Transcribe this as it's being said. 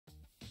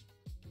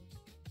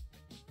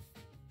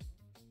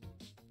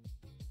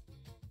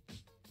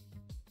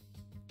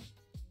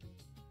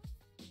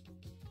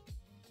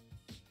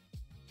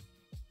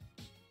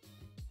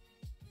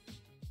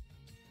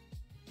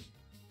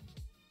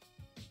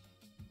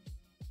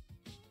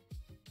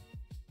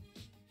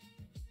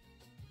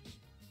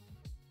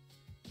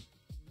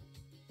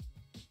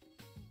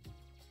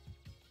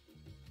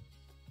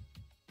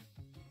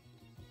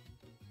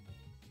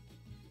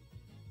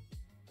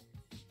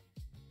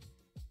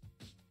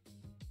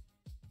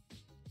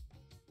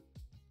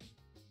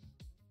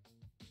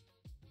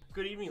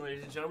Good evening,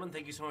 ladies and gentlemen.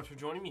 Thank you so much for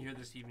joining me here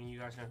this evening. You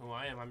guys know who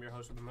I am. I'm your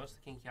host with the most,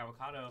 the Kinky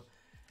Avocado,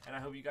 and I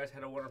hope you guys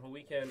had a wonderful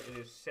weekend. It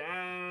is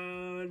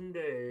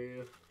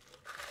Sunday.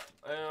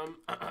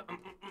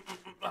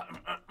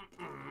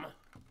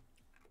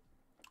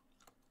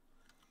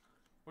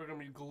 We're gonna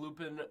be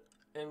glooping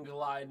and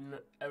gliding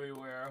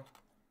everywhere,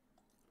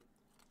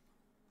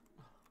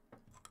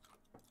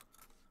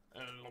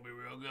 and it's gonna be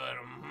real good.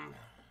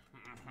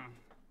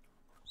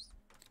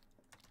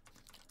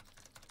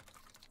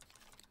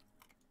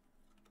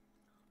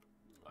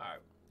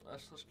 Alright,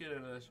 let's get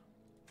into this.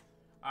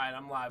 Alright,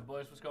 I'm live,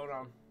 boys. What's going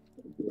on?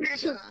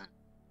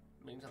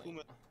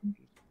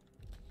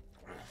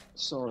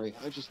 Sorry,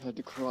 I just had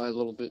to cry a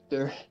little bit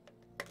there.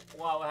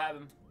 Wow, what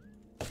happened?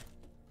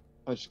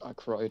 I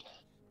cried.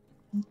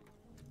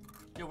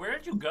 Yo, where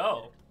did you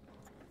go?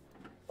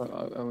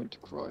 I went to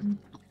cry.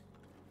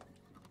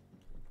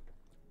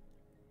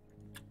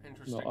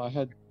 Interesting. No, I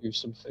had to do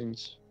some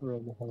things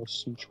around the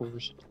house, some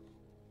chores.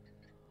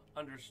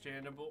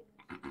 Understandable.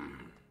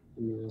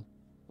 Yeah.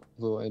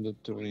 Though I ended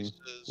up doing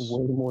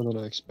way more than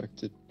I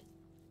expected.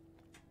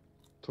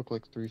 Took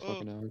like 3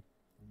 fucking hours.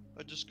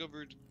 I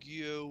discovered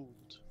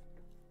gold.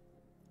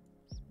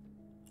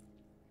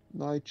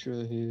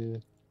 Nitra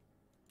here.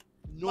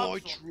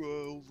 Nitro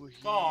over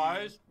here.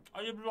 Guys,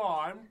 are you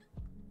blind?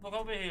 Look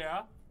over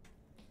here.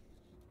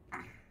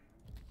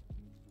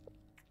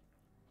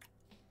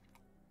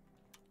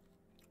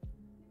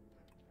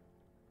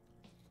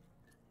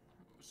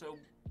 So,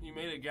 you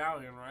made a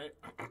galleon, right?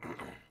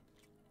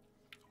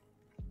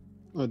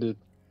 I did.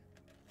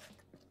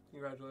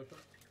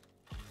 Congratulations.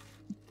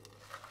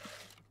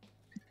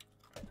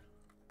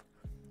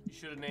 You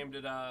should have named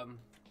it,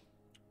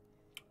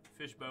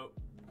 Fish Boat.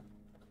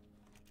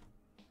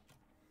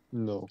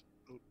 No.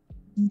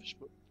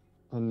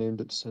 I named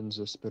it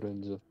Senza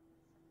Speranza.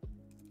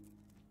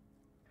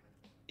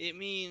 It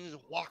means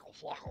waka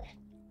waka.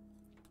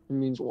 It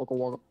means waka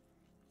waka.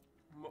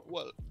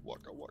 What?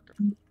 Waka waka.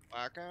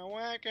 Waka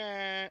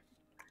waka.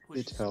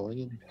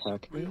 Italian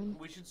Pac-Man?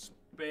 We should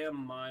spam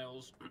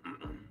Miles.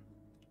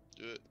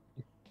 Do it.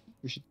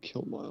 We should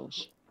kill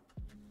Miles.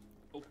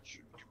 Oh,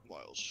 shoot,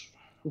 Miles.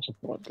 What's a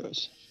plot,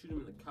 guys? Shoot him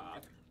in the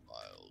cock.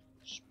 Miles.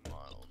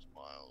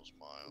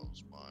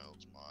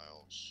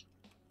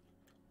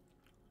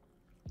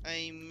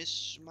 I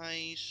miss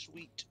my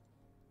sweet.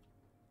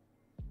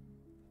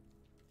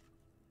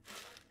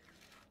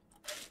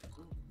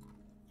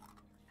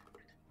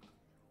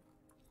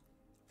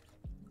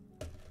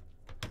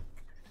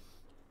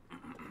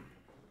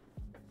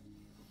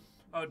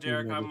 Oh,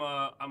 Derek, I'm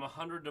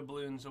 100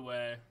 doubloons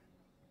away.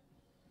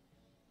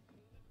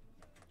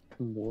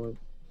 What?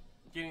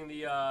 Getting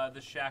the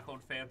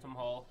shackled Phantom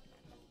Hull.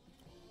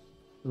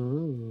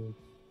 Oh.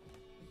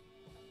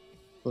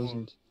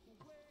 Wasn't.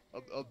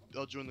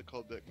 I'll join the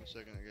call back in a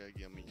second. I gotta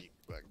get my ink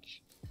back.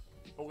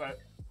 Okay.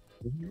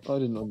 I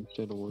didn't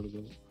understand a word of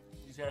it.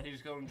 He's going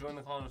to join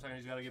the call in a second.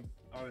 He's got to get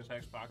on his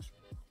Xbox.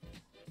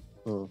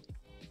 Oh.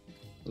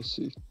 Let's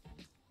see.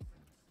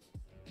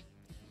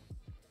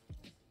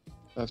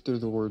 After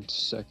the word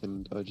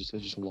second, I just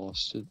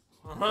lost it.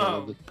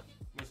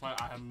 It's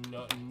like I have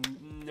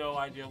no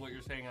idea what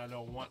you're saying. I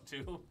don't want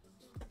to.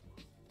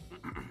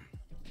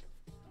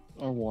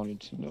 I wanted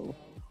to know,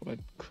 but I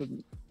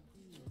couldn't.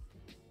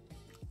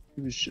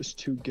 He was just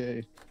too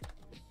gay.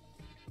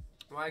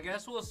 Well, I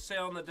guess we'll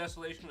sail on the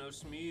desolation of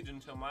Smeed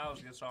until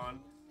Miles gets on.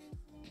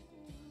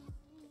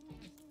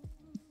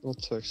 I'll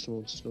text him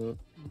and stuff.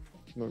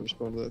 Might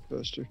respond to that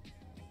faster.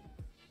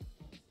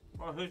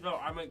 Well, who's no?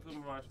 I make food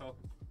for myself.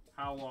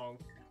 How long?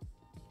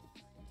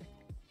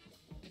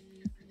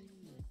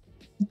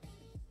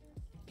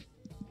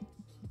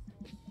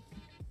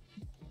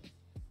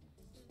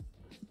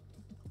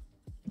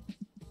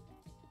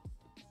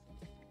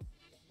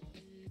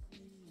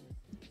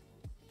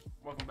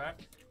 Welcome back.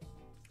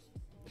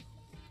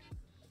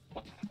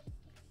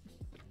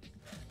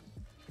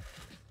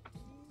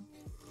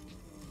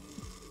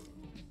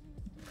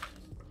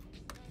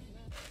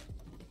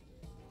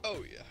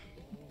 Oh yeah.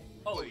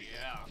 Oh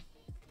yeah.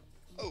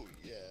 Oh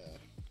yeah.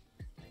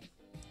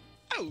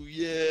 Oh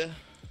yeah.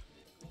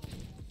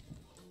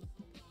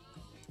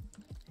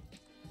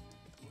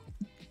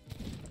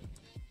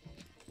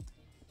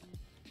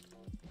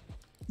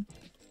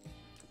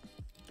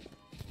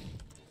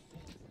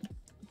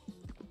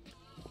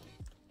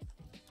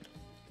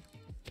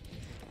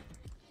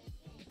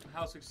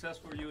 How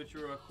successful were you at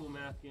your cool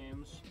math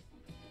games?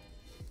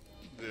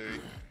 Very.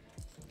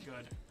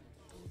 Good.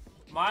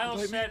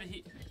 Miles Invite said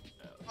he.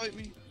 Invite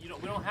me. We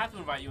don't have to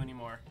invite you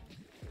anymore.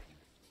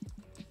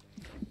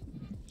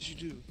 Yes, you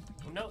do.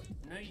 No,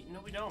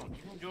 we don't.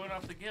 You can join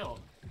off the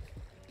guild.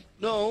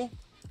 No.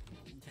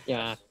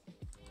 Yeah.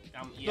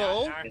 Yeah,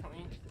 No.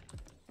 actually.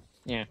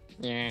 Yeah.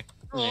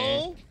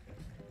 No.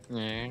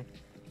 And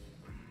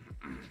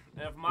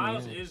if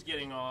Miles is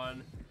getting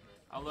on,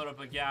 I'll load up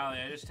a galley.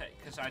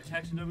 Because I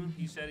texted him,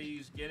 he said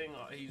he's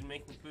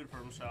making food for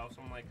himself.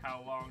 So I'm like,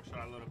 how long should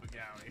I load up a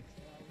galley?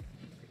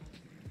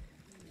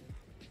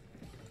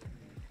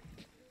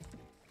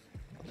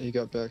 He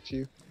got back to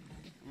you?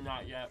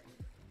 Not yet.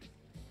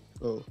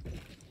 Oh.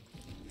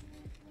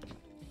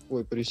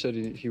 Wait, but he said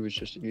he was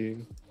just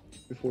eating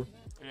before?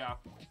 Yeah.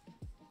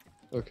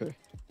 Okay.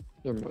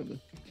 Never mind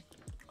then.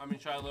 I mean,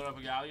 should I load up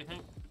a gal, you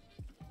think?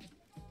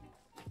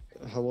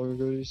 How long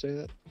ago did he say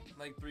that?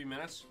 Like 3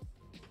 minutes?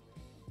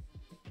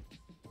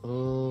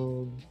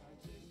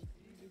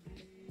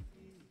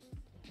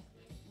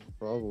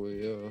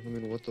 Probably, yeah. I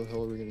mean, what the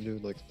hell are we gonna do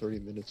in like 30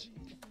 minutes?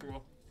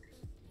 Cool.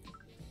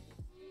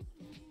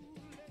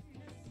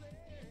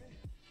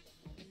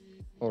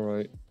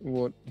 Alright,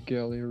 what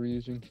galley are we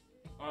using?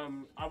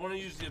 I want to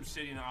use the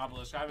obsidian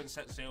obelisk. I haven't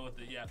set sail with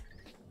it yet.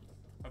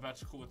 If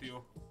that's cool with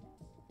you.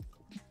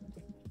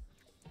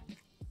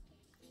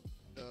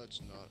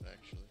 It's not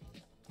actually.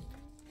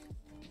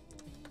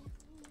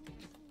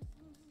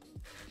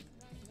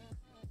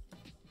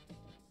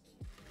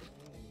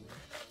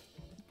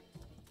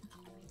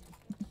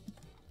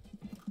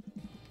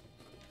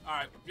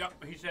 Alright, yep,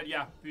 he said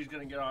yeah, he's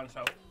gonna get on,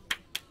 so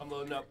I'm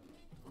loading up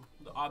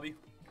the obby.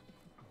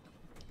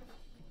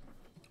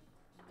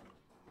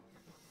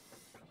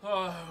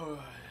 Oh,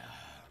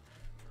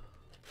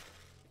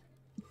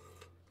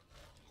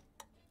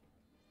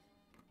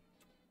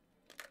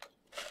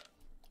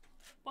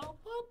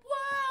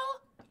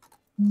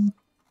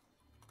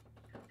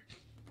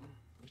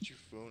 Did your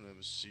phone have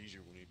a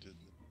seizure when you did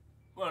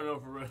that? I don't know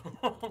for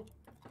real.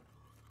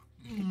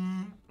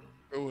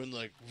 Or when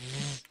like.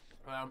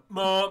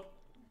 Mom.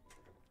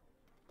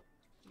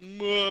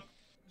 Mup.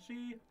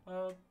 Sea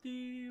of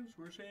thieves,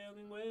 we're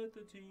sailing with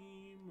the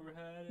team. We're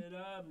headed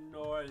up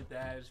north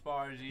as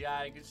far as the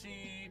eye can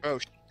see. Oh,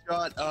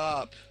 shut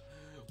up.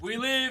 We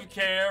live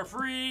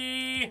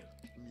carefree.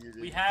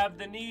 Muted. We have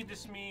the need to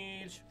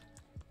smidge.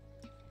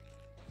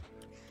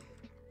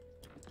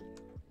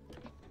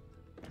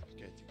 This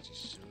guy thinks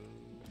he's so.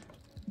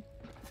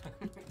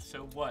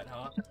 So what,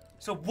 huh?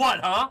 So what,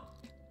 huh?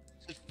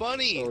 It's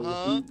funny, Oh,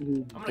 huh?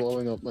 he's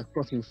blowing up my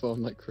fucking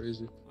phone like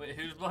crazy. Wait,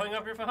 who's blowing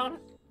up your phone?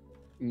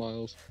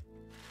 Miles.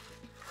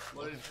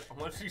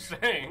 What's he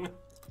saying?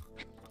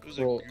 It was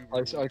a Well,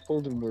 goober. I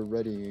told him we're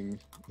readying,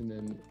 and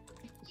then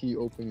he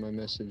opened my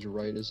message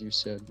right as you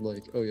said,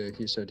 like, oh yeah,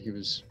 he said he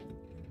was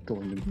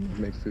going to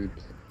make food.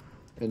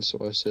 And so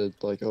I said,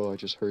 like, oh, I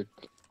just heard,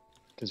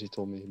 because he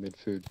told me he made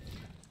food.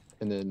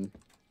 And then,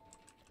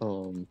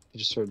 he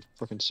just started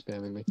fucking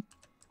spamming me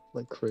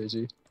like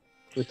crazy.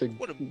 With the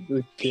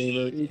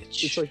gamer,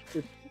 it's like,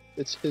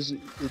 it's his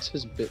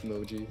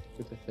Bitmoji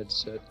with the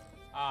headset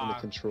and the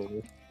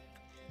controller.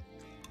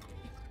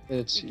 And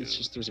it's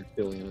just, there's a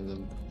billion of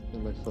them,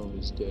 and my phone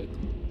is dead.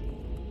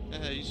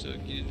 You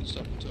suck, you didn't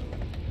stop the time.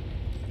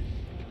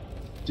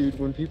 Dude,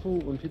 when people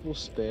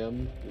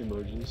spam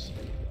emojis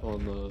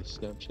on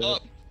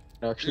Snapchat, it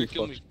actually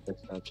kill fucks my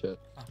Snapchat.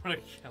 I'm gonna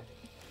kill him.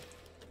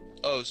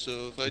 Oh,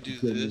 so if I do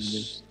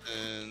this,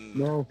 then...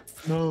 No.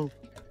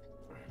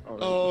 All right,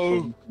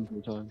 Oh.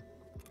 Time.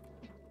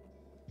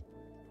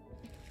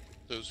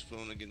 Those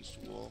phone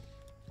against the wall.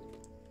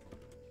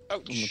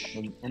 Ouch!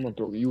 I'm gonna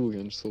throw you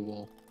against the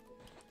wall.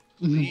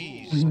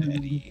 Please,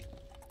 Eddie.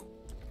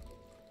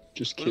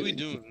 Just What kidding. are we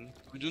doing?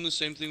 Are we doing the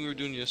same thing we were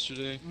doing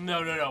yesterday?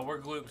 No, we're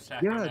gloop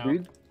stacking Yeah, now.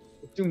 dude.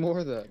 Let's do more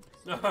of that.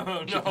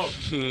 No.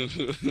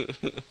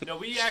 No,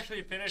 we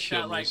actually finished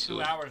Kill that like myself.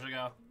 2 hours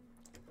ago.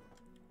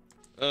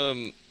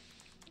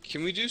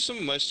 Can we do some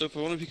of my stuff?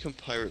 I want to become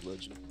Pirate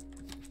Legend.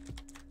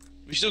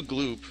 We still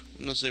gloop.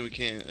 I'm not saying we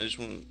can't. I just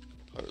want to become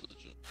Pirate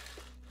Legend.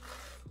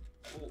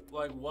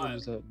 Like What what?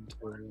 is that?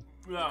 Entail?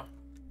 Yeah.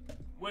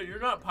 Wait, you're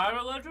not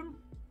Pirate Legend?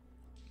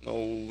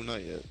 No,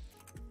 not yet.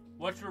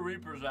 What's your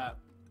Reapers at?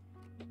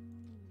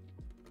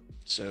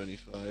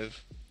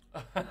 75.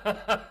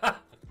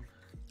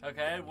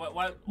 Okay,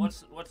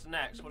 what's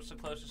next? What's the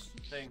closest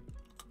thing?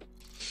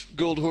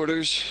 Gold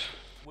Hoarders.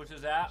 Which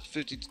is that?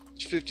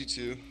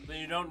 52. Then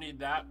you don't need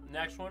that.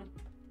 Next one?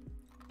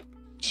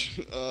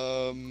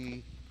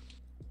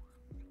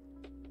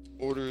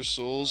 Order of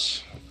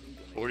Souls.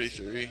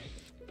 43.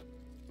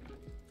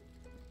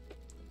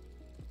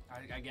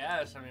 I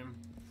guess. I mean,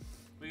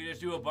 we could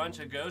just do a bunch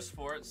of ghost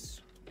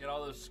forts, get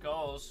all those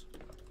skulls.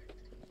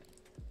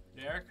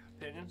 Derek,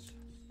 opinions?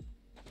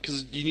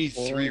 Because you need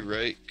 3,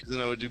 right? Because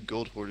then I would do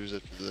Gold Hoarders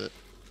after that.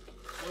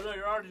 Well, no,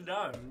 you're already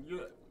done.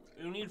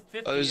 You need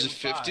 50. Oh, is it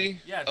and 50?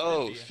 5. Yeah, it's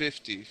Oh,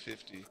 50.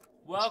 50.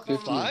 Welcome.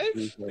 5?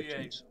 Yeah,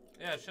 it's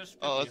just 50.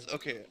 Oh, that's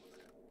okay.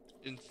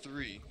 In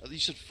 3. At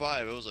least you said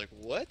 5. I was like,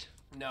 what?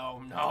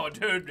 No,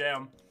 dude,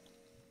 damn.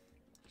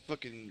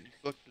 Fucking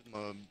fucked with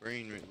my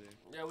brain right there.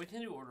 Yeah, we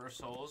can do Order of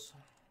Souls.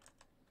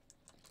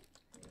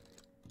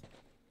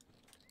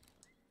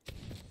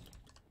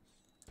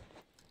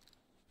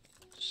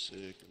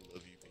 Sick. I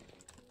love you,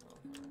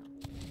 baby.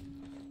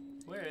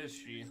 Where is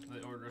she?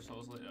 The Order of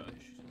Souls. Oh,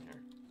 she's in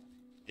here.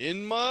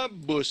 In my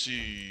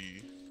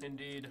bussy.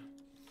 Indeed.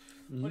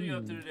 What are you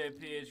up to today,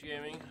 PH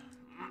Gaming?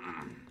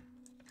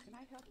 Can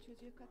I help choose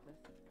your cutlass?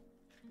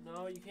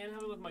 No, you can't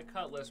help me with my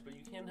cutlass, but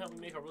you can help me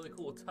make a really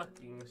cool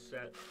tucking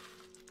set.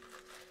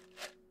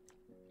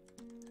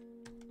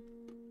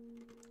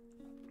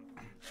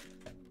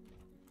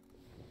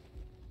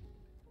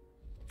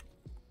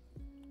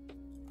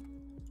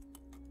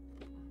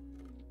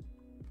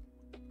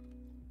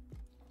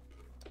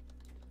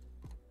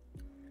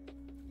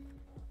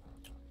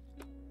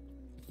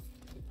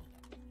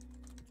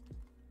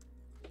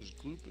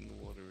 There's gloop in the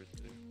water right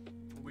there.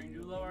 We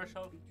do love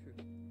ourselves. Be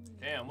true.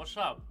 Damn, what's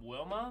up,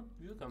 Wilma?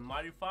 You looking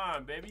mighty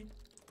fine, baby.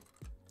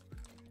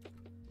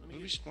 Let me Let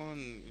me get...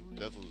 spawn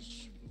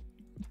devils.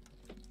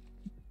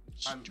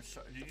 I'm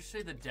sorry, did you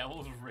say the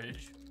Devil's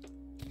Ridge?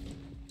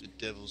 The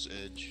devil's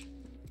edge.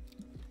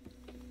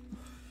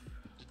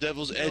 The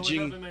devil's Yo, what's up,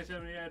 edging.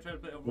 MX70? I tried to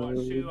play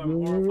Overwatch 2.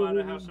 I'm horrified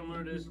at how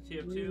similar it is to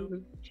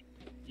TF2.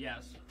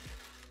 Yes.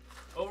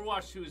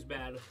 Overwatch 2 is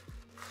bad.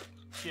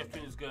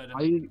 TF2 is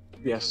good.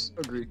 Yes,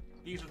 agree.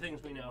 These are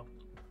things we know.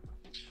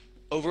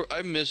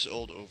 I miss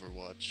old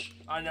Overwatch.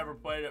 I never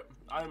played it.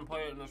 I didn't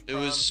play it in this It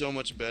was so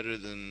much better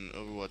than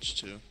Overwatch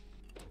 2.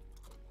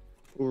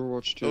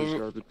 Overwatch 2 is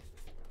garbage.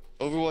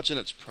 Overwatch in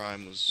its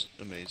prime was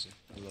amazing.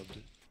 I loved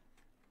it.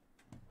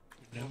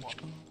 Now it's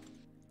gone.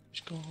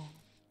 It's gone.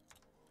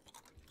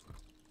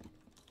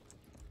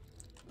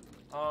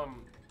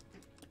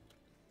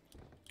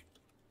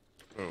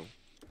 Bro,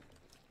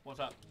 What's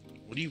up?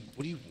 what do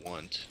you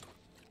want?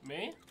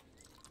 Me?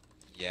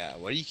 Yeah,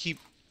 why do you keep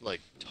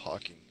like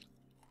talking?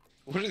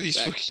 What are these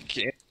fucking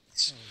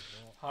cannons?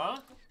 Huh?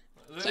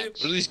 What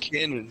are these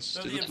cannons?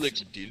 They're They the look like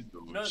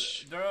No,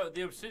 dildos. they're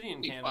the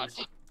obsidian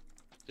cannons.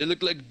 They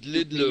look like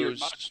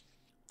dildos.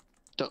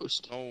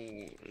 Toast. Oh,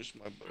 it's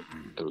my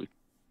butt.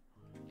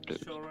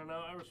 Chill right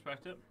now. I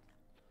respect it.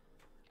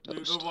 Dude,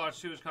 Toast. Overwatch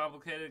 2 is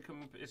complicated.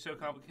 It's so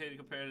complicated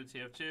compared to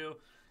TF2.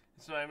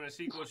 It's not even a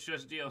sequel. It's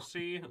just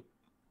DLC.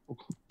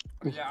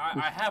 Yeah,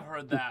 I have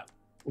heard that.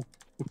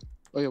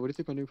 Oh yeah, what do you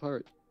think of my new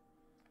pirate?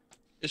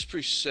 It's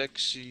pretty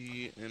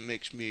sexy and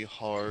makes me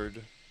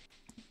hard.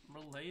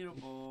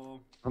 Relatable.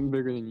 I'm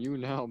bigger than you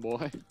now,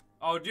 boy.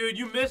 Oh, dude,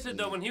 you missed it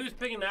though. When he was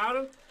picking out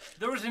him,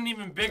 there was an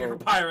even bigger Oh.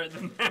 pirate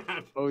than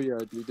that. Oh yeah,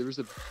 dude, there was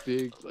a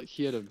big, like,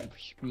 he had a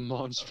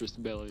monstrous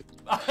belly.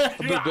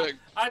 Yeah, back.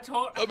 I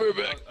told. I'll be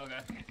back.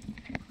 Okay.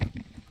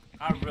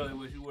 I really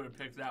wish you would have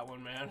picked that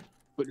one, man.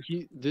 But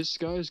this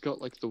guy's got,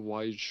 like, the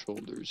wide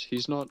shoulders.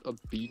 He's not a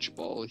beach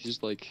ball,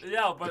 he's like...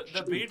 Yeah, but the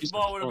He's beach a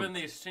ball would have punk.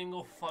 been the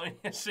single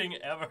funniest thing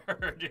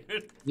ever,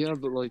 dude. Yeah,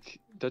 but, like,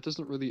 that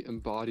doesn't really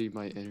embody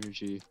my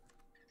energy.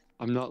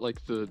 I'm not,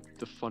 like, the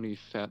funny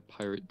fat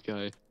pirate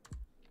guy.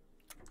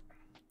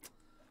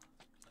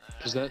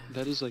 Cause that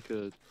is like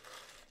a...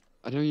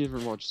 I know you never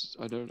watched...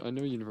 I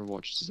know you never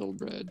watched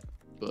Zelbrad,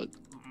 but...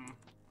 Mm-mm.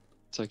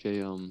 It's like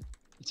a,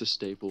 it's a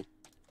staple.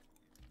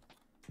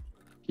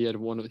 He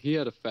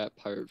had a fat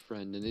pirate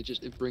friend, and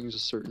it brings a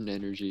certain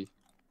energy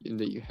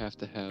that you have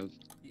to have,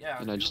 Yeah.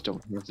 and I just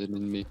don't have it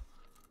in me.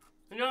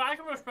 You know, I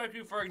can respect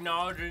you for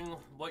acknowledging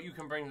what you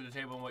can bring to the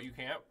table and what you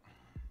can't.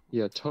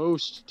 Yeah,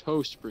 Toast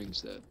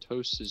brings that.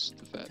 Toast is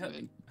the fat To-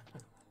 man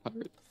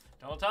pirate.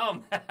 Don't tell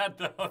him that,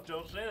 though.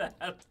 Don't say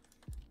that.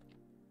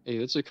 Hey,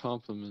 that's a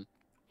compliment.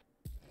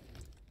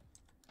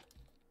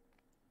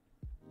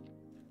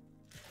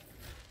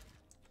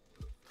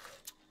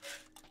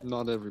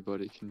 Not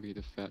everybody can be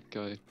the fat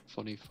guy.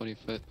 Funny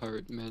fat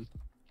pirate man.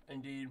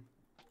 Indeed.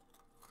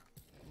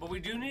 But we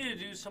do need to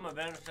do some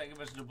events that give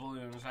us the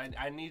balloons.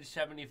 I need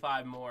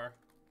 75 more.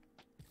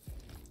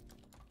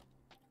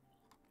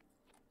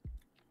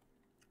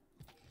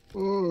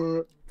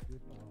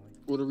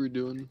 What are we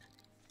doing?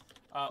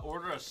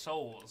 Order of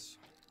Souls.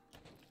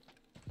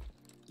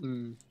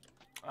 Hmm.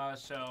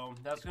 So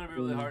that's gonna be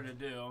really hard to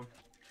do.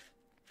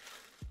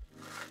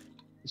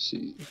 Let's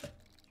see.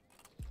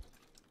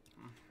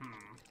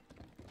 Hmm.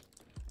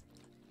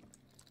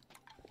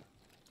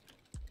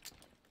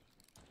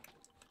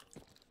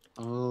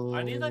 Oh.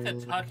 I need like a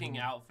tucking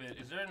outfit.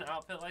 Is there an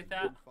outfit like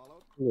that?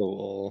 Hello,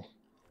 Well,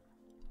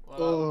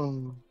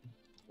 Oh.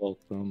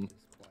 welcome.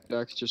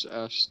 Dax just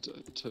asked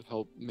to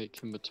help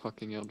make him a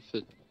tucking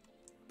outfit.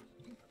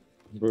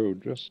 Bro,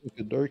 dress like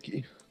a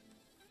darky.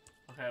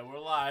 okay, we're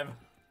live.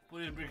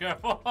 Please be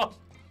careful.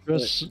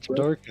 Dress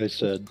dark, I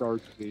said.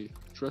 Darkly.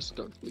 Dress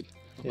darkly.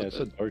 How Yeah, I about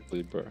said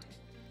darkly, bro. that?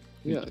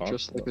 Yeah, talking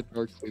just like a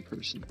darkly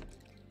person.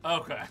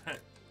 Okay. I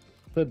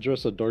said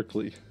dress a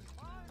darkly.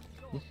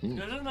 Isn't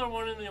there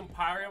one in the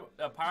Pirate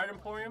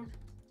Emporium?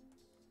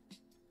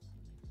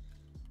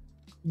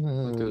 I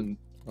don't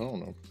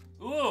know.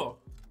 Ooh.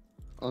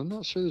 I'm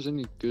not sure there's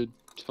any good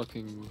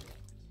tucking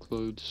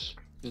clothes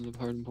in the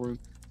Pirate Emporium.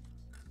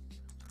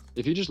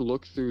 If you just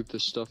look through the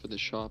stuff in the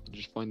shop and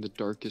just find the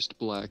darkest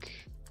black,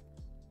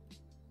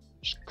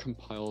 just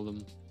compile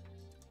them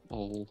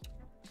all,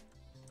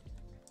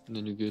 and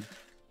then you're good.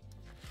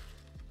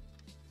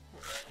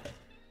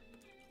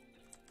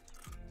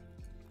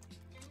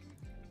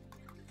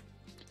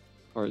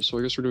 Alright, so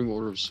I guess we're doing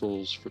Order of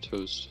Souls for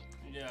Toast.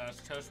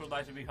 Yes, Toast would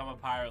like to become a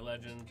pirate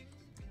legend.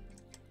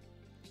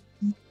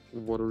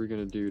 What are we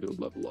gonna do to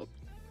level up?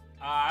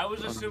 I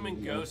was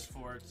assuming Ghost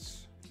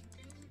Forts.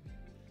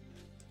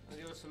 I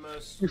think it was the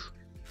most.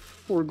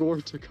 We're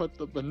going to cut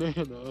the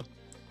banana.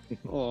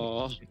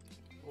 Aww.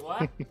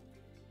 What?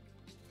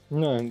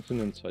 No, it's an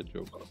inside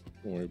joke.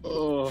 Don't worry about it.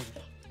 Oh,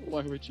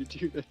 why would you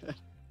do that?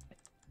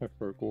 I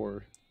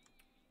forgot.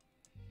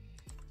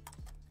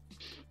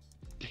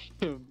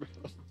 Damn, bro.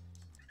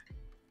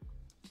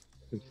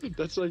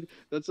 That's like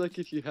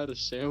if you had a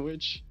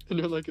sandwich and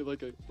they're like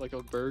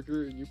a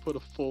burger and you put a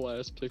full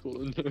ass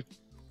pickle in there.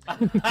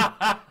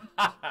 I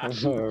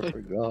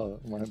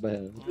forgot. My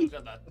bad. We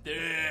got the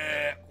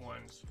thick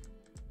ones.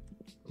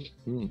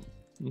 Mm.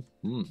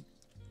 Mm.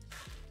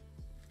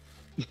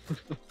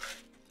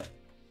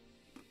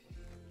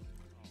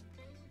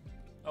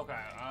 Okay,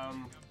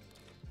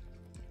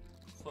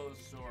 close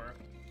the door.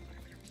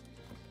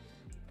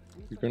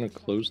 You're gonna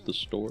close the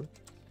store?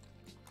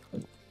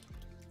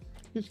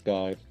 This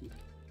guy.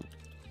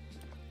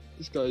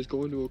 This guy's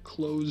going to a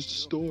closed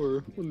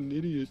store. What an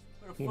idiot.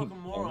 What a fucking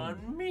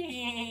moron.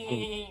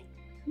 Me!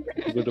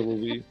 Good will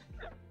be.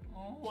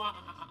 Wow.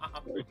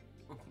 I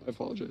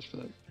apologize for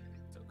that.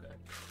 It's okay.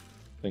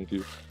 Thank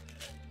you.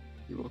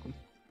 You're welcome.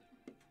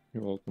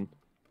 You're welcome.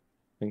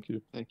 Thank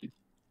you. Thank you.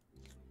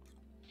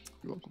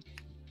 You're welcome.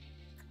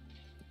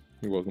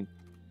 You're welcome.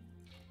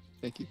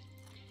 Thank you.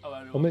 Oh,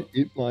 I'm gonna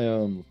eat my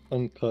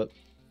uncut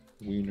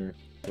wiener,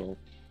 so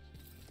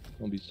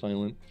I'll be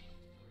silent.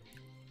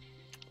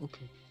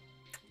 Okay.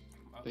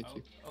 Thank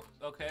you.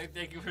 Okay,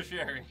 thank you for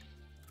sharing.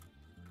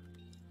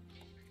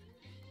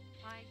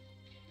 Hi.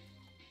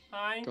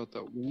 Hi. Got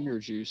that wiener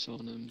juice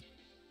on him.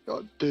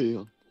 God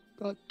damn.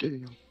 God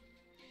damn.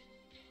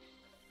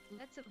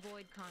 Let's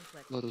avoid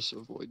conflict. Let us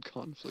avoid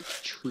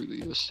conflict. Truly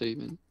a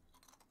statement.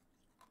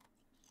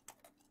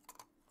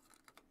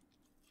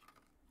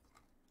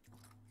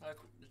 Like,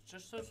 it's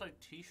just those like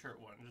t-shirt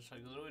ones, just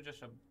like literally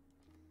just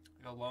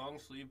a long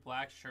sleeve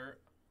black shirt.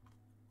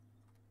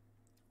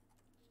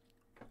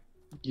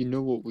 You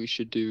know what we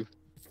should do?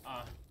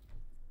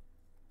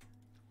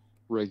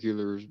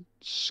 Regular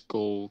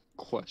skull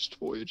quest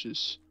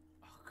voyages.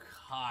 Oh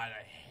God,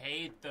 I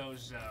hate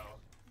those though.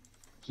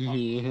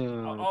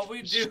 Yeah. All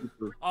we do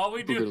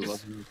Super is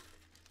love you.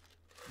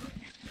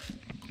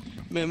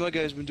 Man, my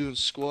guy's been doing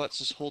squats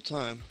this whole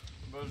time.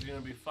 bro's gonna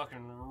be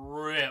fucking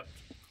ripped.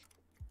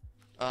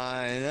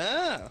 I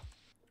know.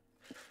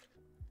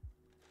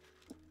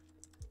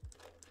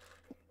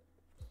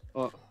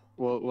 Well,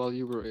 while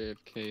you were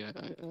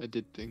AFK, I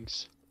did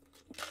things.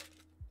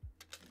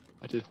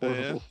 I did Oh,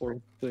 horrible, yeah?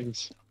 horrible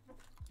things.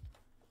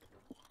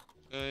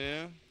 Oh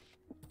yeah.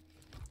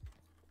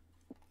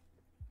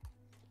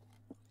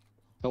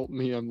 Help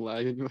me, I'm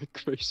lagging like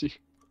crazy.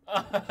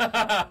 Remember, you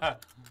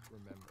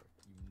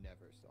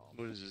never saw me.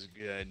 What is this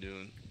guy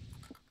doing?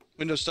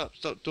 Wait, no, stop,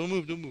 stop! Don't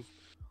move, don't move.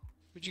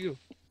 Where'd you go?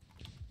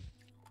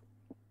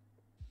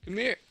 Come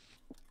here.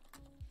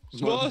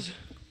 Smoth!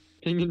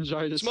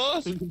 Pingingitis.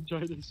 Smoth!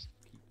 Pingingitis.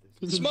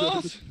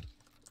 Smoth!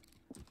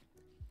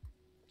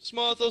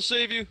 Smoth, I'll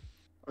save you.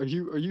 Are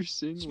you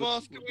seeing?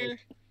 Smoth, come here.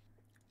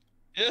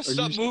 Yes, Are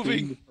stop you seeing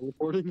moving. the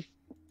teleporting?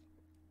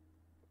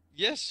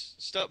 Yes,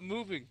 stop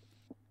moving.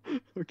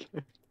 Okay.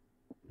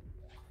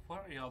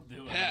 What are y'all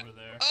doing Ha- over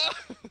there? Ah!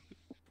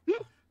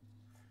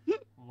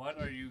 What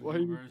are you Why are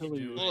you goobers killing me?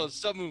 doing? Hold on,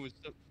 stop moving.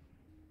 Stop.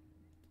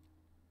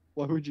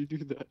 Why would you do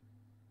that?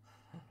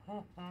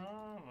 Oh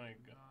my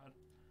God.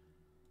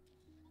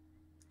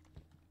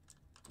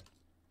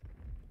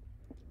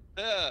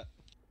 Ah.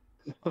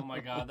 Oh my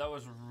God, that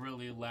was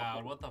really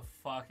loud. What the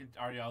fuck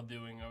are y'all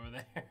doing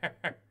over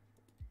there?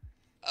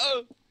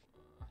 Oh!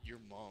 Your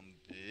mom,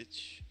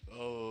 bitch.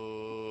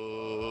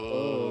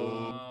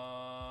 Oh.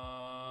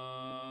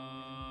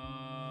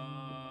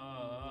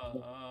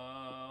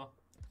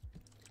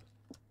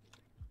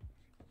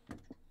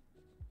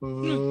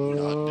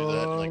 Not do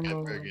that like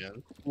ever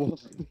again. Why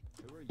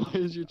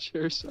is your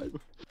chair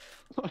sideways?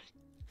 Why?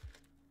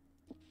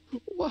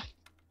 What?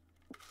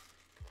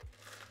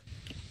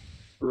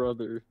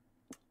 Brother,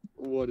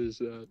 what is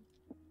that?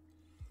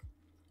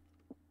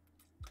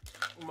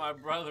 My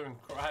brother in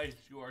Christ,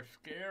 you are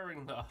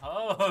scaring the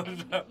hoes.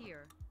 Enemy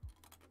here.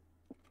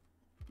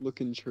 Look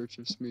in Church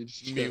of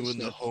Smede's Me chat, when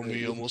the Snapchat.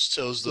 homie almost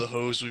tells the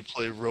hoes we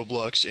play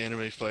Roblox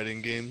anime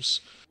fighting games.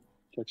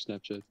 Check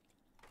Snapchat.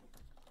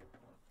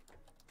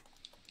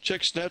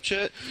 Check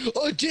Snapchat.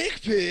 A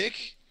dick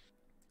pic!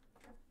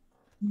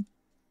 Yeah,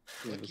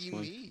 that's Lucky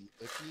fine. me.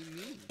 Lucky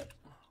me.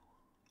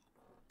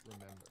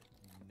 Remember,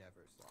 you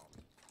never saw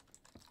me.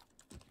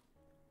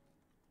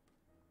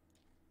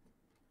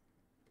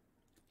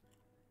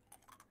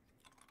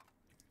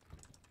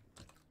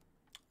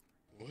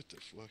 What the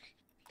fuck?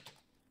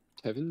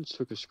 Kevin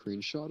took a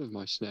screenshot of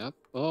my snap.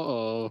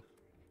 Uh-oh.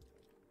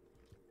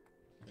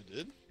 I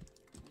did?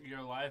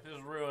 Your life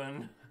is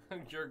ruined.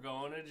 You're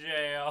going to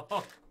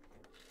jail.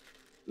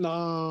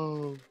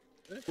 No.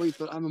 Wait,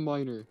 but I'm a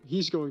minor.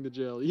 He's going to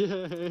jail.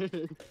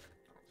 Yay.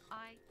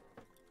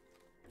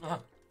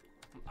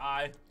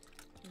 I.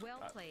 Well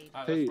played.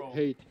 Hey, roll.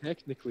 hey,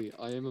 technically,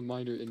 I am a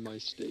minor in my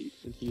state,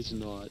 and he's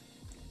not.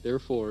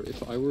 Therefore,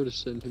 if I were to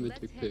send him a Let's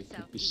dick head pic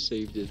and he southeast.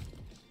 saved it,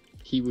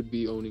 he would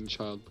be owning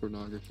child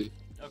pornography.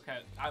 Okay.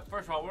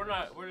 First of all,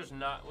 we're just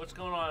not. What's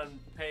going on,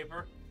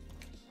 paper?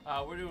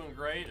 We're doing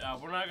great.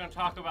 We're not going to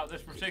talk about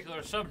this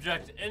particular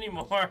subject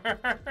anymore.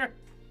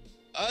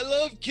 I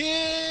love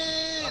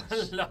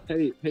kids!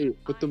 Hey,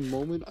 but the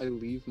moment I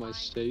leave my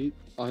state,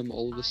 I'm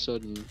all of a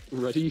sudden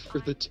ready for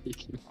the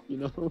taking, you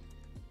know?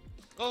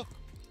 Oh,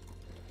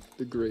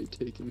 the great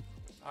taken.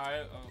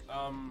 Alright,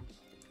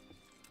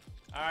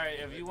 alright,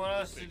 if you want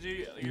us to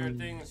do your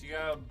things, you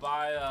gotta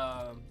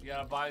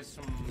buy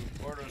some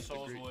Order of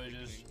Souls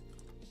voyages.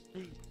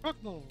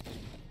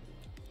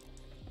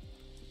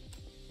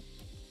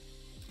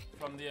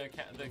 From the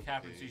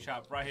captaincy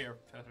shop, right here,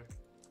 Chester.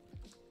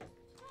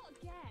 Not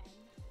again.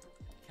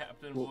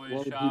 Captain Why Voyage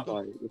would he shop.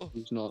 buy it if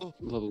he's not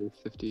level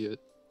 50 yet?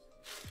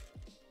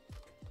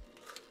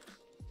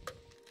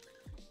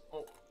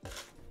 Oh.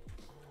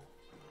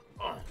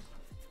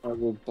 I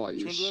will buy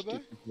you Which one do I buy?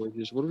 stupid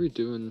voyages. What are we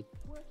doing?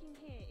 Working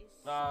here is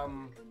so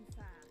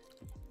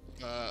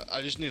unfair.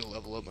 I just need to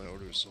level up my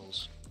Order of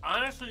Souls.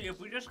 Honestly,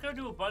 if we just go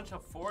do a bunch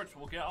of forts,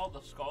 we'll get all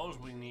the skulls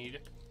we need.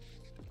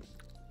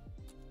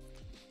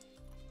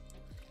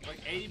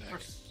 Like 80%.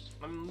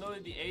 I mean,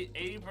 literally the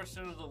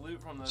 80% of the loot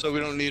from those. So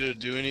we don't need to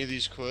do any of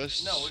these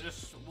quests? No,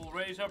 we'll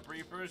raise up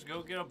Reapers,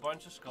 go get a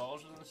bunch of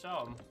skulls, and then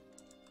sell them.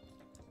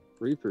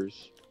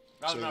 Reapers.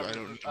 So I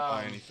don't need to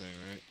buy anything,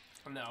 right?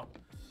 No.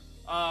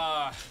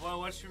 Well,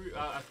 what's your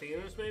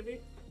Athena's maybe?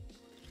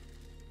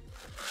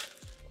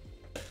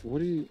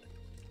 What are you?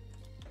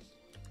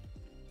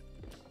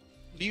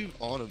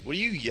 What are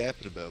you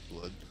yapping about,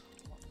 Blood?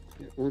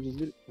 Yeah, we're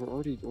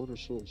already Order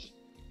Souls.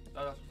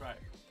 Oh, that's right.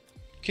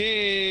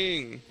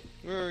 King!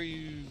 Where are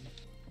you?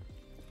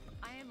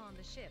 I am on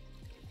the ship.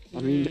 I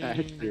mean,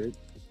 accurate.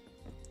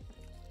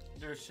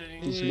 They're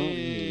sitting. He's not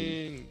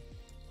mean.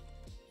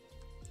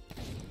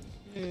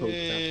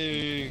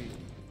 King!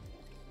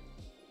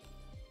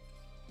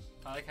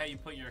 I like how you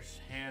put your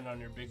hand on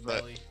your big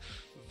belly.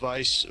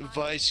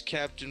 Vice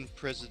Captain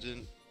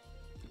President.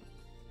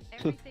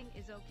 Everything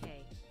is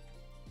okay.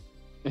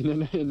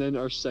 And then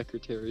our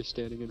secretary is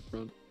standing in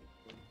front.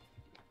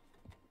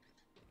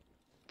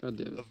 God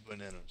damn it. Of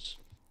bananas.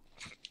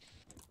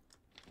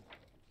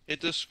 Hit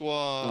the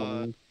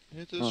squad.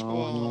 Hit the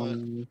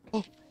squad.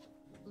 Oh.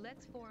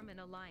 Let's form an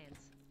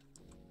alliance.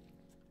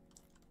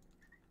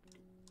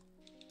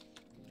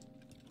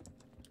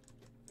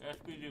 Yes,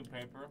 we do,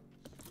 paper.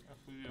 Yes,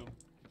 we do.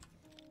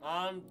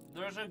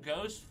 There's a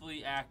ghost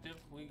fleet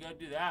active. We can go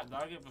do that.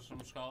 That'll give us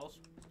some skulls.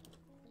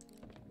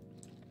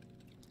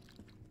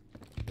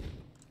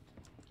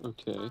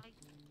 Okay.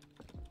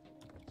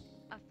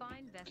 A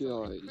fine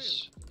vessel and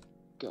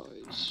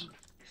Guys.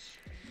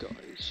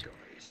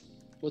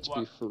 Let's be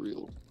What? for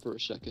real for a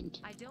second.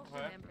 I don't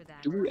What? remember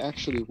that. Do we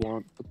actually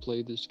want to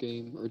play this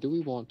game, or do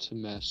we want to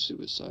mass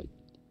suicide?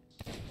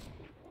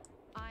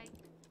 I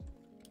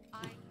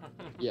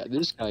Yeah,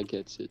 this guy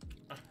gets it.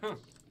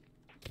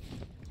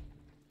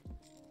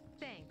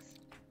 thanks.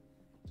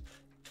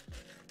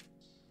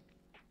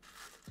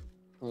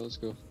 Alright, let's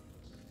go.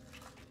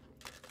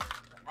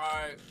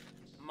 Alright,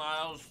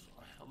 Miles,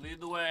 lead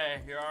the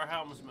way. You're our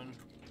helmsman.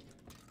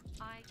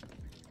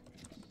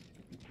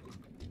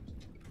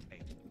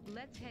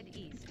 Let's head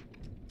east.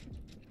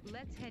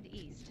 Let's head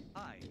east.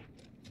 I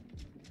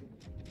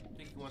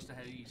think he wants to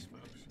head east,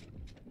 folks.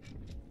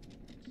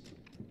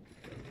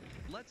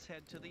 Let's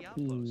head to the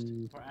outpost.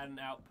 We're at an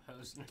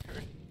outpost,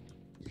 nerd.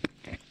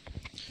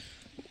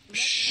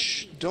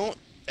 Shh! Don't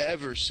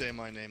ever say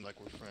my name like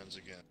we're friends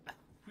again.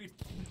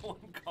 No one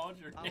called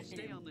your name. I'll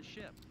stay on the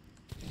ship.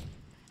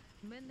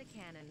 Man the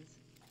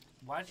cannons.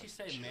 Why'd she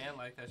say man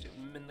like that?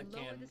 Min the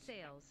Lower cannons. the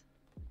sails.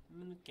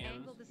 Min the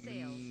cannons. Angle the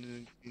sails.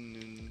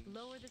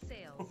 Lower the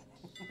sails.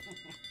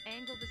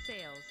 Angle the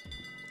sails.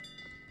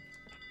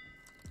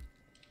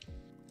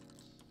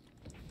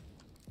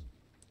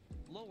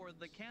 Lower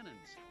the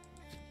cannons.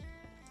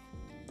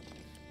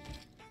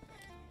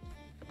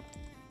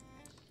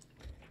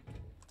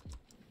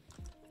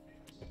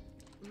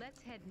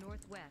 Let's head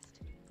northwest.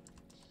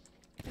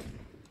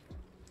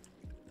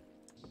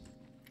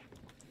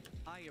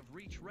 Eye of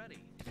Reach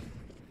ready.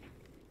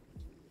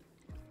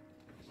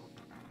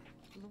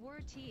 Lower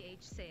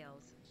TH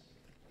sails.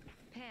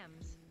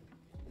 PEMS.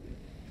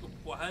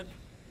 What?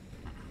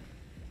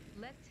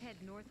 Let's head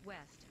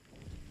northwest.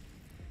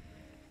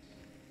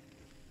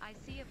 I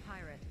see a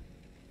pirate.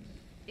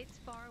 It's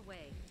far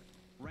away.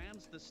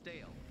 Rams the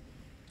stale.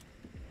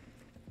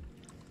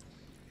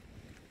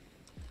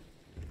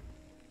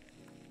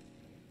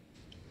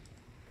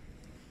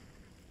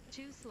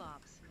 Two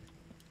slops.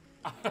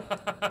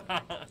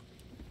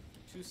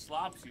 Two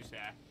slops, you say?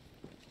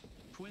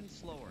 Twin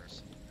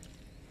slowers.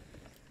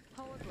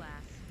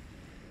 Hourglass.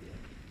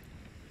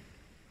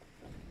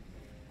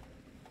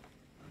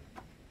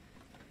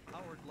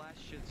 Hourglass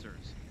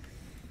shitzers.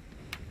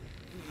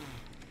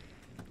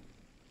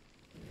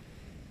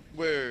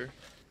 Where?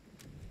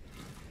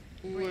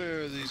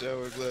 Where are these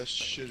hourglass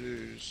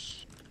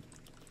shitters?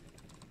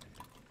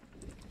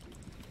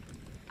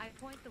 I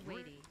point the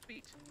weighty.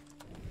 Feet.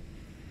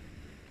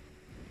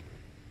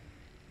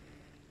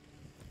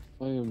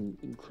 I am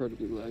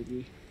incredibly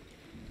laggy.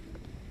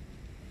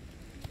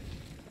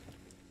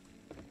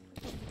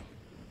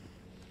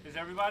 Is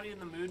everybody in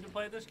the mood to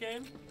play this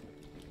game?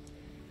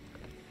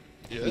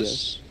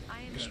 Yes.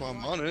 I am That's why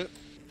I'm on it.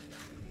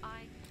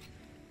 I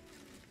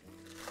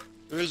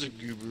There is a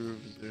goober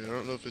over there. I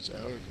don't know if it's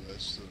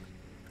hourglass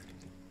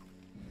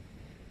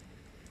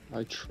though.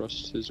 I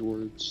trust his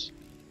words.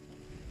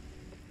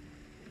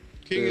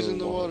 King is They're in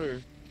the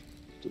water.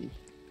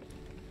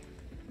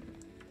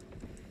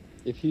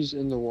 If he's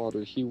in the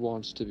water, he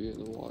wants to be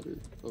in the water,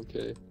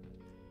 okay?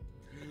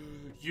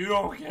 You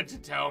don't get to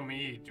tell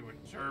me to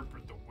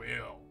interpret the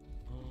will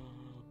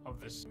of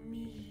the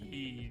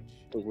Smeege.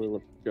 The will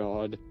of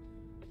God.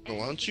 Oh,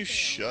 why don't you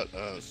shut The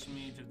up?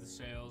 Smeege of the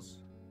sails.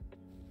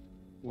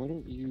 Why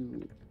don't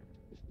you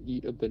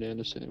eat a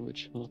banana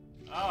sandwich, huh?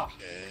 Oh,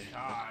 Okay.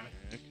 God.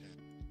 Okay.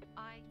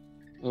 I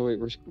Oh wait,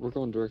 we're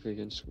going directly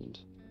against wind.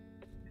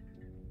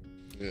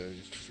 Yeah,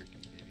 you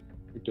freaking idiot.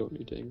 We don't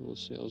need to angle the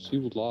sails.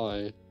 You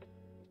lie.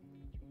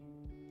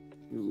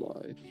 You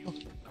lie.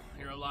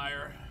 You're a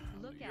liar.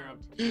 Look You're out.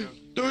 a,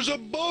 There's a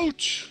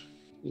boat!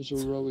 There's a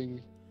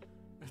rowing.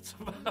 it's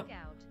Look about,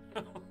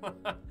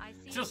 out. I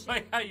see just you.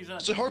 like how you said.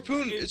 It's a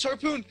harpoon! It's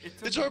harpoon!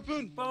 It's a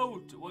harpoon!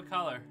 boat. What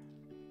color?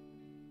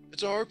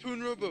 It's a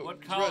harpoon rowboat. What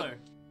It's color? red.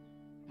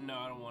 No,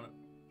 I don't want it.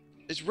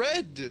 It's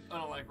red! I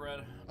don't like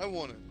red. I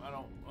want it. I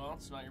don't. Well,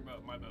 it's not your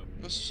boat. My boat.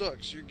 That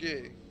sucks. You're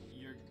gay.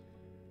 You're.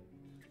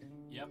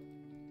 Yep.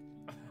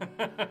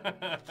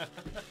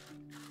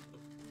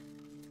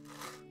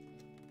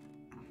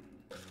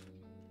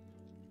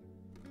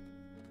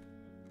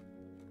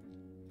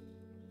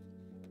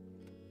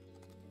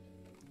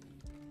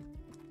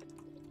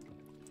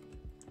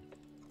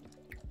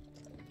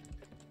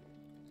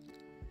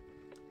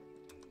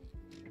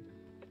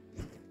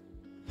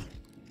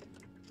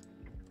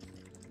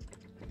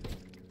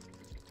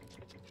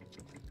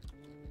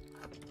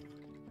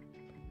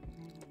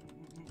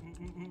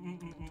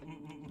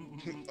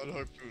 Not a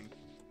harpoon.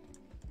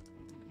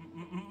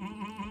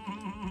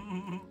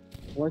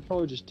 Well, I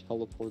probably just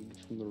teleported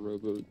from the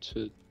rowboat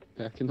to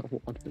back in the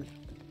water. Okay,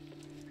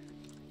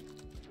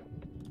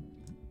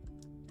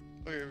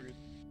 we're good.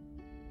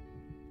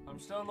 I'm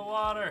still in the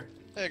water.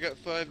 Hey, I got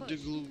 5 Push.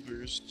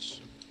 Digloovers.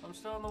 I'm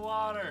still in the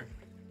water.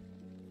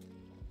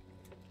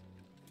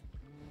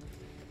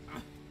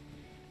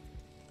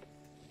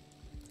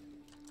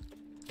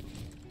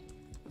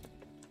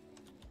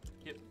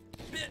 Get,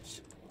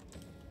 bitch.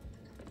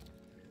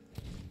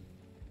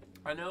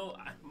 I know,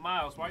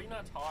 Miles. Why are you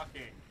not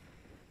talking?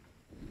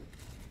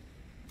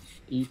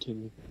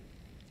 Eating.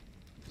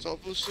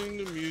 Stop listening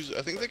to music.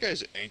 I think that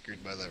guy's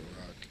anchored by that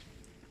rock.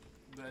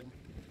 Good.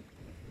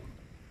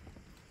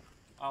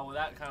 Oh, well,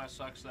 that kind of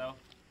sucks, though.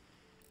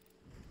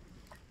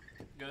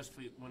 Ghost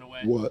Fleet went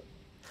away. What?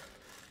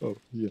 Oh,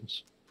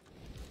 yes.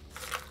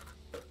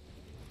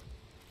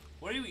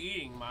 What are you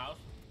eating, Miles?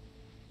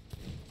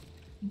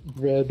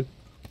 Bread.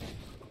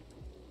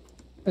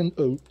 And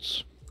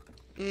oats.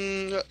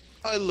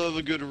 I love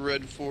a good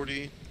red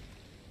 40.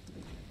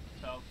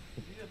 So,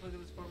 can you guys look at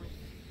this for me?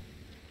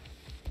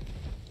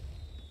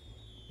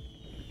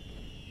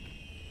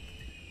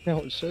 Now,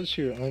 it says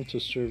here I'm to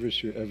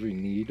service your every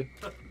need.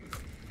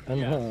 And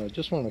Yeah.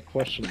 just want to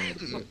question that a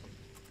bit.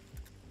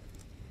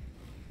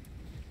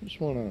 Just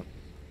want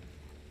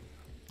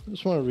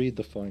to read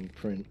the fine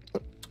print.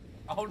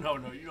 Oh, no,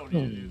 you don't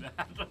need to do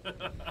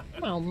that.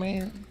 Oh,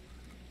 man.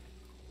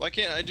 Why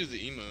can't I do the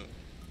emote?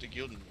 The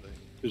Gildan thing.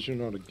 Because you're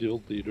not a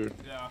guild leader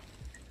Yeah.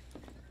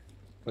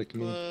 like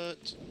me.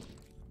 What?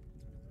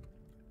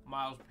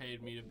 Miles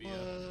paid me to be a...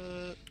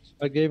 What?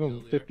 I gave him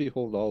Guild leader. $50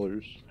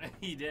 whole.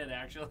 He did,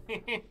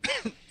 actually.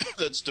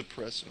 That's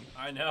depressing.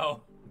 I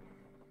know.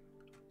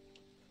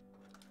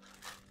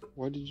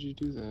 Why did you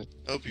do that?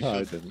 I hope you No,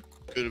 I feel didn't.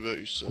 good about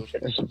yourself.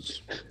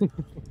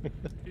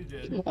 He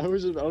did. I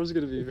was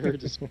gonna be very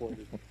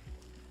disappointed.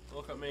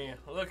 Look at me.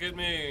 Look at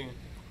me.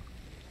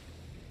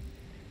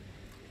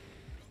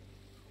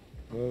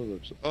 Oh,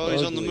 that's Oh,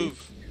 he's on the ugly.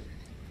 move.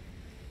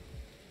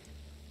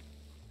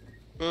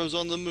 Bro's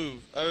on the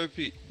move. I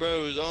repeat,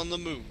 bro is on the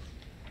move.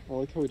 I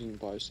like how we didn't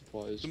buy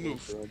supplies The or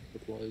move. grab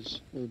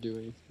supplies or do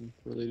anything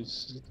related to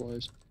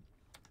supplies.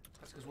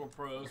 That's because we're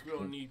pros. We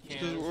don't need Because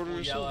cannons. we're ordering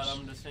We'll yell at ourselves.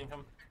 them to sink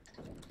them.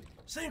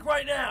 Sink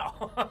right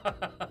now!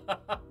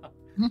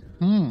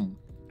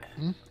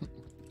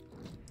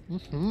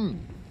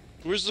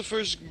 Where's the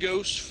first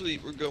ghost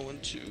fleet we're going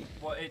to?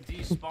 Well, it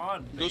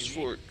despawned, baby. Ghost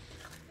fort.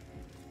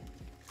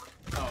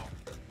 Oh.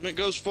 I meant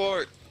ghost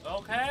fort.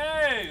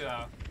 Okay!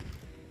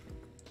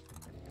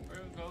 We're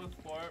gonna go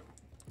for it.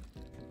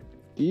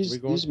 These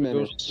going to men are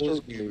Ghost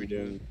certainly Fort?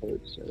 doing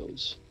port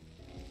sales.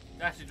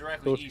 Actually,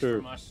 directly Ghost east Fort.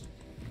 from us.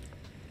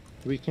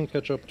 We can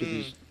catch up to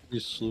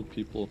these sloop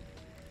people.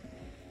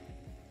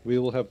 We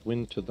will have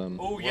wind to them.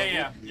 Oh,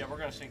 yeah. Yeah, we're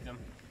gonna sink them.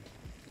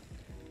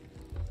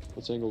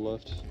 Let's angle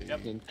left.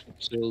 Yep. And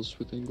sails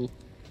with angle.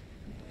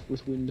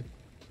 With wind.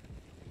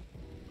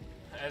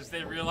 As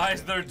they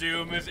realize their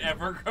doom is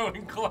ever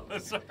growing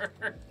closer.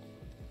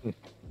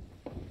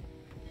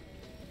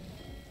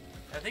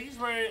 I think he's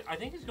wearing. I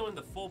think he's going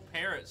the full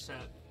parrot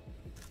set.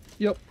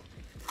 Yep.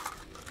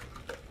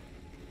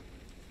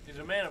 He's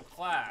a man of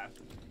class.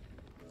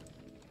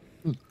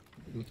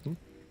 Mm-hmm.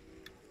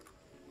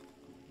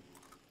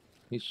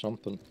 He's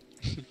something.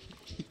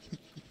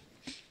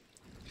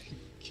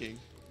 King.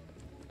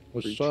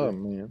 What's Preacher. up,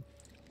 man?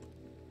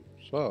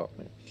 What's up,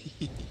 man?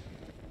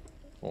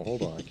 Oh,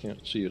 hold on, I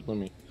can't see it. Let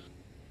me.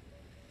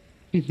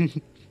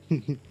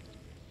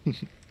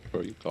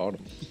 Oh, you caught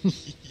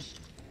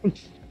him.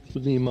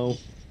 Nemo.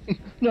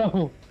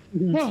 No!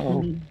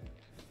 No!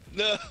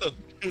 No!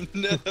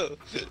 No!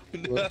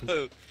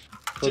 No!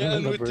 Put him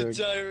in Down the with the brig.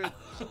 tyrant!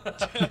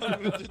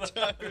 Down with the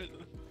tyrant!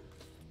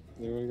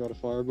 Anyone got a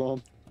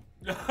firebomb?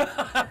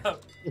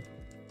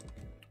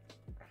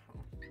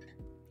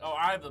 Oh,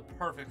 I have the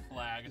perfect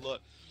flag.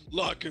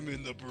 Lock him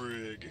in the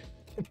brig.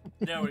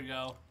 There we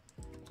go.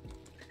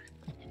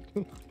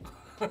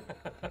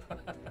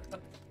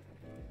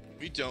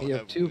 We don't You have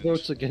have 2 wind.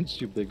 votes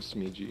against you, Big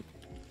Smeegee.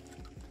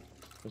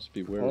 Must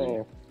be wary.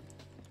 Oh,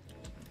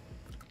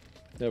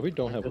 Yeah, we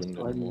don't have guess wind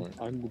anymore.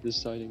 I'm the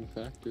deciding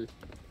factor.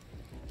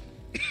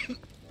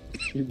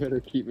 You better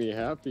keep me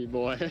happy,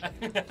 boy.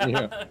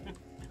 Yeah.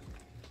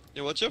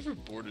 Yeah, watch out for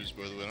borders,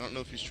 by the way. I don't know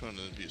if he's trying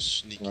to be a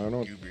sneaky I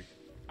don't- goober.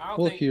 I don't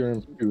We'll think. hear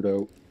him shoot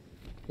out.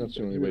 That's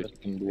the only way he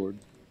can board.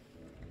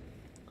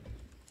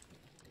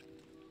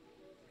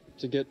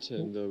 To get to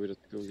him, though, we'd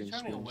have to go Is he against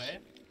turning winds. away?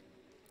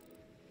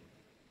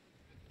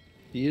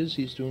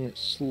 He's doing it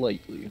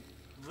slightly.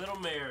 Little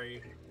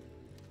Mary.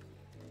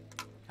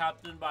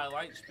 Captained by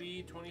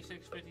Lightspeed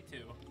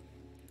 2652.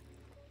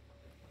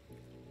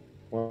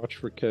 Watch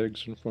for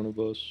kegs in front of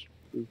us.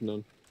 There's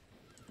none.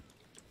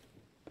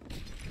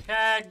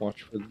 Keg!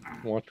 Watch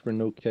for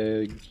no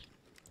kegs.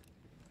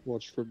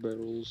 Watch for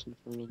barrels in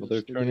front of Well,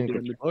 us. they're turning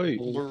to fight.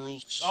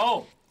 Burls.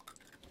 Oh!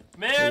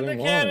 Man the they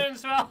want?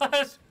 cannons,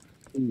 fellas!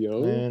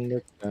 Yo, And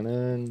the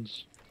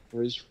cannons.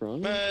 where's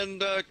from? Man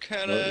the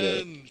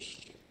cannons!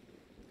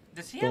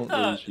 Does he have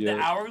Don't lose the yet.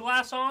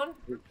 hourglass on?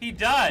 He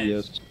does!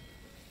 Yes.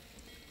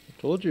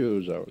 I told you it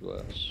was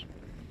hourglass. You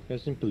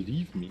guys didn't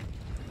believe me.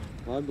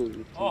 I believe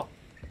you. Oh!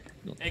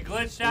 No. It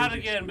glitched out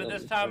again, but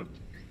this time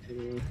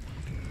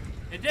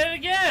it did it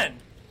again!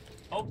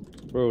 Oh,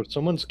 Bro,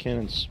 someone's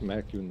cannon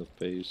smacked you in the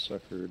face. I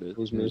heard it.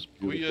 Was It me. was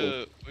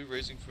beautiful. We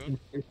raising food?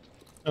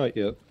 Not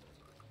yet.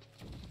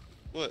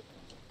 What?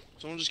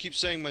 Someone just keeps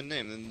saying my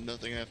name, then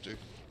nothing after.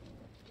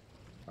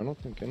 I don't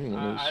think anyone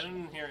I is.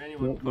 didn't hear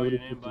anyone Nope, call your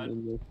nobody name, put them bud.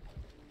 in there.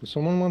 If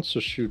someone wants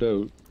to shoot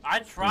out, I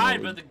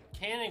tried, No. but the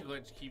cannon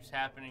glitch keeps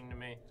happening to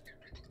me.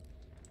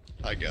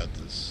 I got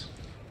this.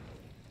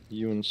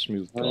 you and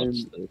Smooth got I'm-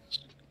 this.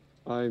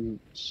 I'm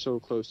so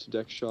close to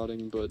deck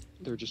shotting, but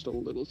they're just a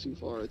little too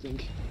far, I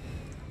think.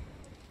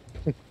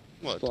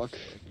 What? Fuck.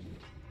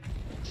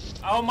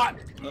 Oh my!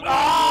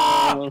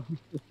 Ah!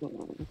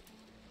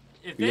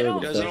 If they Yeah,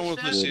 don't Guys, I don't fix want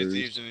to play that- Sea of Borders.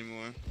 Thieves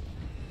anymore.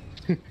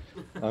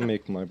 I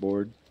make my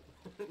board.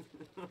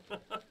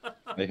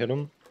 I hit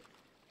him.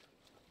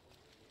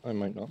 I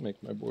might not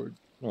make my board.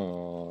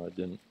 Oh, I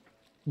didn't.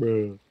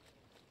 Bruh.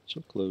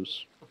 So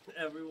close.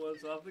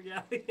 Everyone's off the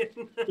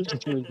galleon.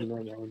 Just turns me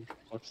right now and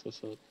fucks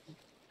this up.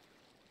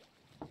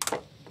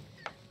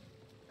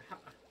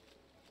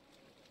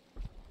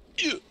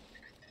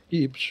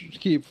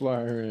 Keep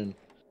firing.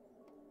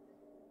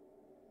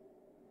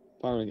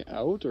 Firing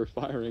out or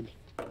firing?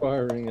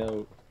 Firing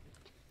out.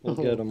 We'll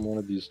Oh. get him one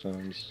of these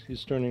times.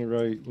 He's turning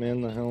right.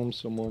 Man the helm,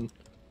 someone.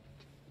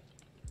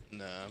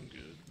 Nah, I'm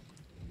good.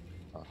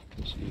 Ah,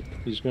 let's see.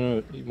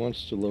 He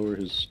wants to lower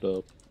his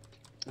stuff.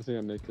 I think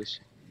I make this.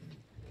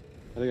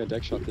 I think I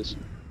deck shot this.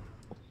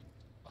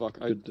 Fuck,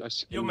 I You'll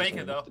screwed make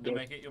it myself though. off the You'll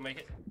deck. make it. You'll make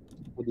it.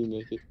 How do you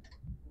make it?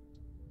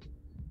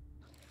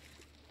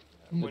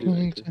 I'm What do you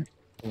going anchor?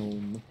 to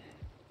home.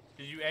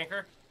 Did you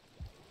anchor?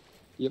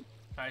 Yep.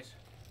 Nice.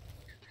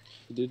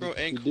 You did, Bro, you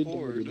ank did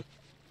forward. good.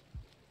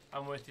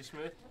 I'm with you,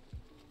 Smooth.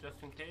 Just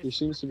in He case.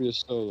 seems to be a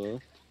solo.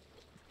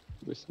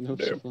 With no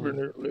supply.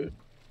 Definitely.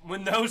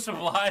 With no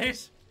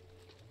supplies.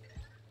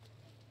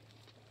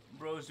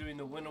 Bro's doing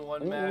the win a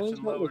one match he's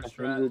and got lower like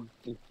strat.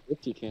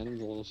 150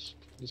 cannonballs.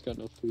 He's got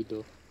no food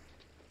though.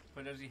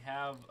 But does he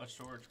have a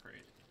storage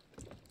crate?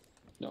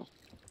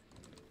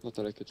 Not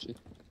that I could see.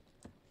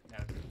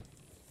 That.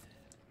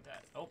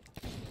 Oh.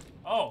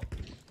 Oh!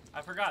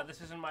 I forgot.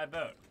 This isn't my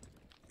boat.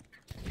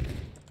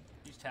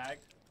 He's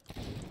tagged.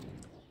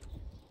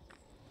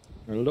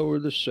 I lower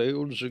the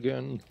sails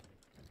again.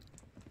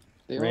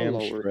 They are Ram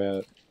lower.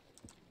 strat.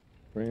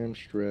 Ram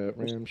strat.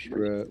 Ram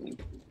strat.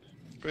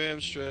 Ram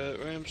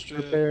strat, ram strat.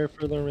 Prepare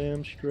for the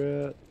ram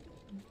strat.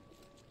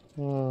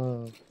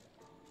 Oh.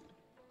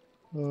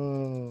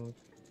 Oh.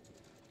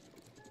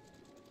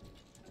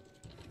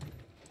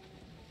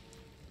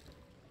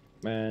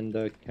 Man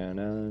the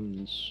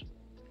cannons.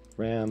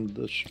 Ram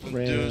the I'm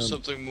ram. doing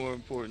something more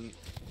important.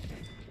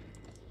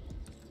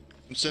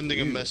 I'm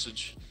sending a You.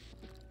 message.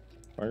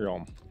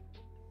 Bam.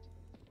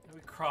 We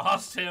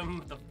crossed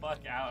him the fuck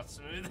out,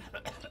 Smooth.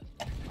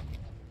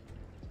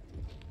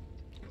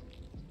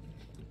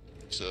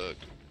 You suck.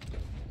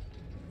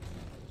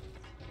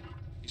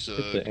 You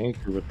Hit the suck.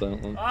 anchor with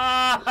that one.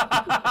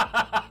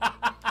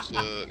 Ah! You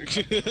suck.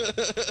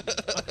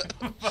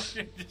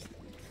 Fucking just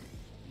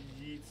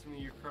yeets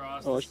me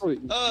across. Oh, the it's probably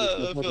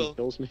I fell.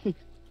 kills me.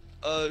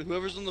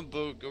 Whoever's on the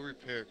boat, go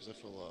repair, because I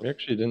fell off. We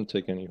actually didn't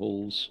take any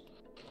holes.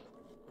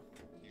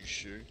 You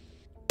sure?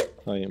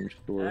 I am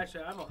sure.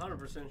 Actually, I'm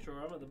 100% sure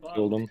I'm at the bottom.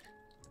 Killed him.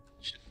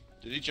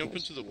 Did he jump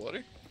into the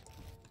water?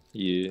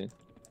 Yeah.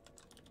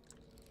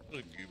 What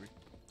a goober.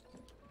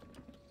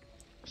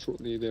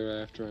 Shortly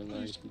thereafter, I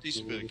lagged.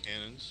 Decent bit of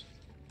cannons.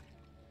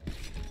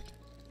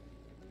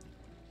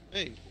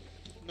 Hey,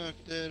 knock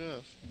that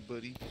off,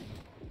 buddy.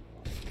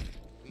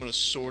 I'm gonna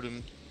sword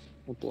him.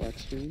 A black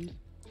fiend.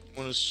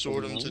 I'm gonna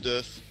sword him to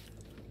death.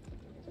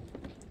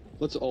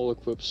 Let's all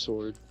equip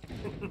sword.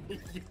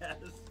 Yes.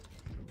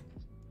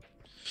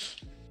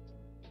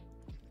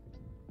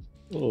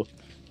 Oh.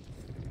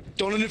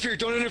 Don't interfere!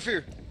 Don't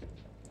interfere!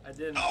 I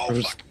didn't.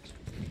 Oh fuck!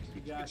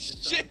 You got you,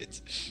 son.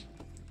 Shit!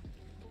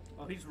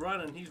 Oh, he's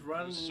running. He's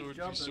running and he's Sword,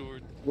 jumping.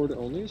 sword. Sword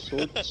only?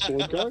 Sword guard?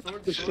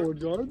 Sword, The sword. sword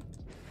guard?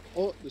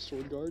 Oh, the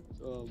sword guard.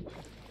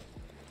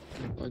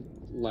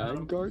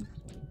 Lag guard?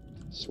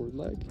 Sword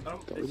lag?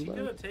 Is he Guard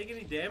gonna lag? take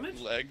any damage?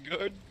 Lag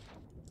guard?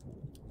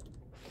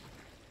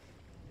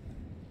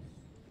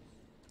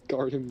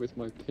 Guard him with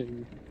my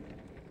ping.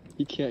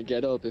 He can't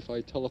get up if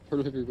I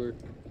teleport everywhere.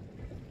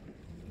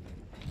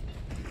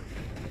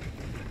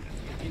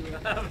 He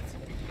left.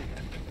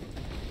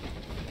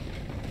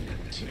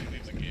 Did he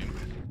leave the game?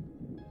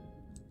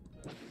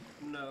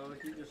 No,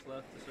 he just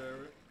left the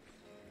server.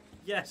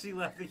 Yes, he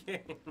left the game.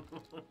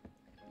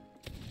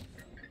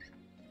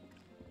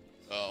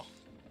 Oh.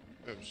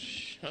 Oh,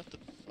 shut the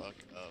fuck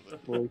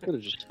up. Well, we could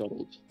have just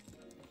scuttled.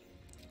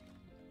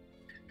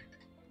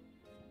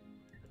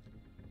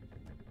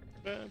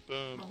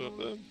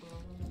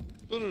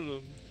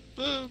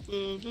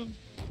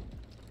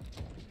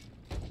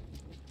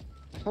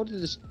 How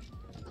did this...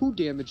 Who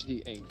damaged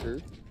the anchor?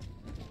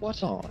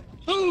 What? Oh,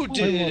 Who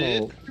did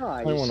it?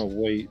 Guys. I wanna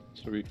wait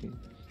so we can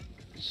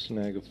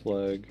snag a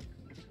flag.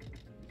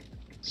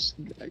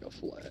 Snag a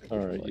flag.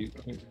 Alright, you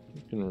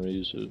can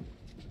raise it.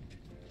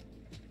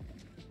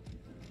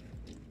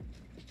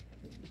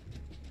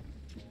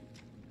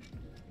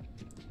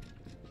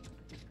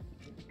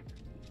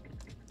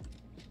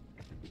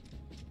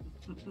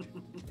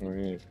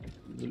 Alright,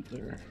 loot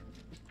there.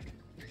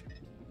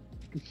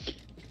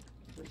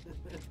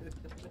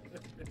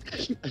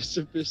 A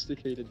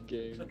sophisticated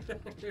game.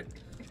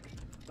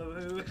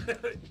 Oh,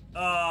 good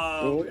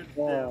Oh.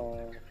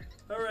 deal.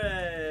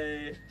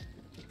 Hooray!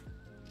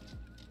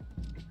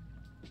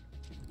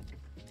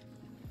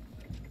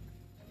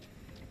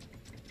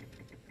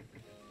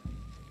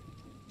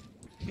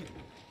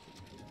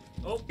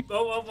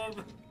 Oh.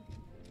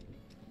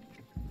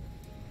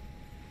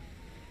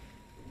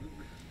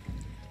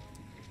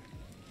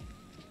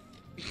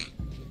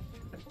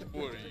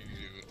 What are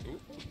you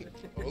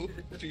doing?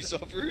 Oh, peace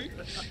offering?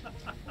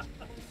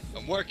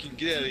 I'm working,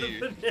 get out of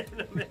here.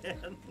 Banana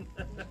man.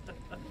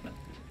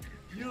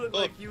 You look Oh,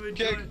 like you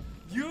enjoy. keg,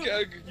 You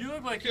keg,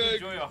 look like you keg,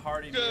 enjoy a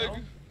hearty keg. meal.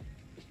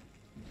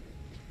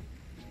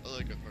 I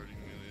like a hearty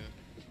meal,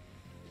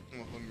 yeah.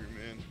 I'm a hungry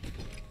man.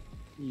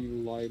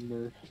 You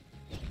limer.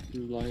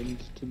 You lied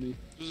to me.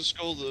 There's a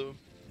skull though.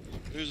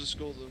 There's a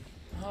skull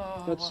though.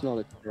 Oh, That's not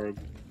a keg.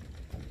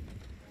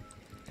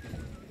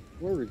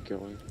 Where are we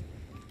going?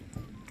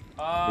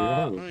 We Uh,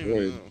 have I a don't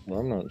even void. know.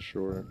 I'm not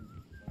sure.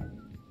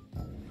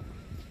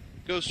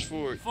 Ghost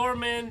fort.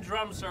 4-man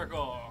drum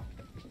circle.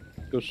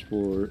 Ghost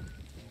fort.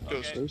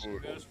 Ghost Okay,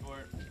 fort. Ghost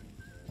fort.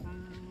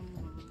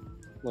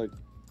 Like,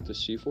 the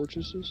sea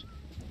fortresses?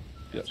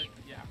 Yes.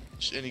 Yeah.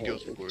 Just any Oh,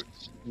 ghost okay. fort.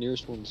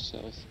 Nearest one's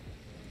south.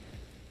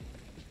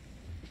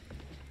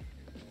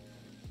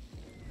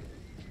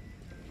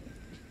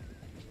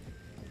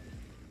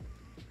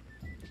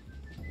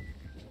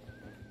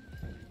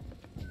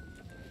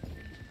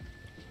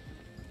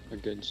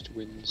 Against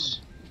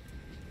winds.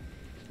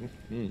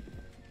 Hmm.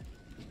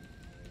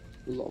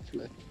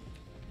 Lovely.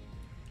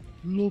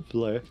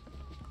 Lovely.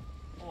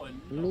 Oh,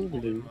 a Lovely. noble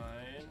in mine,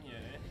 yeah.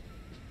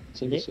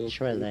 Sing yourself.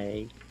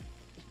 Literally.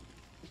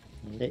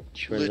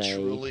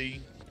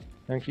 Literally.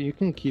 Actually, you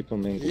can keep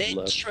them angled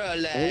left.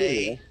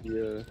 Literally.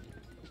 Yeah.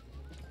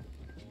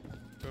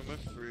 From my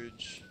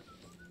fridge.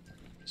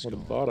 It's What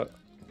gone. about it?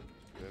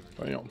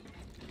 Whatever. Bam.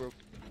 Broke.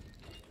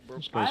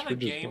 This I guy's have a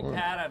fridge is gone.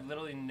 gamepad I've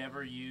literally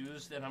never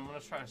used, and I'm gonna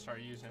try to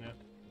start using it.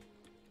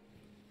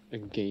 A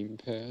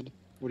gamepad?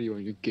 What are you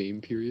on, your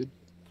game period?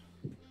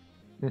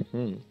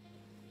 Mhm.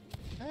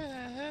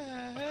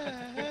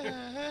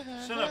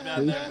 Shut up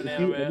down there, If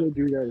banana you ever man.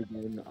 do that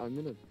again, I'm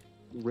gonna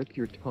rip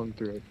your tongue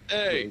through it.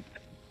 Hey! Like,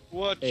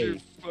 Watch Hey, your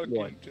fucking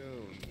what?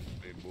 tone,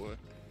 big boy.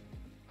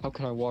 how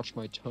can I watch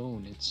my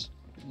tone? It's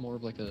more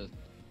of like a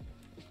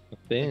A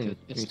thing Like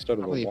it's instead of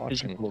a probably a watching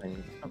physical-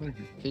 thing. probably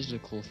a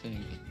physical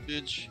thing.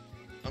 Bitch,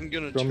 I'm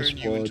gonna Drum turn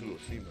you squad. into a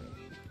female.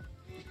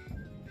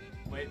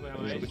 Wait.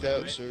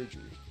 Without Wait.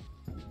 surgery.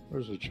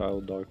 Where's the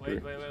child doctor?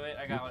 Wait.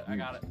 I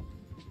got it.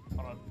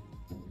 Hold on.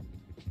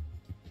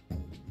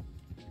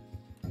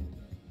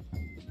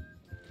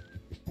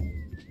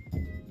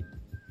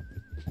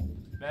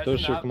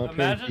 Toaster, come up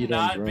here and beat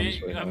on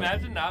drums right now.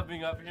 Imagine not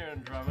being up here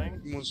and drumming.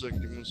 Give me 1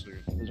 second, give me 1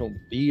 second. Don't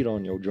beat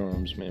on your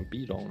drums, man.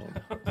 Beat on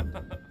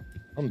them.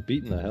 I'm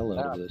beating the hell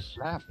out of this.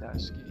 Slap that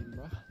skin,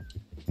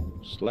 bro.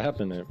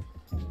 Slapping it.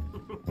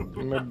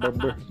 Come here,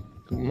 bubba.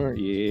 Come here.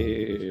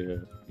 Yeah.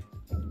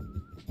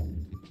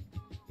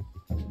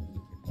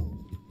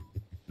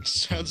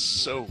 sounds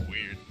so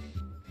weird.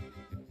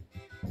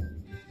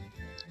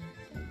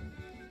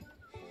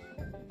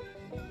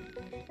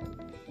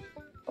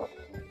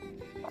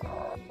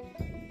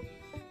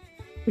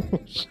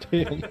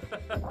 Damn.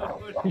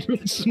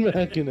 I'm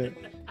smacking it.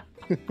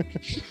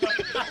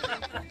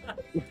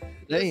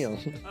 Damn.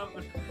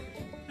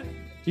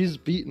 He's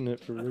beating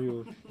it for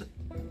real.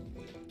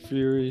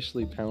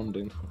 Furiously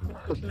pounding.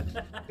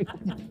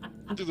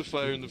 Do the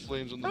fire and the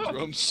flames on the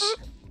drums.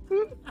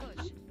 Push.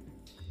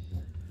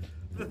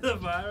 The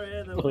fire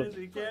and the winds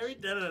we carry.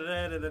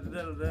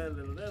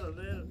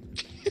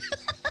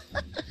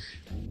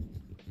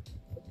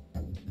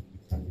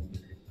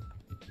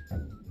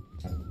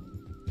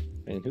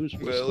 And who's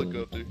Well, whistling?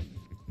 helicopter.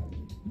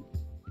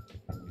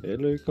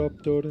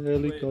 Helicopter,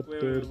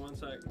 helicopter. Wait, 1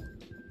 sec.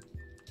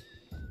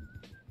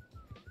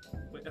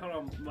 Wait, hold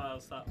on,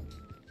 Miles, stop.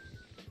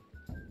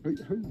 How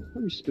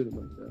you spitting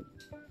like that?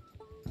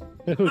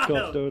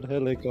 Helicopter,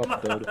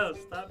 helicopter. Miles,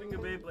 stop being a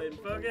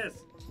Beyblade.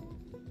 Focus!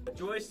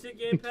 Joystick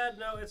gamepad?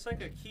 No, it's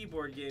like a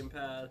keyboard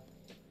gamepad.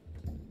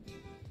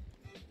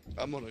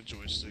 I'm on a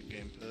joystick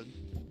gamepad.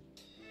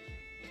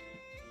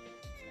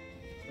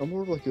 I'm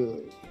more of like a.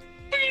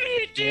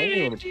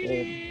 Yeah, I'm on a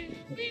phone.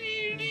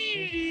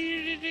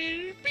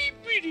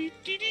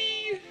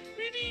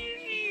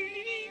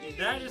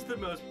 That is the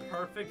most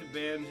perfect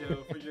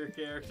banjo for your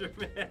character,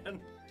 man.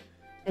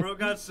 Bro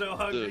got so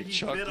hungry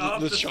he bit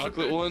off The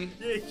chocolate one?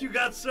 Yeah, you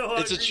got so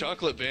hungry. It's a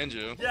chocolate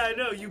banjo. Yeah, I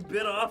know. You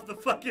bit off the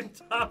fucking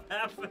top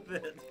half of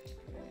it.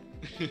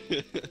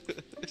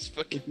 It's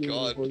fucking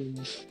god.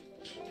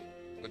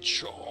 A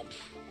chomp.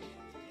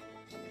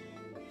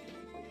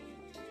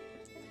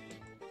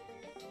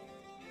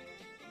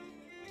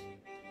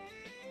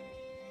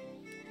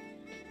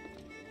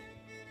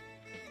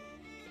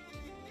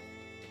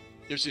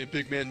 You ever seen a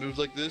big man move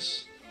like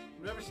this?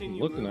 I've never seen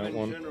you Looking move at in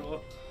one.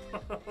 general.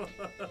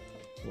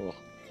 Oh,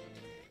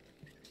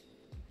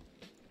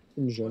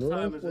 In general,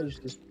 time is what it? is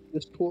this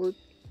Discord?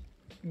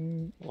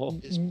 oh.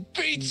 It's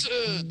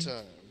pizza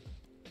time.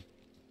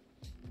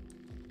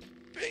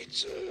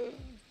 Pizza.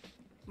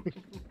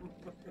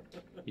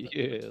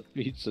 Yeah,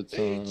 pizza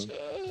time. Pizza.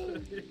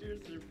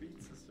 Here's your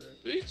pizza, sir.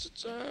 Pizza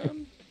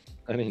time.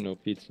 I didn't know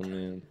pizza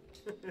man.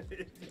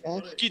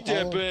 Get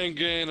that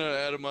bandana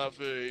out of my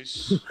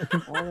face.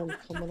 All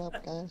coming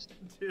up, guys.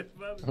 Dude,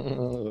 if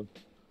I'm-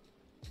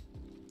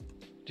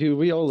 Dude,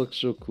 we all look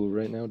so cool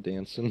right now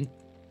dancing.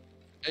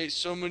 Ate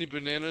so many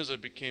bananas, I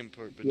became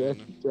part Yeah,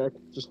 banana. Jack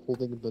just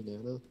holding a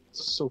banana.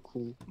 It's so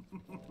cool.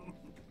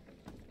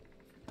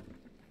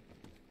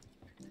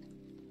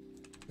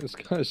 This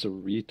guy's a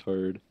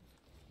retard.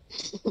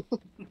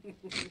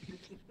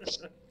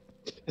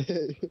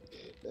 Hey,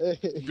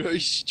 hey. Bro, you're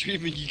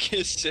streaming, you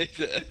can't say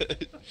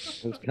that.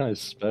 This guy's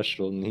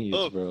special needs,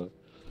 Oh. bro.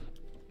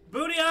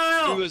 Booty You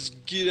aisle!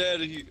 must get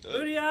out of here.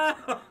 Booty aisle!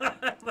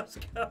 Let's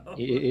go.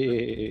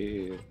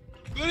 Yeah.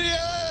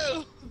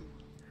 Video!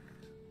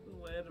 The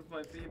land of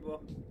my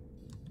people.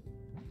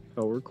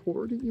 Power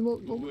cord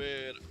emote moment?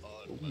 Where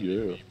are my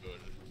Yeah. people?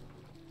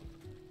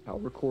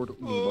 Power cord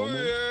Oh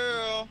moment?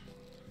 yeah!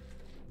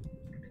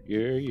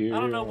 Yeah, yeah. I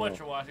don't know what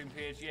you're watching,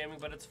 PH Gaming,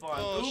 but it's fun.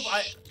 Oh, Oop,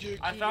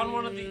 I found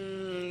one of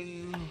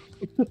the.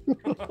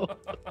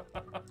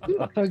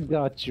 I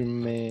got you,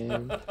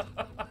 man.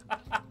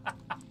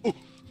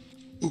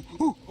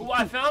 Ooh,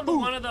 I found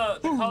one of the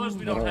colors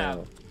we don't Oh.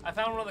 have. I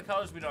found one of the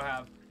colors we don't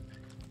have.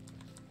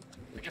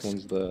 Which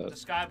one's The that?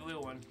 sky blue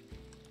one.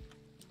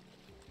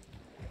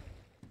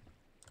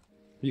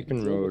 You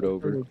can roll it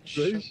over.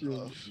 Penetration.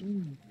 up.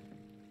 Mm.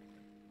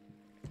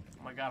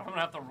 Oh my god, I'm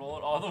gonna have to roll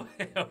it all the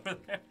way over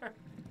there.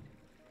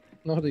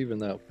 Not even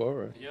that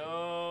far. Yo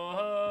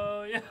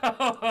ho, yo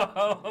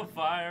ho,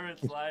 fire,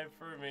 it's life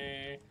for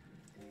me.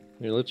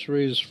 Here, let's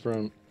raise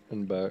front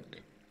and back.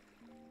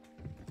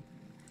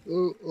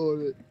 Oh,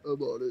 on it.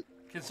 I'm on it.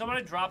 Can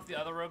somebody drop the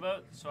other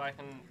rowboat so I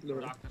can No.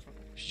 dock this one?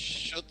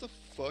 Shut the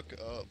fuck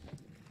up.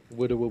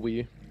 What do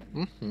we?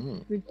 Mm-hmm.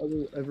 If I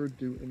will ever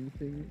do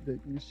anything that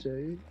you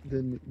say,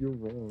 then you're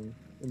wrong.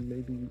 And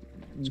maybe.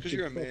 It's because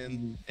you're a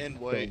man and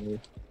white.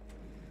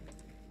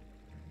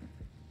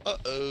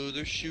 Uh-oh,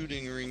 they're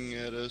shooting ring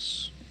at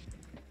us.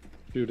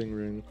 Shooting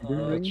ring.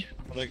 Ring?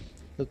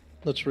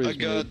 Let's raise I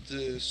got mid.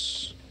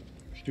 this.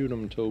 Shoot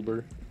him,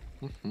 Tober.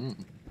 Mm-hmm.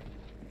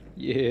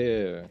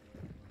 Yeah.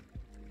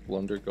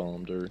 Blunder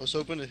Gonder. I was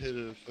hoping to hit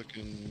a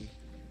fucking...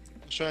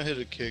 I was trying to hit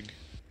a keg.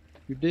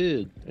 You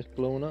did. It's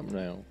blowing up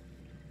now.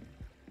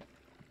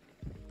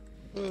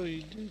 Oh,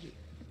 you did it.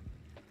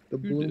 The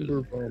You did.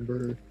 Bloomber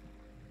Bomber.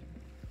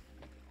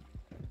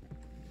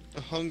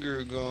 A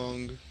hunger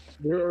gong.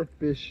 There are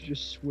fish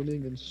just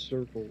swimming in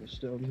circles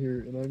down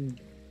here, and I'm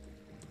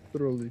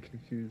thoroughly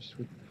confused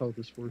with how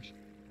this works.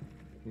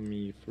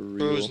 Me for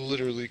Bro real. is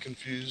literally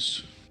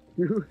confused.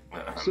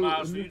 So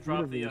Miles, in will you this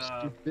drop the, universe, do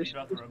will you fish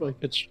drop the just, rowboat?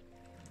 like,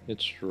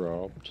 It's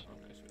dropped.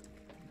 Okay,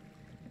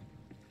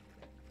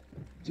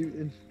 sweet.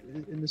 dude,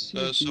 in the sea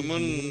of thieves,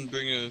 Someone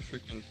bring a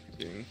freaking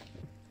thing.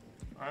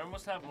 I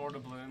almost have more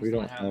doubloons We than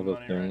don't I have have a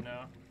money thing. right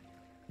now.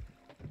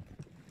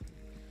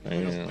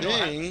 Damn.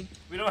 Dang.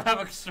 We don't have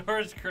a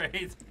storage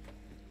crate.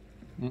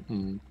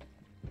 Mm-mm.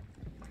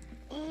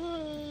 What?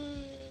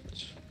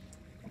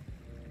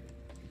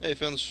 Hey, I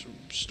found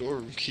the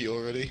storeroom key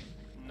already.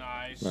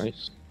 Nice.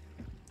 Nice.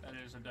 That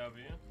is a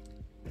W.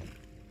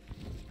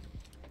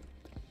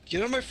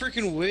 Get out of my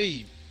freaking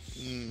way!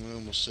 I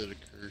almost said a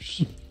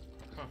curse.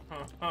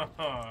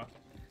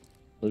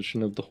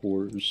 Legend of the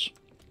Horrors.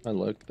 I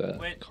like that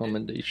Wait,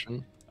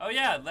 commendation. Oh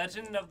yeah,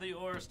 Legend of the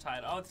Ores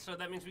tide. Oh, so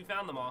that means we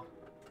found them all.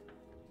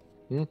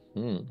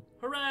 Mm-hmm.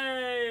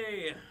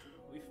 Hooray!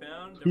 We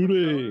found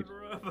Hooray! different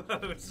colored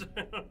robots.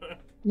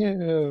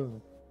 Yeah.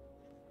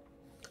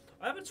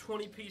 I have a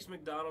 20-piece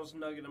McDonald's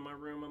nugget in my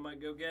room I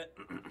might go get.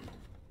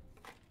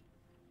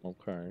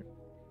 Okay.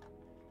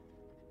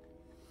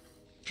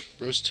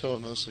 Bro's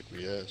telling us like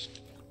we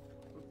asked.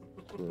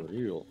 For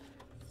real.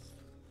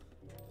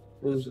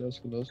 Bro's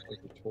asking us like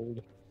we're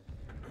told.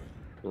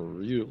 For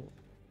real.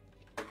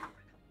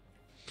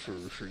 For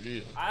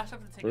real. I also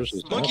have to take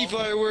Versus a small... Monkey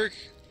firework!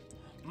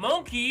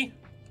 Monkey!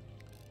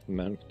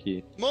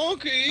 Monkey.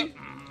 Monkey!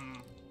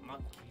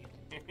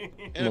 Monkey.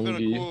 And I found a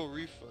Monkey. coral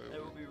reef I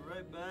firework. will be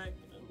right back.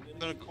 I'm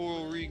Found a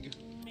coral rig.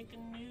 Make a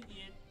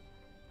nougat.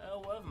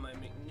 I love my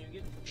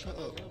McNougat. Shut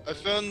up. I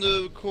found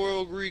the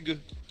coral rig.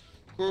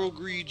 Coral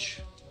greege.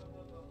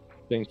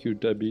 Thank you,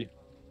 Debbie.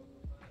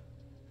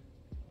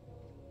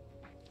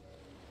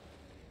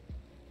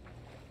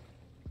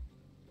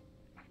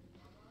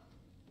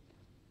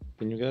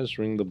 Can you guys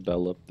ring the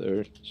bell up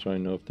there so I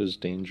know if there's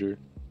danger?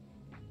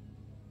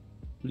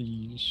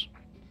 Please.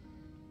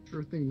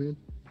 Sure thing, man.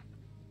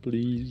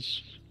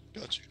 Please.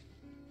 Got you.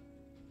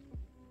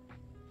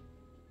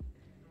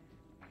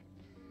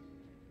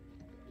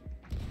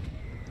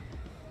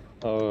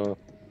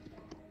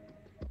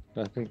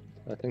 I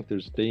think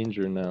there's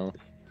danger now.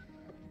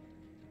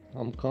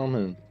 I'm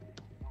coming.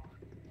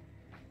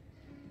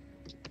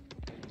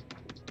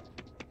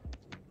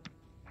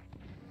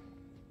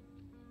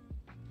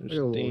 There's I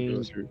got a little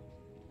danger.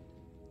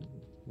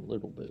 A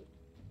little bit.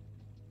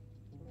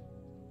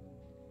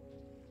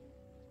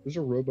 There's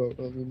a rowboat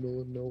out in the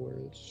middle of nowhere.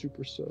 It's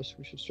super sus.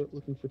 We should start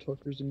looking for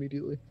Tuckers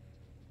immediately.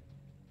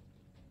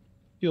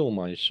 Kill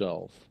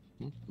myself.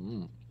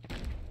 Mm-hmm.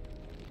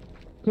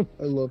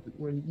 I love it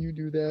when you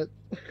do that.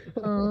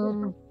 I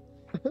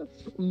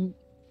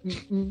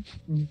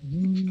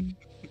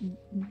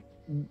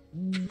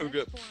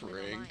got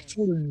pranked.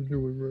 What are you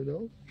doing right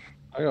now?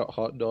 I got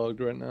hot dogged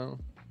right now.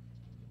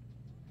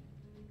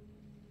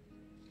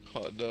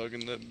 Hot dog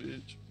in that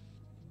bitch.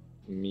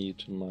 Me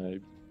to my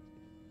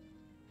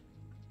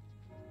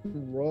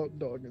Raw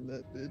dogging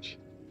that bitch.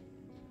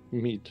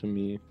 me to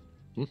me.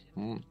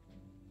 Mm-hmm.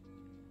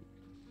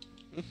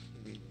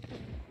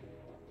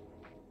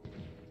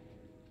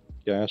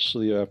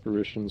 Ghastly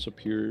apparitions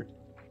appear.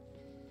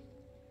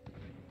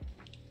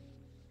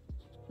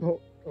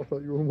 Oh, I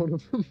thought you were one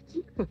of them.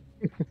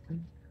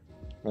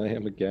 I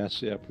am a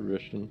ghastly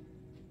apparition.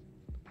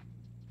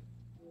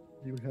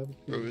 You have a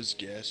Bro is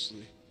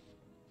ghastly.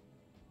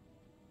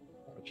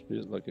 Which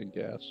feels like a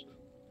gas.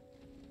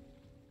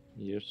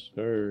 Yes,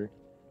 sir.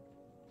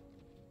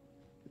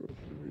 Bro,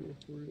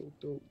 for real,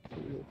 dope, for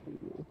real, for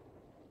real.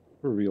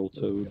 For real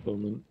toad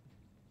moment.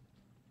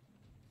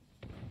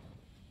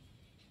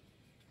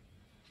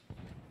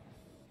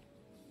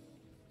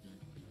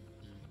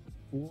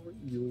 Four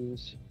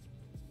eels.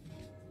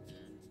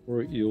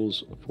 4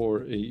 eels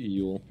for a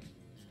eel.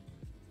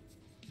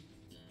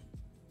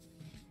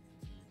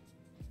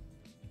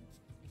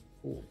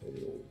 Four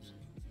eels.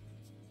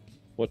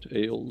 What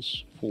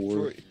ails?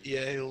 For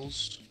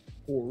yales.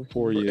 Four. 4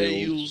 For eels.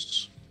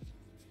 ales.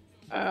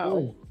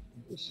 Ow!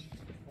 Yes.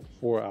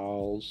 4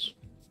 owls.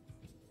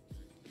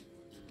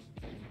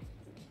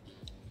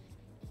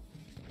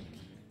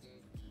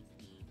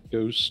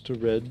 Goes to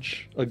Reg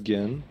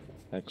again.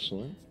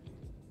 Excellent.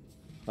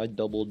 I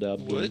double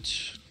dabbed him.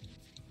 What?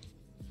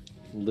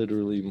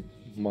 Literally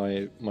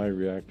my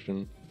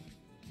reaction.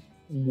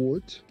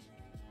 What?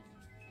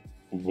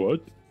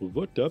 What?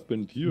 What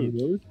happened here?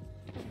 What?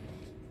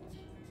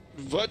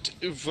 What?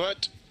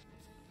 What?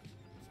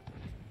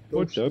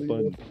 What Actually,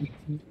 happened?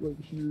 right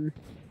here.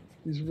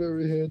 He's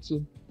very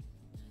handsome.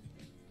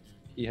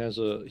 He has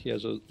a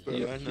Bro, I he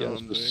know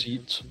has I'm the very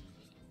seat.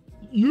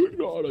 You're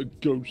not a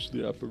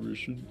ghostly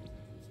apparition.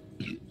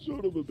 Son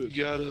of a bitch.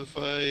 You gotta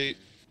fight.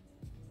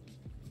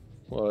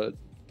 What?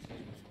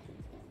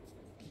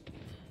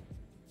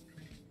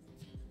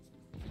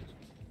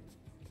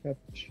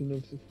 Captain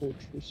of the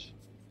fortress.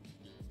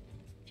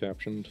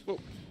 Captioned.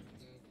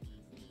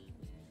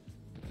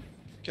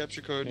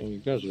 Capture card. And you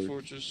guys are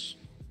Fortress.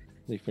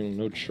 leaving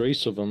no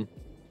trace of him.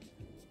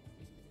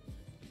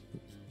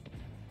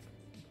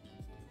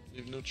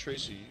 Leave no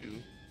trace of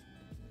you.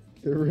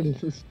 There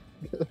it is.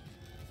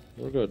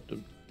 We got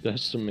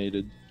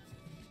decimated.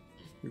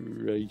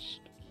 Erased.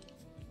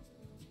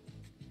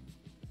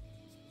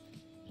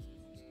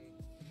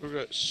 We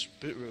got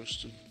spit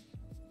roasted.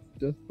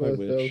 Death by I a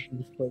wish.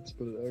 thousand cuts,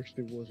 but it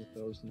actually was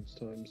 1,000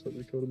 times that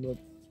we cut him up.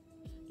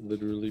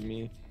 Literally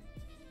me.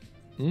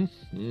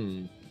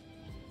 Hmm.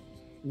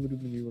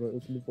 literally me when I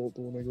open the vault,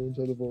 when I go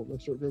inside the vault, I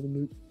start grabbing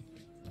loot.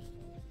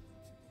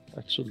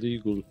 That's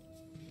illegal.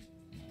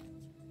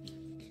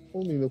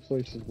 Only in the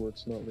places where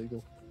it's not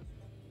legal.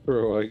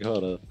 Bro, I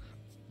got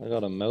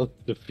a mouth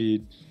to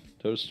feed.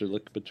 Toaster,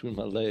 look between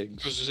my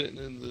legs. Was sitting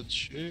in the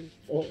chair.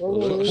 Oh,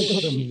 I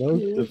got a mouth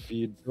to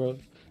feed, bro.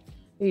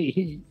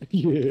 Hey,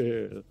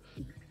 yeah.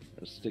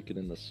 I'll stick it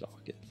in the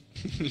socket.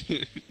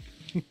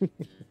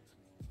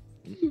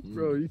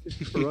 Bro, you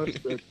can crush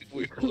that.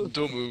 Wait, hold on,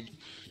 don't move.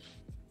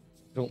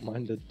 Don't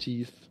mind the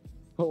teeth.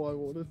 Oh, I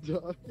want to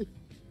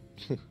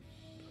die.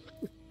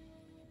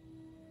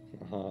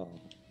 Oh,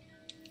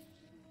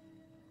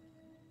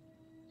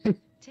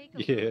 Take a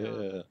look.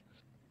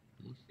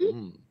 yeah.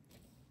 Mhm.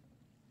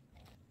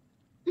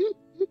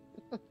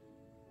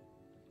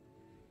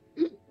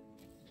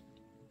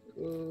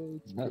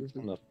 It's That's perfect.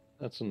 enough.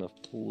 That's enough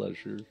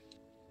pleasure.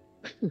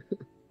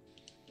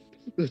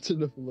 That's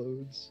enough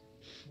loads.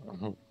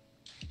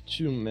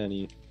 Too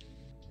many.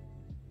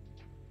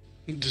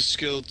 The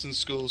skeleton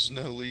skull's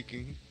now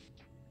leaking.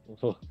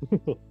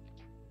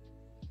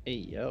 Hey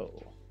yo.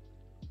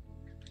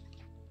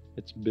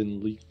 It's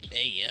been leaked.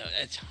 Hey, yo,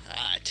 that's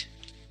hot.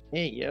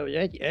 Hey yo,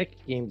 that X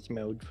Games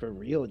mode for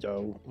real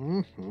though.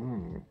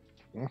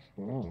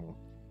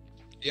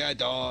 Yeah,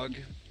 dog.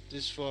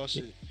 This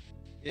faucet.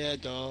 Yeah,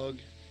 dog.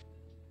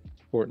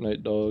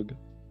 Fortnite dog.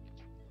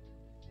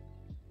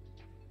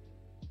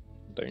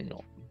 Damn.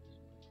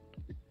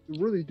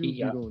 You really do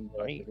Yeah, be going back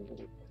right. to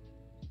the-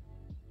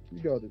 You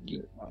gotta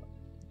admit.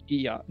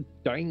 Yeah,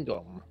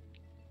 dangum.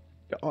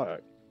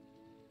 God.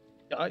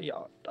 Yeah.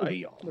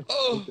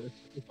 Oh, Okay.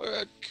 I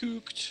got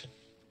cooked.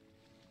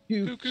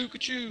 Cook,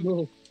 Cuckoo-choo.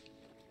 No.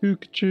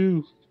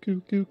 Cook-a-choo.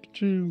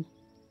 Cook-a-choo.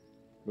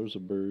 There's a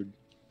bird.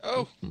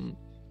 Oh, Mhm.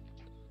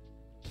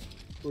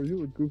 Or you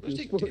would goofy where's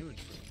as the fuck. damage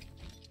from?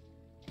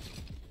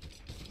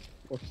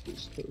 Watch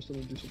this first. I'm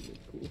gonna do something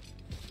cool.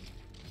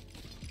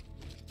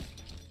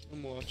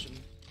 I'm watching.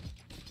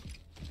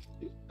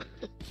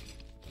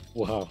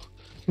 Wow.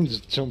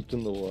 Just jumped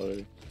in the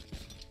water.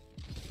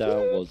 That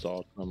was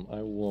awesome.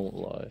 I won't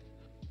lie.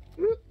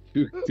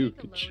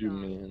 Cook-a-choo,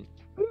 man.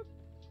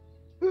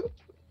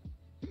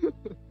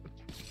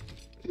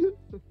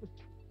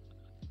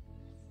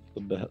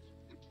 The best.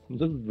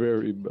 The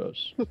very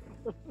best.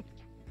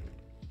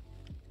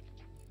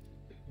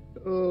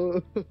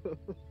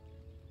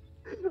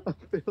 I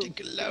failed Take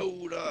a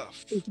load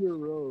off. in a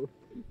row.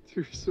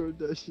 2 sword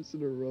dashes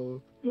in a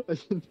row. I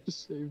did the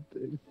same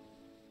thing.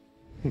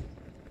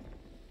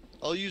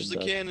 I'll use the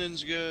Best.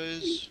 cannons,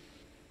 guys.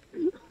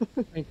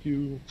 Thank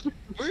you.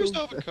 Where's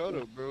So bad.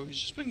 Avocado, bro? He's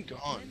just been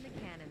gone. Send the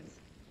cannons.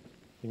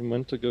 He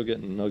went to go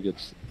get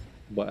nuggets,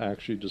 but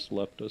actually just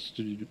left us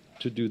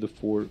to do the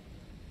fort.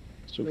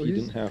 So No, he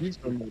didn't have he's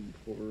to. done that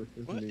before.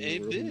 Isn't What he? a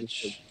Where he'll just,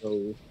 bitch. like,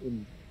 go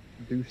and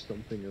do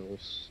something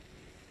else.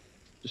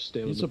 Just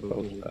stay on He's the a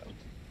boat. that.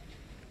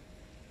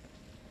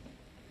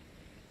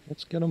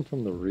 Let's get him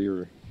from the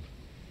rear.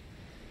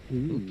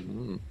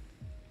 Mm.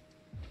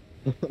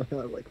 Mhm. I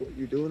like what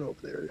you're doing over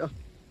there, yeah.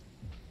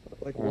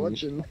 I like Um,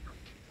 watching.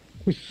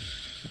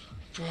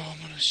 Bro, I'm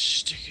gonna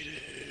stick it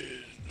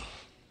in.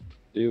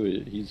 Do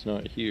it. He's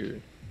not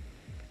here.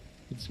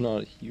 He's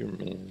not here,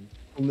 man.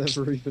 I'll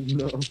never even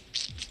know.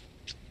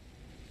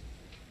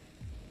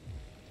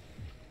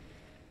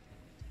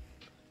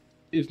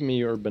 Give me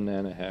your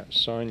banana hat.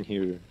 Sign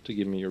here to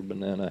give me your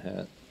banana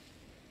hat.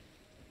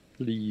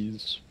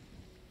 Please.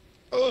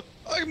 Oh,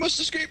 I must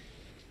escape.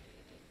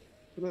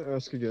 Can I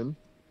ask again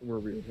where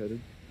we are headed?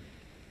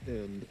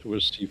 And To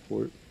a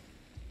seafort.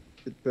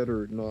 it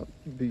better not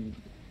be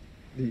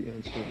the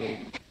answer though.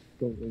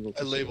 Don't label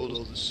I the labeled stores.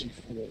 all the I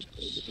seafood. won't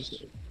label the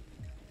stores.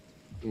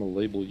 I'm gonna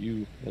label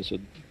you as a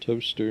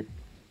toaster.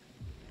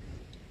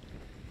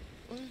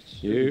 What?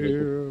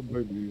 Yeah,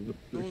 baby.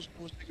 No one's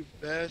gonna take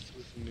a bath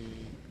with me.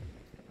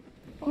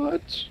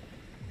 What?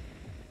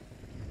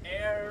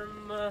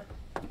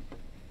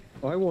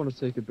 I want to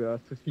take a bath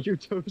with you,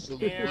 Toast.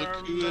 Look who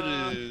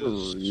it For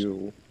is.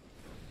 real.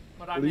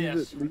 What I leave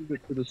miss? it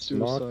to the Knock,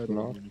 suicide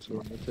knock, one, so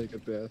I'm gonna take a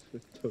bath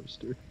with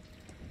Toaster.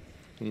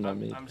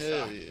 Nummy. I'm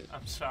Hell sorry. yeah.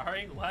 I'm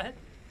sorry. What?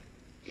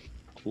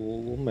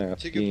 Cool math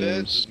Take a bath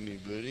games. with me,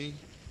 buddy.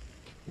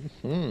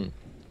 Hmm.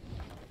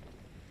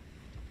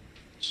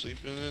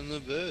 Sleeping in the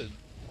bed.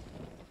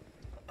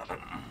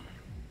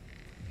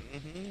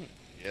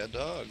 Yeah,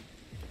 dog.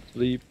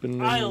 Sleeping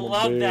in I the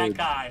love that bed.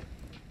 guy.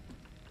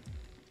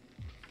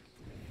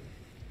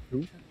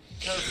 Who?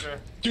 Toaster.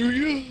 Do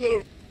you? I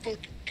don't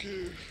fucking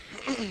care.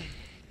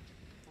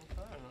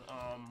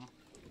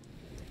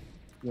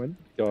 When?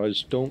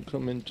 Guys, don't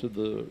come into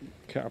the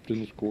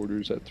captain's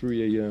quarters at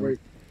 3 a.m.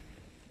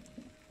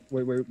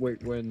 Wait,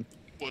 when?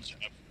 What's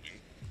happening?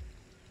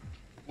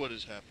 What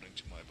is happening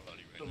to my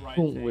body The right right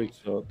Don't wake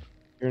things. up.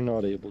 You're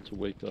not able to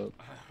wake up.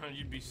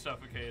 You'd be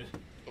suffocated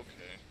now? Okay.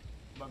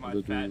 by my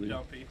Literally. fat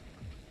dumpy.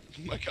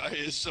 My guy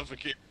is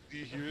suffocating. Do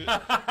you hear it?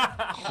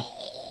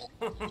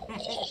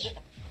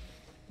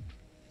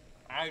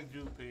 I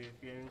do pee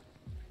again.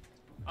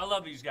 I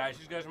love these guys.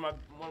 These guys are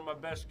one of my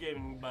best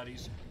gaming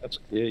buddies. That's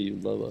yeah, you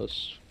love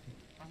us.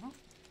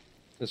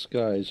 This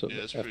guy's Yeah,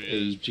 that's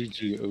pretty-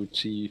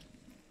 FAGGOT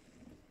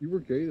You were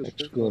gay this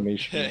whole time.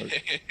 exclamation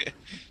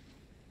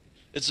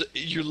mark.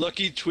 You're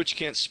lucky Twitch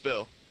can't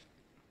spell.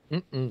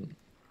 Mm-mm.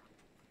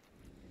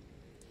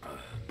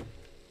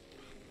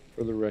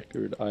 For the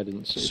record, I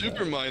didn't say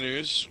Super that.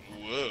 miners.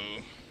 Whoa.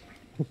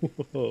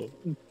 Whoa.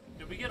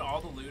 Did we get all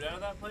the loot out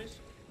of that place?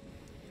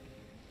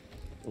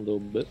 A little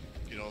bit.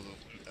 Get all the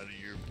loot out of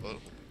your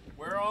butthole.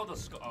 Where are all the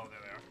oh, there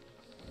they are.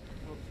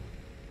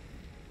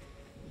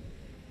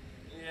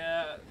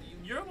 Yeah,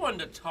 you're one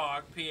to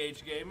talk,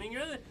 PH Gaming.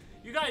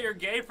 You got your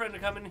gay friend to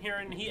come in here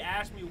and he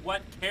asked me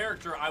what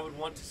character I would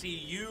want to see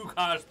you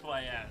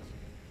cosplay as.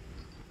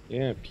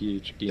 Yeah,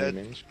 PH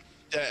Gaming.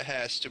 That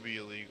has to be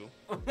illegal.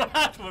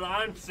 That's what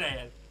I'm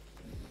saying.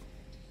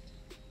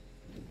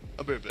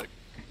 I'll be right back.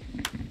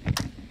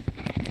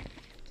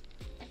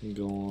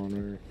 Go on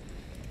her.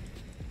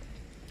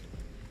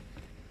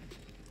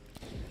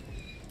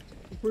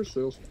 Where's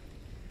sales?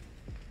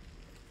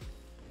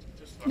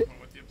 Just fucking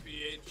with you,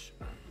 PH.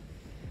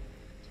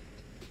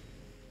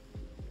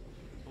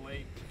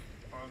 Blake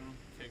on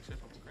kicks it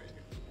something crazy.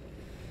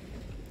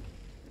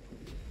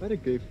 I had a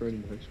gay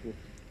friend in high school.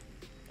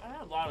 I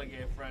had a lot of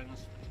gay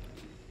friends.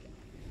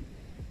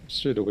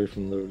 Stayed away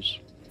from those.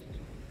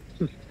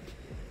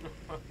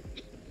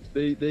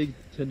 They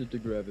tended to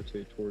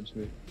gravitate towards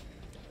me.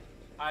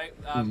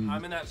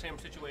 I'm in that same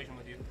situation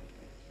with you.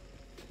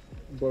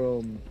 But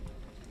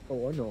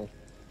oh, I know.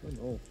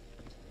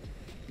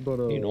 But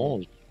You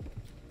know.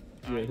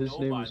 yeah, I his know,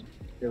 name bud. was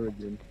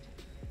Kerrigan.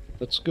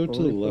 Let's go to the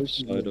Only left place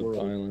in the side of world.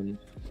 island.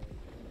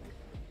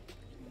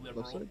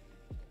 Liberal. Left side?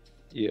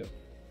 Yeah.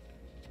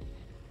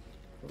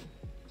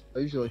 I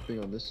usually like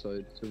being on this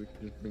side, so we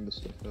can just bring the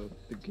stuff out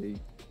the gate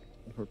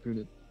and harpoon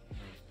it.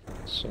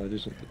 Side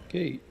isn't the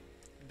gate.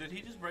 Did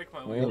he just break my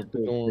I wheel? like to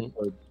go on.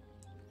 Side.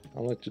 I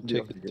like to Yeah,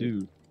 take it the gate.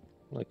 through.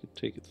 I like to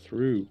take it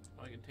through.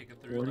 I can take it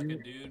through Why like do a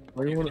you- dude.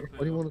 Why do you kicking want a to? Why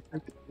do you poo. want to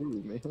take it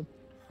through, man?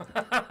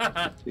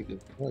 Take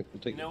it. I like to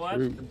take You know it what?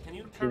 through. Can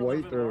you The turn a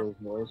little white bit more?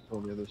 barrel is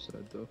on the other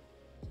side, though.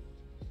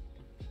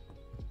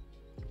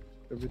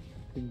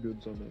 Everything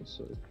good's on that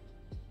side.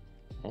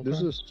 There's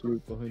Okay. a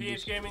sloop behind PH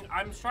us. Gaming,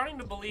 I'm starting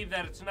to believe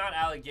that it's not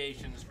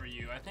allegations for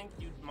you. I think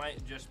you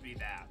might just be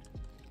that.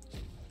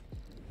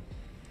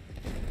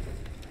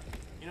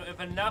 You know, if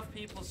enough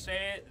people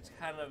say it, it's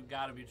kind of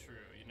got to be true.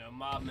 You know,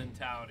 mob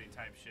mentality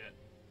type shit.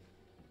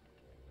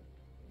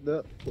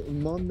 That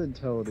mob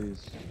mentality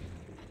is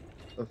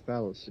a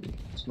fallacy.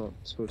 It's not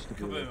supposed to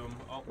be. Kaboom.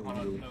 Oh, hold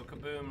on. No,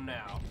 kaboom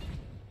now.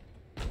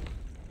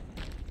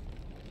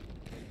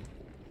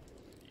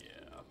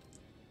 Yeah.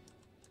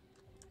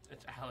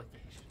 It's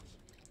allegations.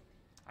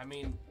 I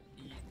mean,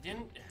 you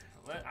didn't...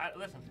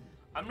 Listen,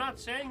 I'm not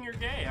saying you're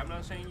gay. I'm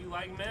not saying you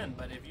like men.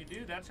 But if you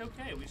do, that's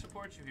okay. We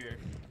support you here.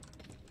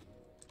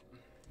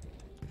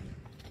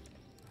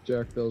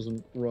 Jack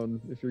doesn't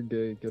run. If you're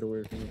gay, get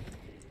away from it.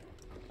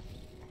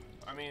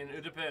 I mean,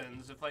 it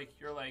depends. If, like,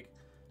 you're like...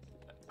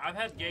 I've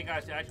had gay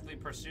guys actively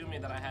pursue me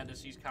that I had to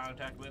cease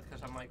contact with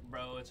because I'm like,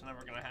 bro, it's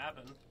never gonna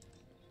happen.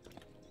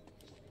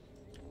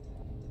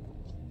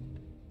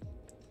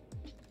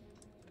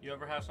 You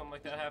ever have something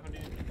like that happen to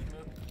you,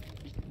 Smith?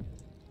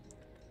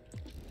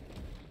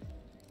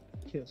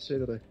 Can't say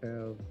that I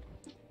have.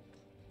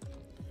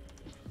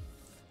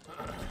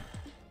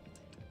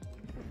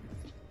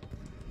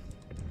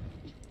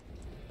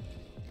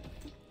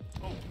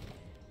 Oh,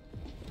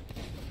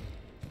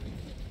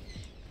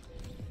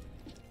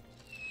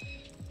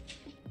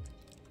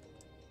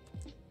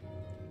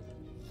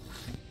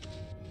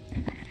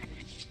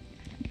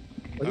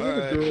 I know the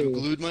Alright, girl-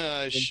 glued my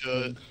eyes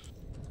shut.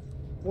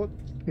 What?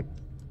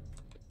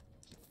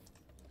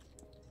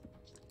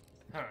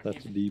 huh,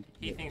 That's he, deep.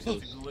 he thinks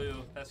it's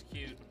glue. That's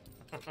cute.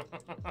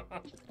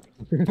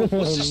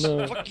 What's this Oh,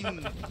 no.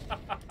 fucking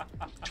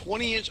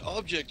 20-inch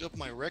object up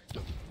my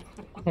rectum?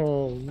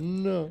 Oh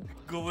no.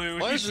 Glue.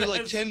 Why he is there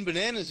like says. 10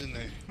 bananas in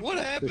there? What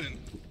happened?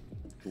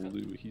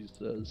 Blue, he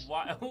says.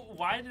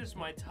 Why does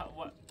my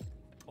what?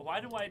 Why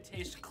do I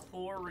taste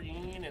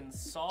chlorine and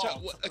salt?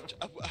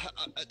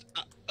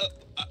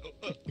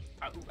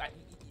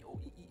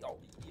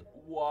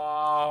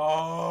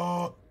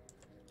 Wow.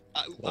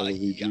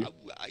 Waluigi.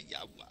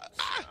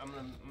 I'm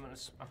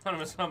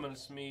gonna summon a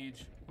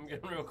Smeege. I'm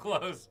getting real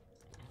close.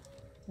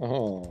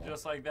 Oh.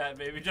 Just like that,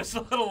 baby. Just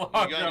a little You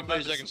longer. got I'm any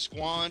place about I can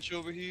squanch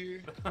over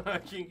here? to-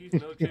 Kinky's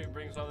milkshake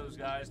brings all those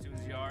guys to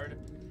his yard.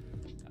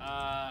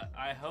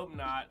 I hope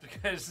not,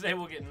 because they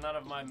will get none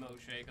of my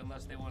milkshake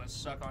unless they want to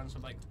suck on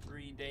some like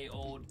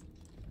 3-day-old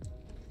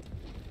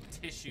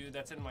tissue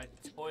that's in my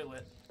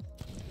toilet.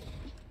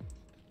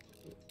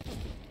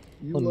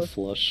 You left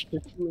Unflushed.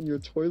 tissue in your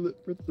toilet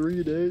for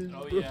 3 days?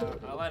 Oh bro? yeah,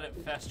 I let it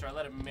fester. I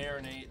let it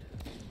marinate.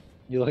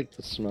 You like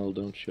the smell,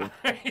 don't you?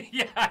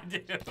 Yeah, I do.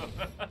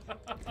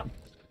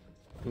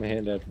 My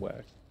hand had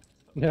whack.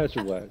 That's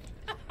whack.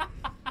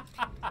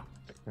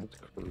 That's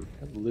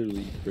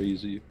literally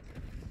crazy.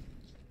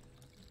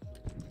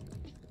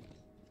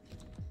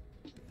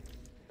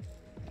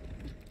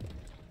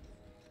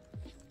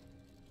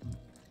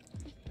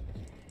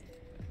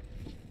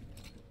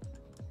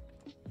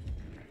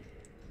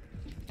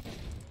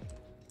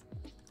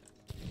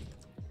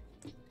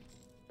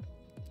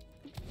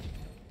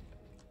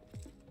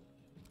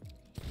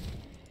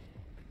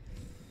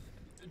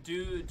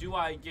 Do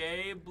I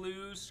gay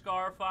blue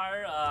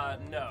Scarfire?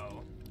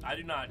 No. I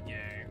do not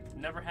gay.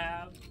 Never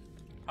have.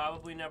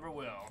 Probably never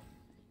will.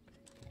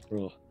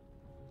 Well,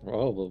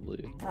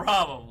 probably.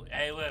 Probably.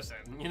 Hey, listen.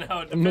 You know,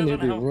 it I'm depends gonna on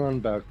be how. run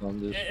back on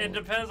this. It one.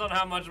 depends on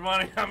how much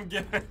money I'm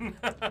given.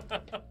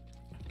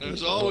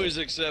 There's always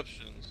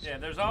exceptions. Yeah,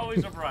 there's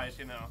always a price,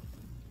 you know.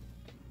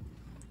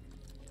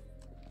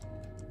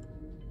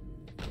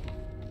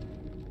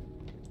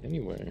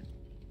 Anyway.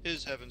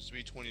 His happens to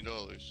be $20.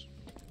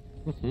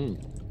 Mm-hmm.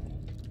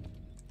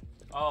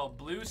 Oh,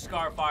 blue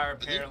Scarfire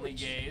apparently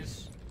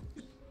gays.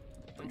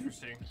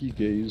 Interesting. He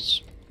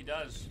gays. He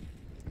does.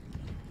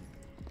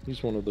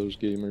 He's one of those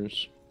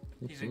gamers.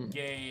 He's a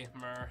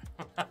gamer.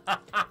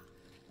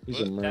 He's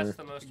What? a mer. That's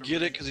the most.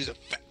 Get it? Because he's a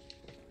fat.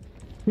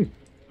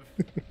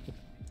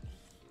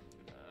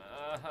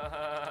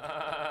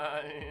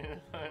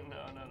 No.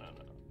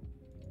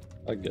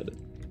 I get it.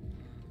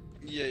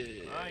 Yeah.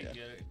 I get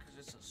it, because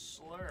it's a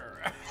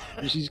slur.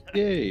 He's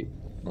gay.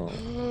 Oh,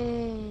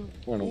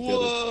 I don't get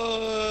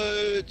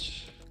it. What?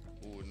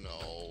 Oh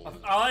no.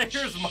 All I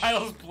hear is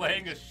Miles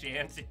playing a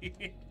shanty.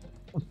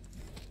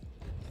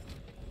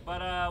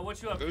 But,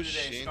 what you up to Go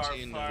today,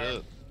 shantying it Scarfire?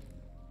 up.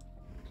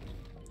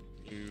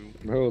 You.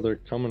 Oh, they're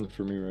coming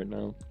for me right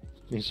now.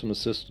 Need some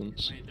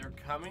assistance. Wait, they're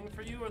coming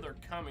for you or they're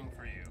coming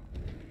for you?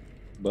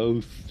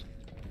 Both.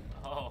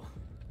 Oh.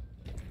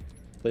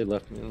 They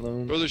left me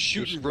alone. Bro, they're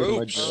shooting Just doing my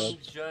ropes. job. I'm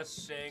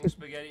just saying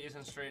spaghetti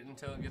isn't straight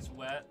until it gets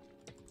wet.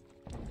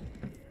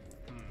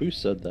 Who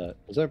said that?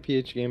 Is that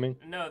PH Gaming?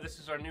 No, this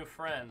is our new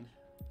friend.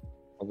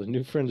 Oh, the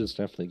new friend is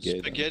definitely gay.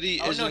 then. Spaghetti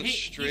Oh, no, isn't he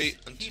straight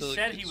until he it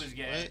said gets he was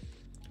gay. wet.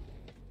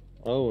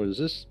 Oh, is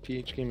this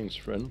PH Gaming's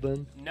friend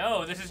then?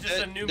 No, this is just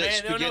That, a new that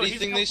man. No, spaghetti he's a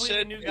thing they completely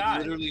said new made guy.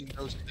 literally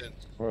no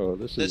sense. Oh,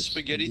 this That is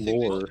spaghetti thing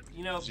they lore. said-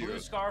 You know, Zero. Blue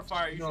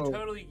Scarfire, you No. should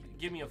totally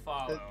give me a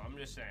follow. I'm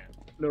just saying.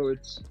 No,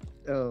 it's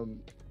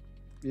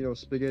you know,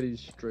 spaghetti's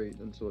straight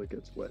until it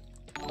gets wet.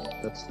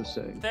 That's the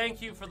saying.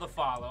 Thank you for the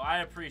follow. I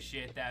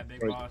appreciate that,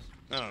 big Right. boss.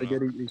 I don't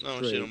Spaghetti know. is No,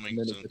 straight, shit don't make and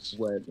then sense. it gets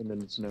wet, and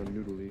then it's now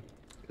noodly.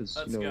 Because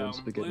Let's you know, go. when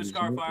spaghetti Blue is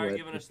not Scarfire wet,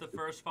 giving us the it's-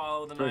 first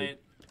follow of the Right. night.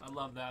 I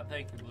love that.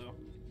 Thank you, Blue.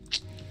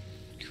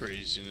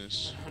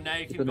 Craziness. Now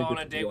you can Then go it on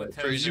a gets date with wet.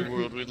 Toaster. Crazy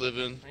world we live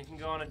in. You can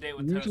go on a date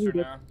with Usually Toaster that-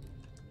 now.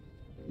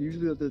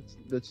 Usually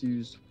that's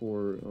used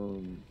for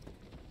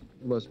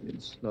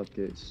lesbians, not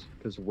gays.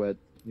 Because wet,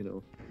 you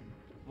know.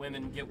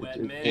 Women get wet.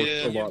 it Men, works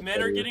a if lot men are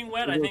better. getting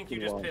wet, It I works think you a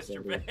just lot pissed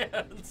your better.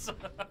 pants.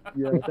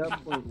 Yeah, at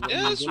that point.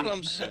 Yeah, that's what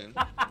I'm saying.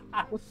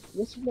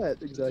 What's wet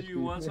exactly? Do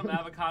you want some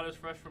avocados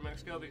fresh from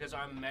Mexico because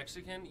I'm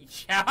Mexican?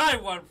 Yeah, I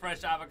want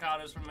fresh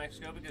avocados from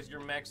Mexico because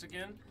you're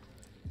Mexican.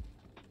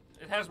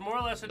 It has more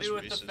or less to do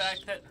with That's the racist.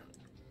 fact that...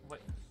 Wait,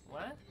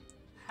 what?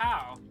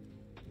 How?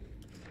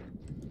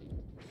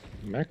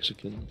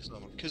 Mexican.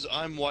 Because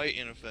I'm white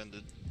and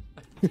offended.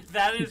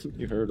 That is...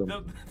 You heard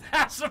him.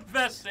 That's the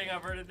best thing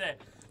I've heard today.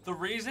 The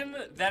reason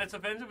that it's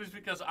offensive is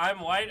because I'm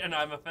white and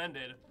I'm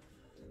offended.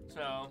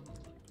 So,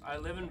 I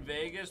live in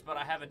Vegas, but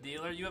I have a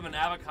dealer. You have an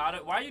avocado.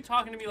 Why are you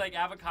talking to me like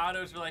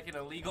avocados are like an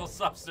illegal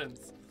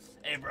substance?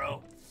 Hey,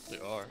 bro. They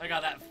are. I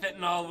got that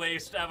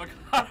fentanyl-laced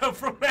avocado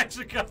from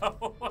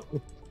Mexico.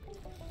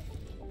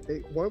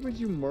 Hey, why would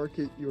you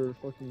market your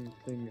fucking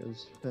thing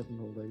as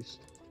fentanyl laced?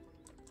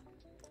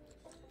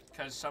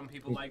 Because some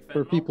people like fentanyl.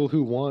 For people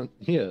who want,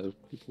 people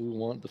who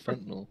want the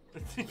fentanyl.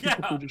 Yeah.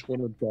 People just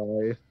want to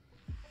die.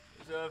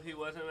 So if he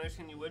wasn't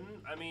Mexican, you wouldn't?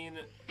 I mean,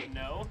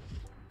 no.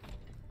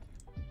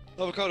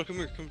 Avocado, come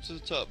here. Come to the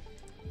top.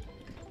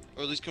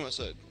 Or at least come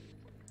outside.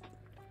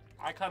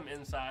 I come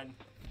inside.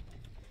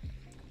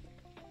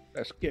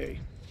 That's gay.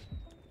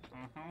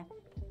 Mm-hmm.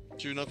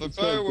 Shooting off the It's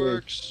not good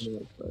fireworks. on the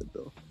outside,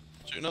 though.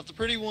 Shooting off the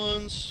pretty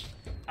ones.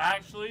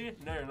 Actually,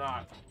 no, you're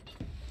not.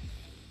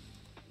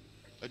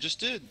 I just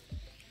did.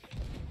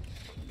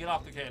 Get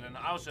off the cannon.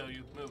 I'll show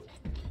you. Move.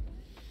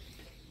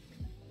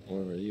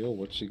 Alright, yo,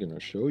 what's he gonna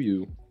show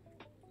you?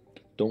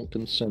 Don't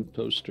consent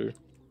poster.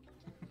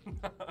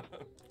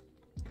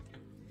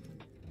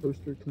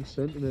 Poster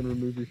consent, and then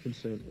remove your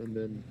consent, and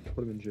then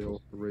put him in jail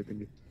for raping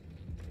you.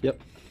 Yep.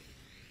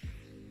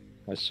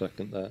 I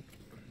second that.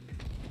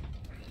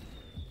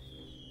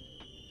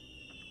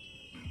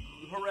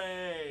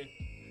 Hooray!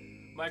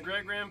 My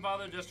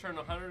great-grandfather just turned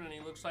 100 and he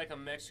looks like a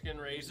Mexican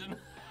raisin.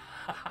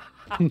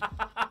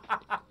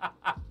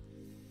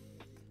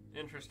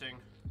 Interesting.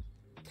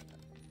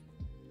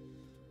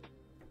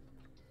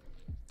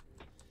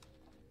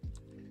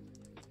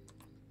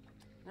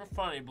 You're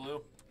funny,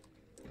 Blue.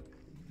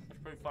 That's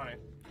pretty funny.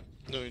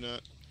 No, you're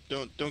not.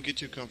 Don't get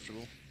too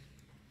comfortable.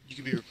 You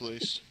can be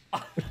replaced.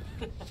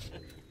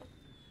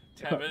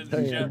 Tevin's,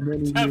 Damn,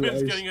 many new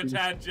Tevin's ice getting a cream.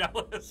 tad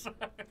jealous.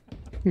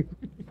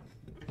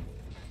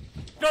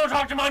 Don't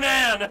talk to my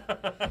man!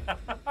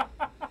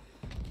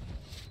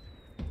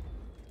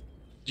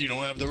 You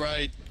don't have the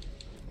right.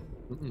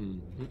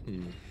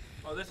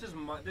 Oh, this is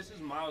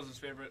Miles'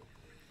 favorite.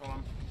 Hold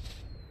on.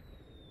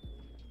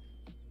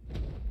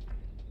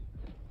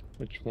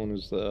 Which one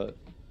is that?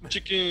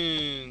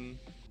 Chicken.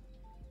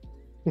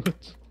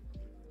 What?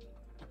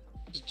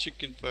 It's a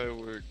chicken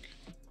firework.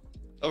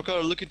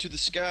 Avocado, look into the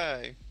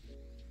sky.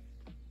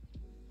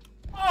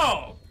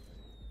 Oh!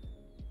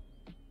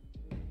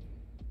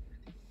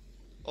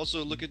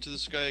 Also, look into the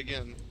sky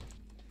again.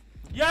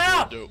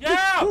 Yeah! Dope.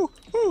 Yeah! Woo,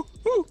 woo,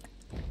 woo.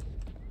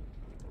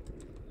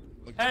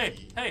 Hey,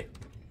 Okay. hey.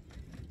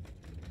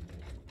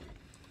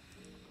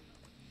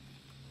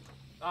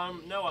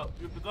 Noah,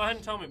 go ahead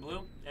and tell me,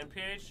 Blue. And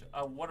PH,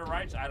 what are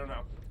rights? I don't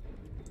know.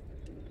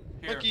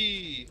 Here.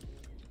 Lucky.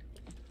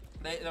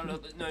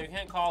 No, you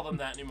can't call them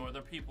that anymore.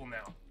 They're people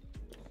now.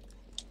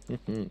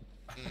 Mm-mm.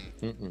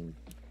 Mm-mm.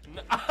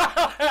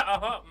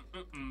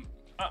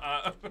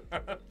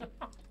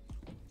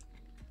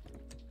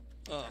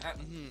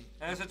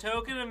 As a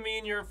token of me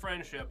and your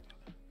friendship.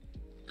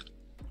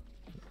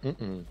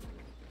 Mm-mm.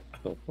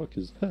 The fuck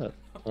is that?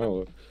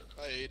 Oh,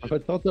 I ate I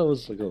it. thought that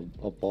was like a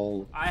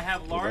ball. I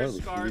have Well, large that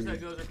was scars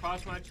that weird. goes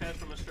across my chest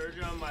from a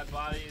surgery on my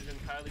body is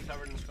entirely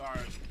covered in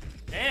scars.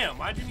 Damn,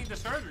 why'd you need the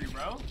surgery,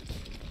 bro?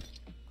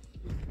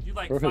 You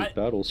like Bro has fight?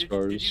 battle Did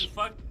scars. you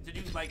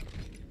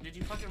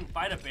fucking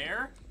fight a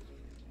bear?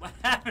 What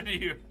happened to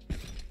you?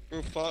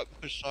 Bro fought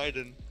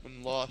Poseidon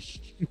and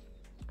lost.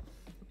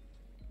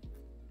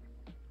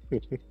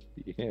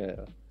 Yeah.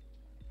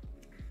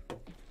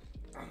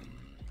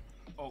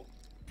 Oh,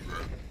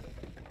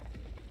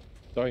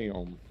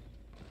 Damn.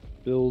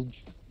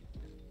 Bilge.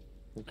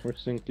 We're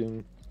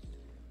sinking.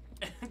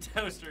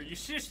 Toaster, you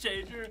should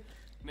change your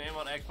name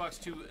on Xbox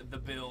to The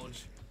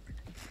Bilge.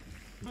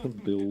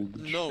 Bilge.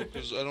 No,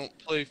 because I don't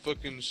play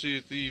fucking Sea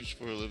of Thieves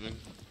for a living.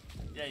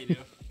 Yeah, you do.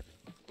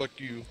 Fuck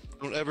you.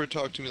 Don't ever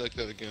talk to me like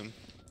that again.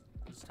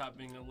 Stop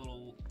being a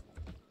little.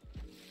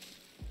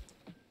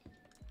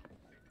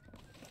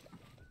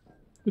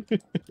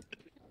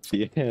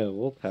 Yeah,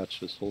 we'll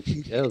patch this whole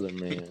together,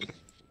 man.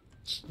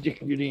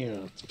 Stick it in.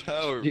 It's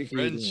power of Dick you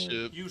down.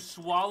 friendship. You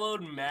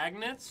swallowed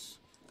magnets?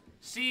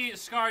 See,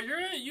 Scar,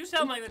 you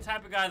sound like the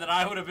type of guy that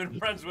I would have been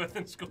friends with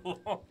in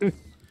school.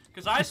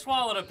 Because I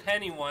swallowed a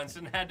penny once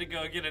and had to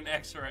go get an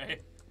x-ray.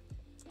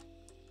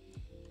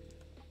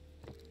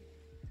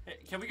 Hey,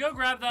 can we go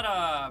grab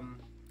that,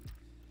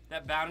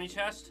 that bounty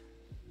chest?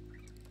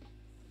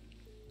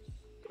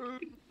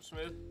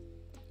 Smooth?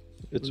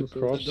 It's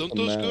across Don't the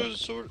those map. go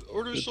to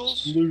Order It's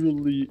Souls?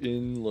 literally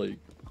in, like,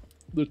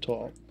 the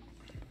top.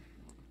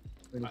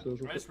 I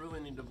just really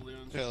need the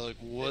balloons. Yeah, like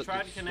They what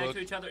tried the to connect fuck?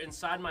 to each other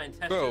inside my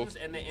intestines,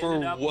 Bro, and they for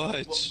ended up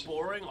what?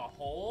 boring a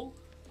hole.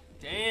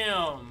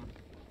 Damn.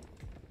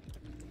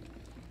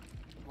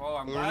 Well,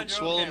 I'm Learn glad to you're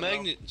swallow okay, bro.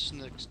 magnets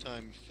next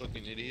time, you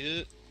fucking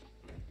idiot.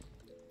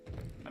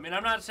 I mean,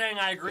 I'm not saying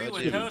I agree Glad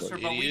with you- Toaster,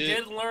 but we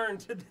idiot. did learn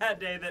that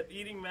day that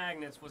eating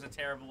magnets was a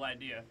terrible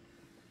idea.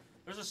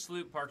 There's a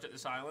sloop parked at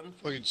this island.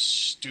 Fucking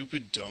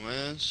stupid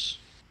dumbass.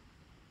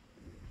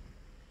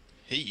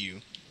 Hate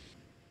you.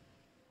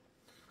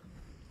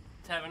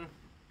 Tevin,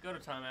 go to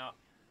timeout.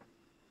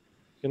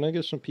 Can I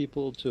get some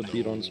people to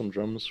beat on some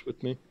drums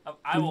with me?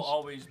 I will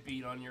always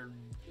beat on your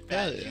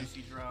fat, Hell yeah.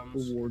 juicy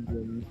drums. Award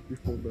them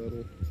before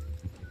battle.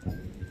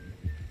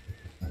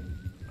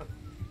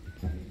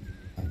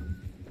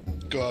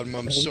 God,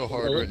 Mom's so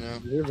hard right now.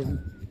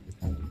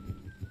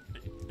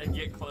 And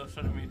get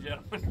closer to me,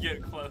 gentlemen.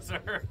 Get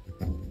closer.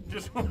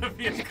 Just want to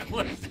be as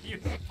close to you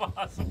as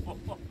possible.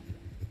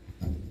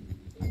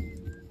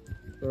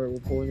 Alright, we're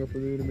pulling up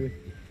an enemy.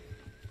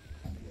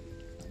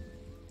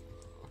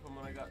 From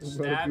when I got What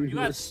about stabbed. You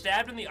got this?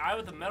 stabbed in the eye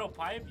with a metal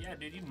pipe? Yeah,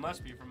 dude, you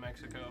must be from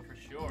Mexico for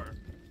sure.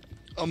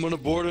 I'm gonna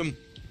board him.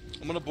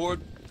 I'm gonna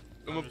board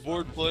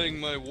playing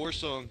my war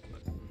song.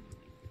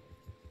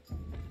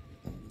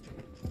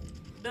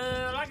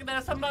 Like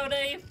that,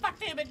 somebody. Fuck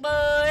you, big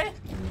boy.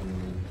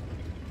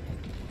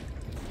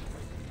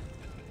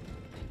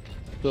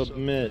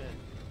 Submit.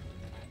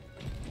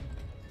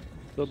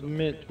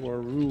 Submit to our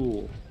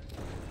rule.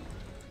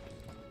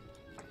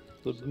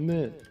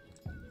 Submit.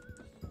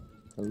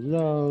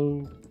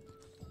 Hello?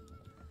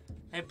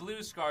 Hey,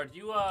 Blue Scar, do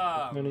you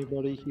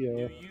Anybody do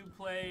here? you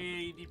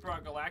play Deep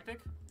Rock Galactic?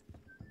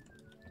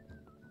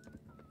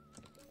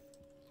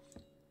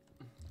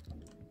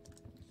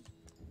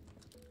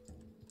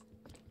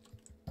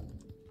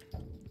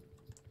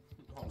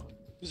 Hold on.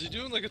 Is he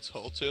doing like a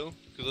tall tale?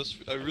 Because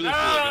I really No! feel like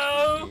that's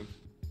what he's doing.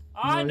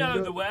 I No, know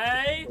you the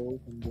way.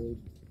 don't.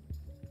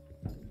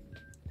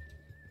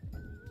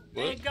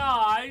 Hey What?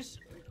 guys,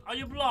 are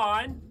you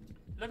blind?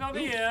 Look over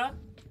here.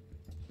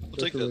 I'll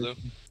take that though.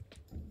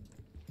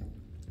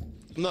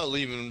 I'm not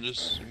leaving,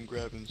 I'm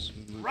grabbing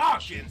some loot.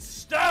 Rock and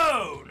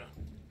stone.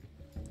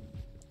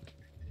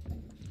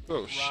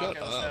 Bro, Rock shut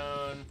and up.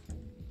 stone.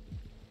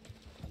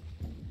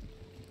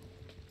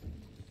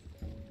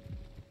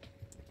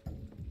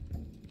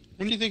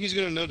 When do you think he's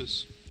gonna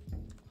notice?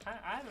 I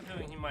have a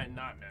feeling he might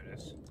not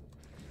notice.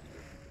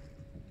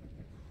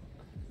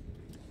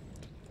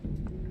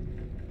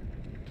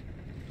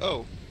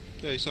 Oh,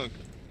 yeah, he sunk.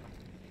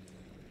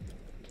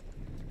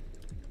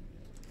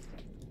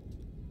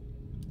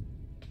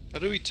 How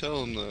do we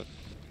tell him that?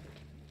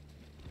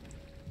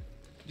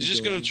 He's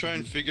just gonna try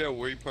and figure out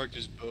where he parked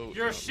his boat.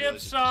 Your not ship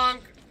realize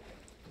sunk.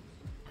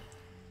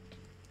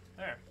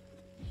 There.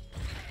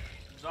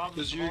 Resolve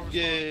Cause the you're small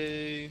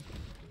gay.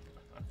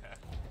 Okay.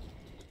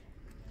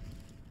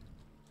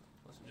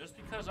 Listen, just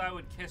because I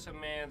would kiss a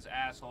man's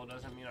asshole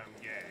doesn't mean I'm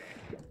gay.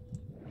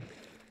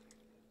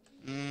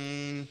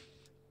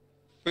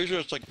 Pretty sure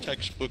it's like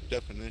textbook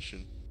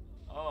definition.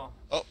 Oh.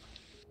 Oh.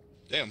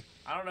 Damn.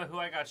 I don't know who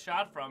I got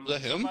shot from. Was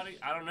that him? Somebody,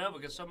 I don't know,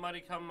 but could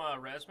somebody come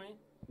res me?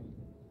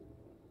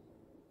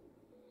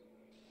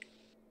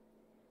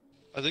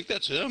 I think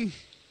that's him.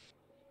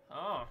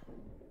 Oh.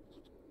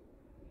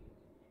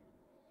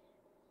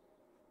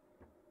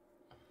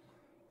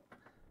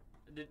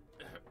 Did...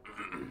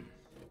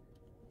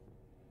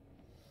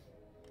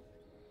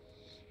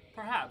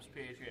 Perhaps,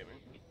 PH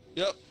Gaming.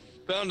 Yep.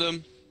 Found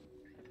him.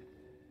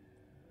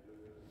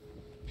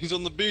 He's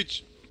on the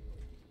beach.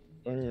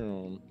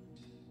 Damn.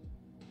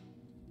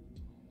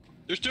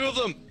 There's two of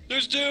them.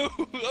 There's two.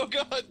 Oh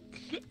god.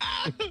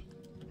 Ah! Is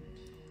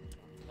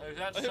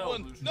that I hit so,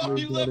 one. Blue No, Star?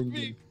 he left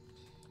me.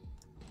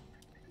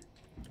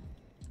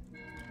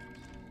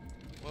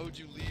 Why would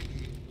you leave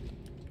me?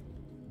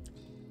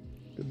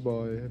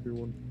 Goodbye,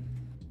 everyone.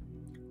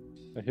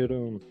 I hit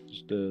him.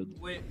 He's dead.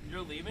 Wait, you're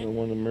I leaving?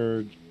 want to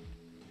merge.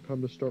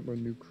 Time to start my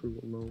new crew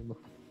alone.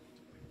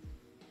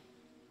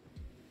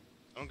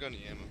 I don't got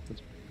any ammo.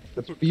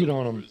 Let's beat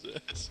on him. Where's his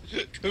ass?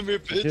 Come here,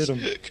 bitch. Hit him.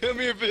 Come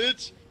here,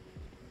 bitch.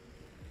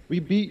 We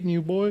beating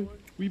you, boy.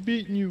 We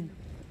beating you.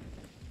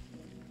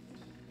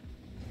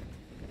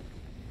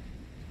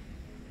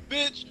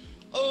 Bitch.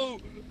 Oh,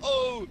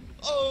 oh,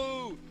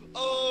 oh,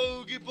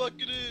 oh. Get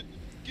bucketed.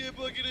 Get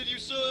bucketed. You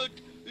suck.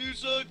 You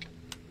suck.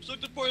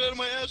 Suck the part out of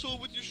my asshole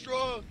with your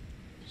straw.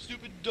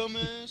 Stupid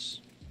dumbass.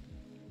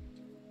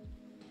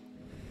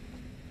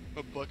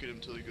 I'll bucket him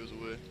till he goes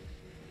away.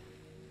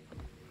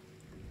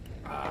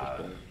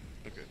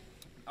 Okay.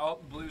 Oh,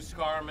 Blue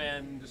Scar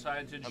Man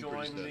decided to I'm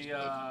join pretty the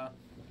stats,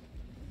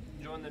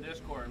 join the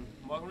Discord.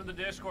 Welcome to the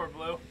Discord,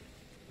 Blue.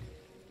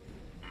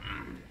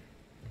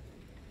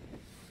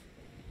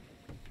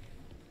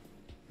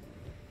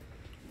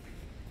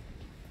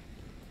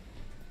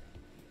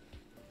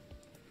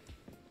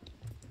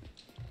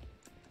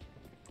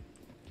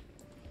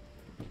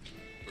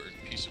 Burnt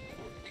piece of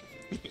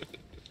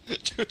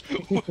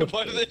pork.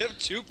 Why do they have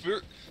two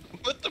burnt?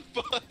 What the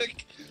fuck?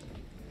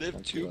 They have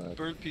That's two bad.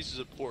 burnt pieces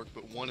of pork,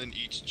 but one in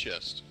each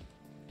chest.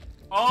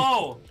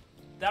 Oh,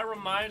 that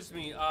reminds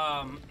me.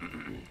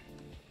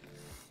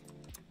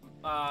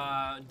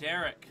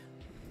 Derek,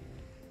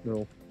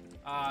 No.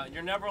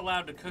 you're never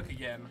allowed to cook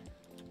again.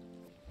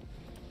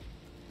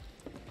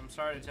 I'm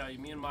sorry to tell you.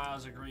 Me and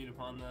Miles agreed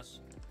upon this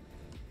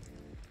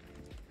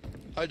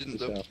I didn't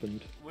This though.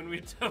 happened. when we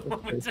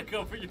took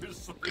over your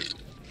sleep.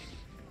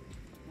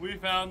 We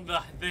found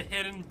the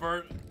hidden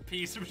burnt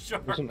piece of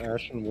shark. There's an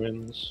Ashen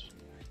Winds.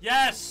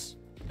 Yes,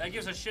 that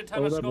gives a shit ton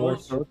Oh, of that skulls.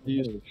 marks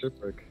northeast of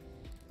shipwreck.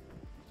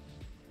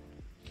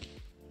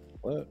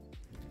 What?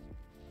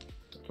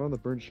 I found the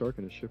burnt shark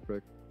in a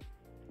shipwreck.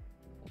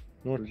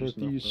 North, just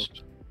not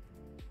northeast.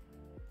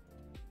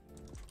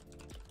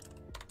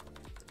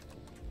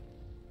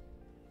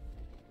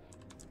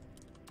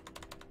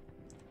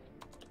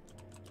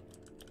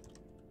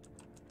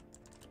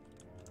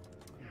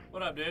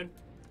 What up, dude?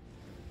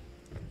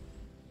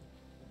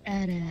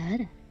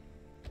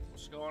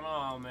 What's going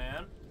on,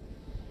 man?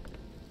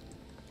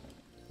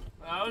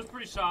 That was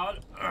pretty solid.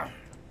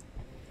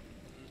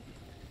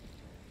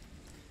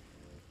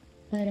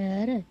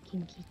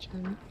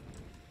 Kinky-chan.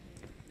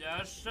 Yeah,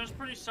 that's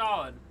pretty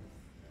solid.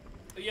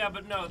 Yeah,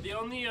 but no, the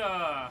only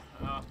the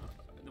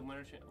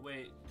winter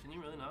wait, can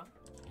you really not?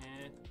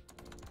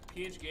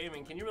 PH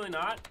Gaming, can you really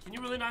not? Can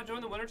you really not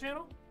join the winter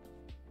channel?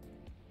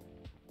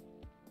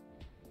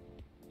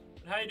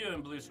 How you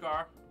doing, Blue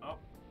Scar? Oh,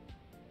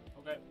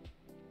 okay.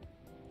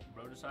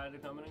 Bro decided to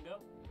come in and go.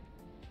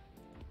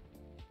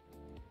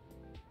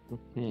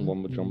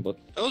 Wumba jumba.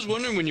 I was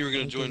wondering when you were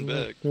gonna join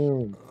back.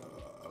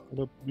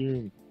 What up,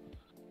 Boom?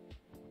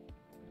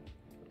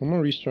 I'm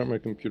gonna restart my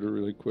computer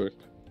really quick.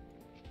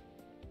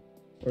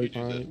 You do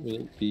I that.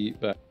 will be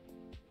back.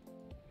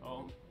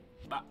 Oh,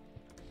 bah.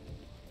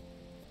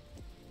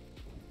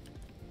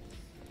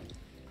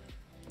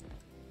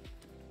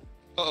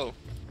 Uh oh.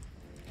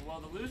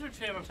 Well, the loser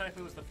channel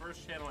technically was the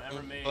first channel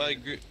ever made.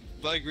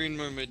 Buy green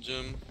mermaid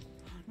gem.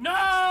 No!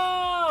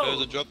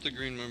 Guys, I dropped the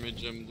green mermaid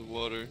gem in the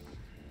water.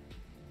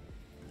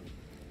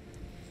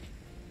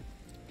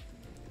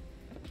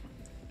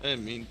 I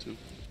didn't mean to.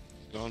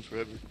 Gone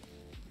forever.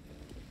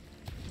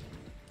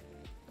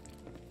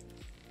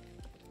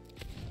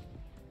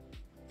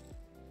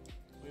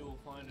 We will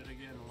find it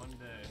again one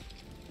day.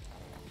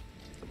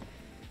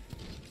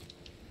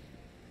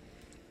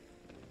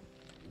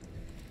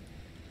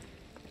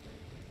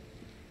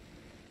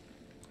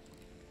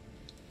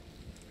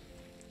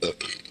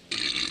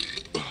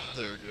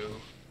 There we go.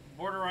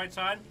 Border right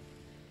side.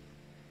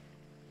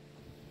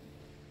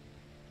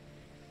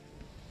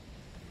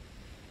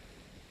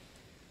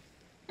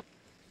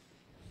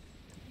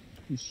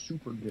 He's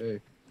super gay.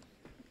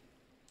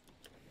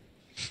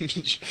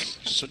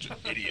 Such an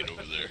idiot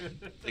over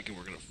there. Thinking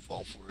we're gonna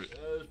fall for it. That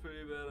was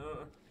pretty bad,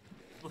 huh?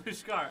 Blue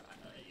Scar.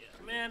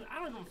 Man, I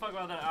don't give a fuck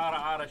about that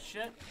outta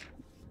shit.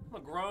 I'm a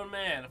grown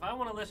man. If I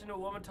want to listen to a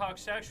woman talk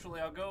sexually,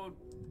 I'll go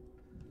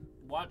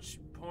watch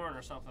porn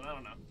or something. I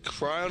don't know.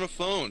 Cry on a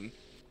phone.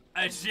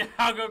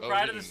 I'll go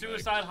cry to the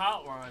suicide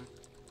hotline.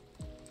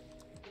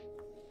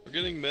 We're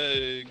getting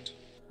megged.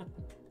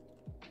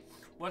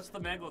 What's the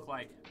meg look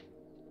like?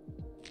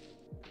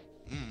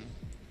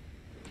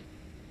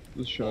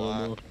 The Shadow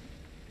Maw.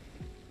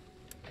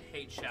 I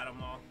hate Shadow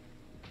Maw.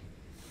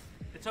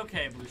 It's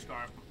okay, Blue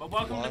Scar. But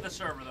welcome to the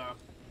server, though.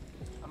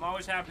 I'm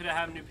always happy to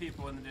have new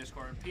people in the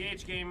Discord.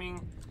 PH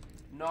Gaming,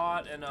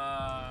 Nod, and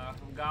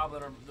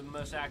Goblin are the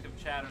most active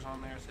chatters on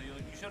there, so you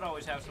should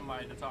always have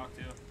somebody to talk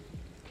to.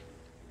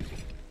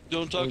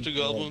 Don't talk to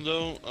Goblin,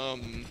 though.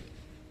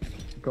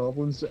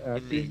 Goblin's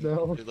active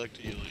now? They'd like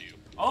to yell at you.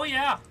 Oh,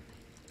 yeah!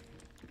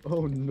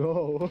 Oh,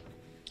 no.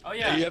 Oh,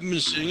 yeah. Hey, you haven't been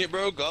seeing it,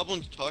 bro?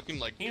 Goblin's talking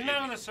like He's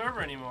not on the server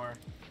anymore.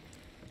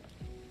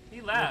 He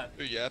left.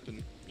 They're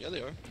yapping. Yeah,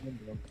 they are.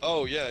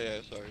 Oh,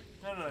 yeah, sorry.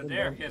 No,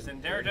 Derek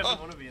isn't. Derek doesn't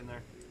want to be in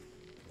there.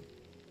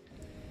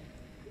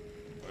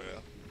 Oh,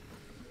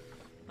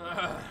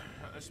 yeah.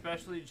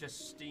 Especially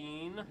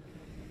Justine.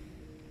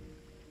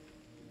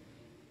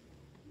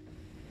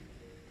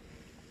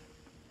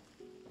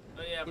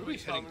 Oh, yeah, What are we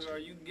heading to?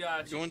 You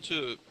got you. Going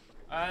to...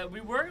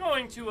 We were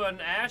going to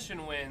an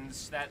Ashen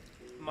Winds that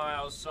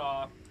Miles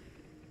saw.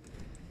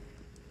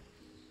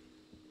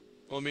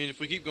 Well, I mean, if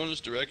we keep going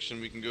this direction,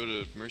 we can go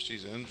to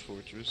Mercy's End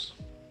Fortress.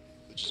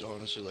 Which is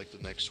honestly like the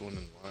next one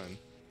in line.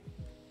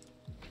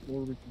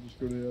 Or we can just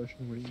go to the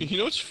Ashen Winds. You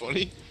know what's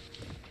funny?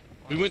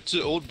 We went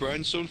to Old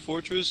Brinestone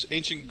Fortress,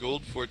 Ancient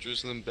Gold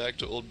Fortress, and then back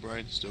to Old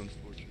Brinestone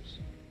Fortress.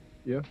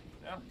 Yeah.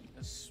 Yeah.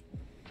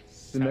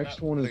 The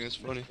next one I is think it's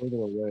funny. further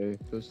away.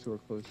 Those two are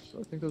close.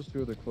 I think those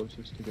two are the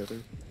closest together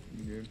in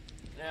the game.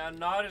 Yeah,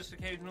 Nod is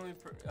occasionally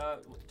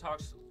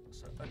talks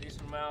a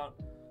decent amount.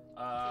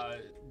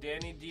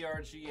 Danny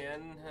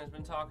DRGN has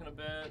been talking a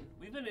bit.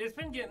 It's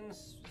been getting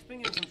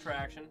some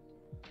traction.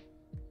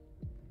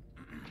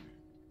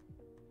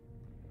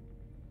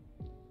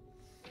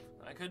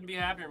 I couldn't be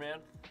happier, man.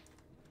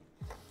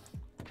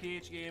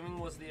 PH Gaming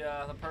was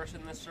the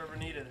person this server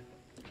needed.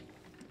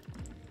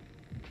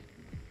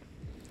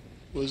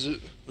 Was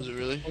it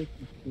really?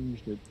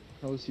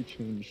 How has he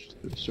changed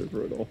the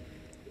server at all?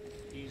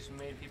 He's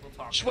made people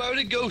talk.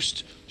 Shrouded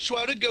Ghost!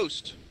 Shrouded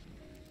Ghost!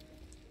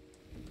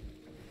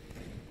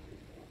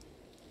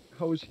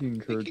 How is he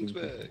encouraging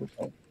Thinking's people to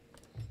talk?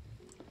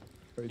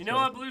 You know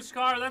what, Blue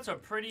Scar? That's a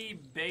pretty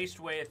based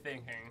way of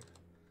thinking.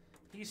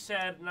 He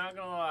said, not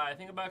gonna lie, I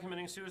think about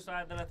committing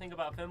suicide, then I think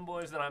about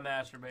femboys, then I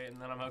masturbate,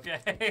 and then I'm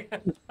okay.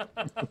 It's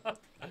a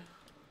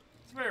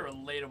very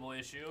relatable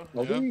issue.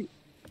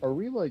 Are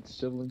we like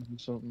siblings or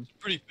something?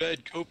 Pretty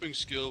bad coping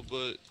skill,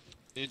 but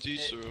it's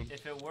each their own.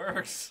 If it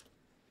works.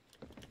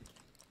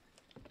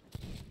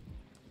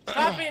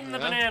 Stop eating the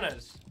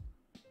bananas!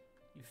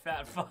 You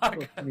fat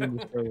fuck. Why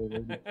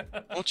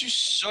don't you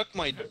suck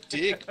my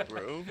dick,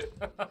 bro?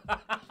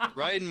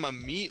 Riding my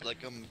meat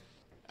like I'm...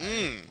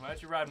 Why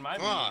don't you ride my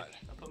meat? I'll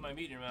put my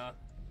meat in your mouth.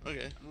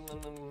 Okay.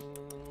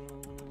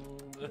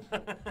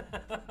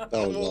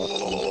 That was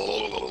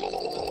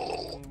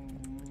awesome.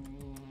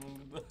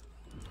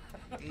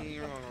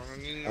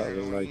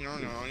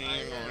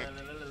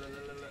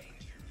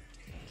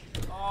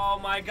 Oh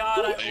my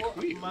god,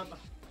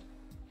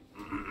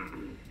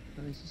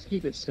 Guys, just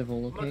keep it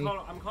civil, okay?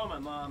 I'm calling my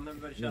mom.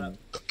 Everybody shut up.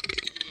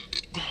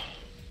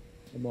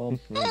 Mom.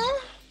 I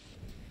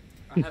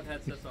have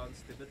headsets on,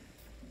 stupid.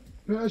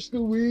 Pass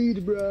the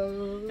weed,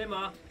 bro. Hey,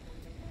 Ma.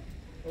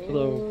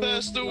 Hello.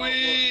 Pass the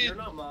weed! You're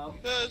not Mom.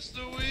 Pass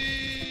the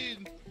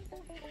weed!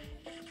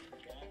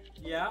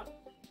 Yeah.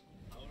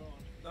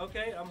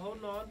 Okay, I'm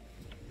holding on.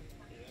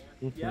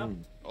 Yep.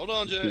 Hold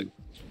on, Jack.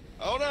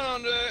 Hold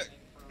on, Jack.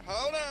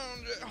 Hold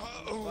on, Jack.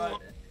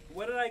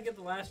 What did I get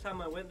the last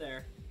time I went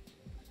there?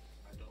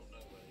 I don't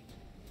know.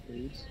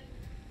 AIDS?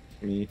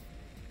 Me.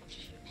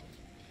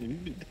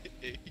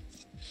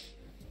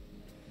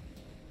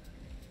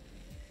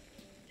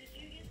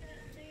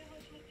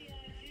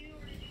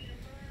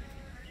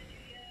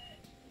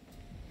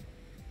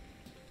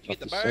 You get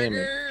the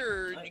burger,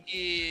 or did you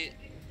get...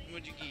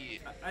 What'd you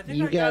get? I think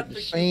You I got the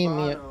the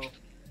sandwich.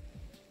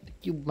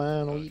 Cubano.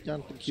 Cubano, you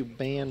got the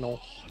Cubano.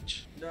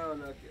 No,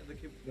 the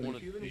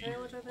Cuban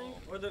sandwich, I think?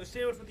 Or the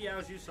sandwich with the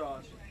au jus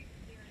sauce.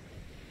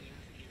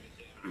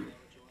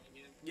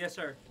 Yes,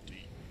 sir.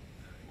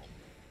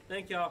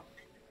 Thank y'all.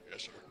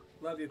 Yes, sir.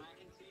 Love you.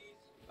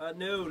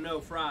 No,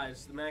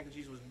 fries. The mac and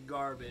cheese was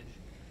garbage.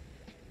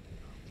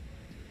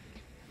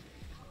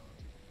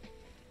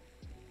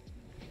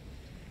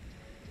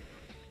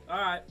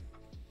 Alright.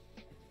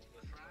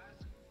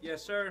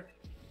 Yes, sir.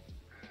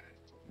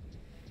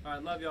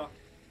 Alright, love y'all.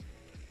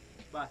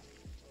 Bye.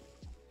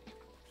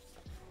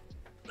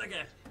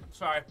 Okay,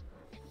 sorry.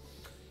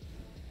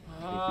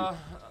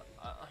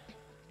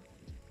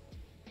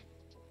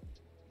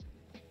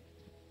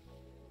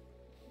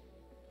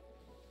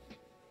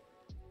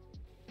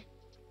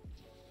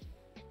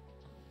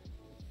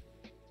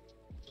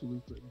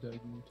 Salute for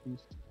dagger in your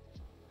teeth.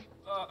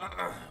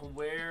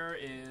 Where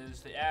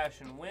is the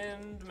Ash and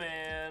Wind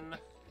Man?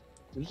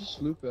 There's a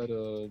sloop at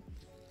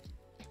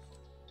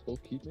Skull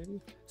Keep,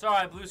 maybe? It's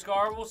alright, Blue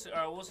Scar. We'll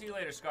see you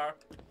later, Scar.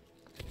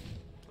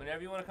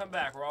 Whenever you want to come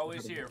back, we're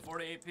always here, 4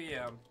 to 8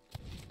 p.m.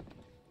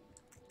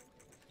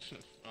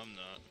 I'm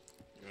not.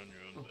 You're on your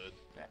own bed.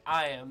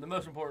 I am the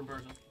most important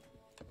person.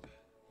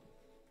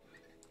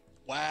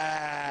 Wow.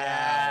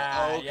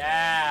 Yeah, Okay.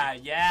 yeah,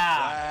 yeah,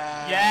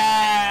 Wow.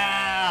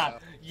 yeah,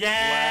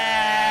 yeah.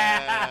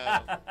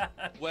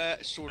 Wow.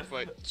 Sword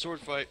fight. Sword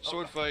fight.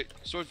 Sword fight.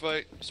 Sword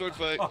fight. Sword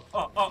fight.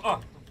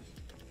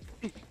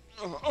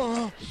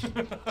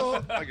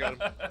 I got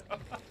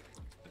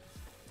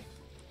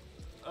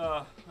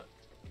him.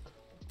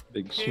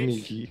 Big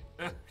sneaky.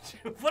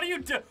 What are you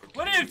doing?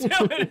 What are you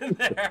doing in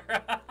there?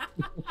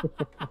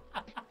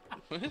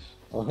 What?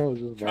 Oh,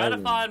 just Trying to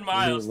vibing. find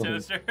Miles, Leave me alone.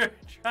 Toaster.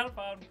 Trying to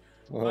find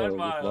Oh,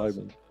 Miles. just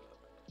vibing.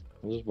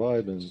 I'm just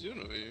What's vibing. he doing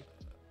over here?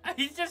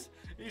 He's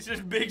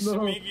just big No,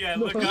 sneaky. I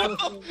no. look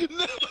up.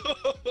 No!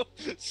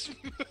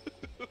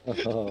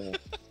 Oh,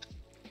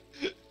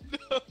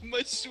 No,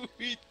 my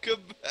sweet,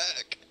 come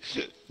back!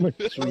 my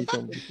sweet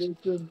I'm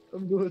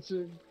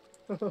glitching.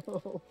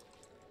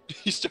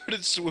 He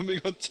started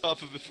swimming on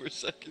top of it for a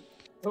second.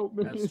 Help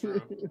me. That's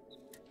true.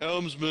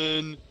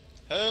 Helmsman!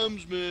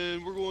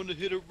 Helmsman! We're going to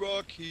hit a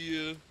rock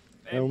here.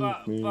 Hey,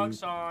 Help me.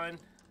 Buck's on.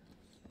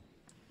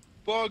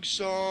 Bug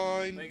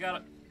sign! They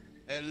got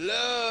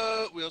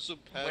Hello! We also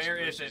passed. Where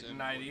is Rose's it, end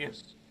 90?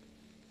 fortress.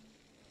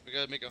 We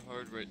gotta make a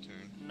hard right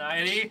turn.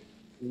 90.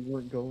 We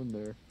weren't going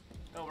there.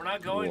 No, we're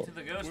not going Whoa. to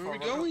the ghost Where are we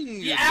farm. going?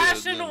 The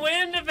Ash and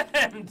Wind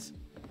event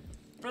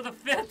for the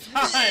 5th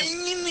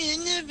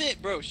time.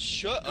 Bro,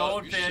 shut up.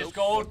 Goldfish, You're so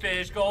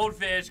goldfish,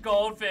 goldfish,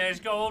 goldfish,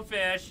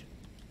 goldfish.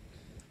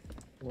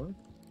 What?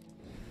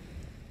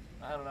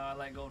 I don't know. I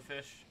like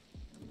goldfish.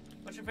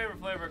 What's your favorite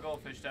flavor of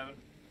goldfish, Devin?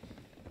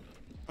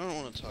 I don't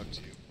want to talk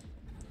to you.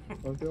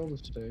 Aren't they all the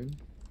same?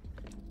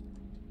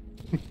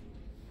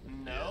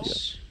 No.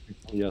 Yes.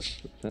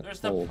 yes. There's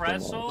the all of them are.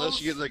 pretzel. Unless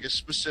you get like a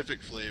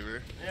specific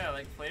flavor. Yeah,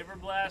 like flavor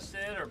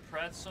blasted or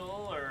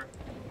pretzel or.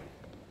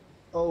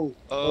 Oh.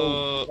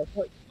 Uh, I thought,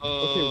 okay, what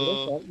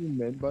I thought you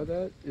meant by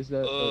that is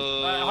that.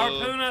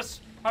 Harpoon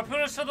us!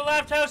 Harpoon us to the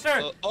left,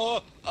 Toaster!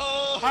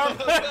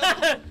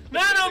 Harpoon!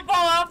 No, don't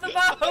fall off the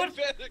I boat!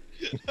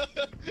 panicked!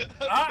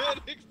 I Ah.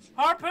 panicked!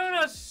 Harpoon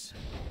us!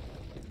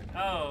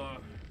 Oh,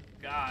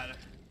 God.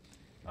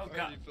 Oh, I God.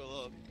 already fell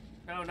off.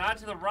 No, not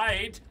to the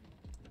right.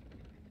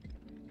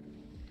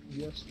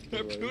 Yes.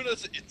 Harpoon Right.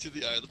 us into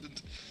the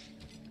island.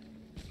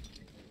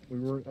 We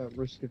weren't at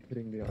risk of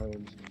hitting the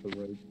island to the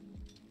right.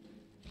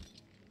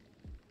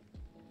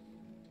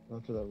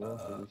 After that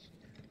rock is.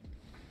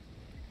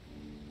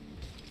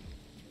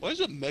 Why is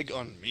it Meg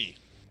on me?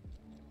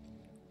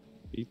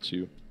 Eats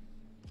you.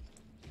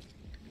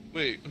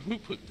 Wait, who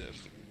put that?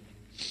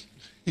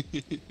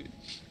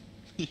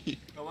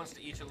 I wants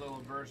to eat your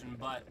little virgin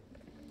butt.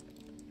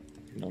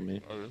 Not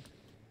me.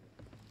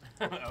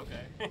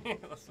 Okay.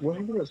 What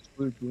happened to that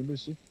sloop? Let me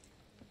see.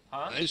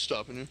 Huh? I ain't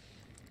stopping you.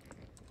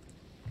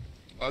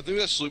 I think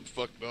that sloop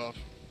fucked off.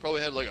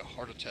 Probably had like a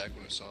heart attack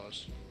when it saw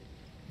us.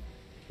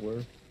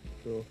 Where?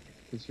 So,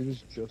 cause he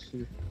was just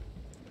here.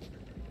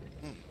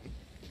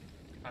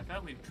 I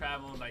thought we've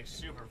traveled like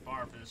super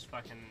far for this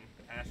fucking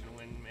Ash and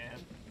Wind, man.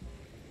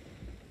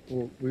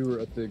 Well, we were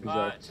at the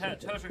exact.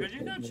 Toaster, could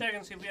you go check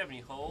and see if we have any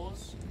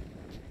holes?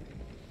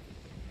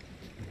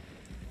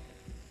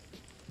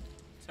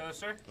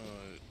 Toaster?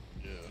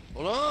 Yeah.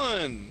 Hold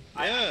on!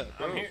 Yeah,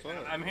 bro, fine.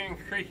 I'm hearing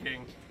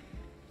creaking.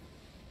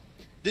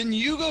 Then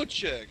you go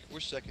check. We're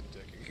second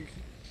decking.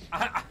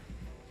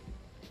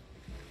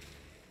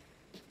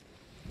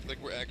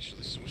 Like we're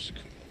actually supposed to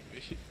come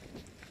away.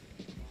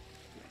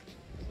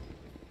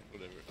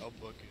 Whatever. I'll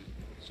bucket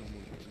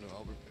someone. No,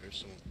 I'll repair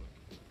someone.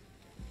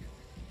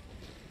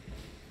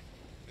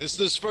 It's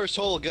this first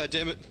hole.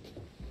 Goddammit!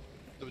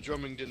 The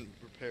drumming didn't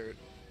repair it.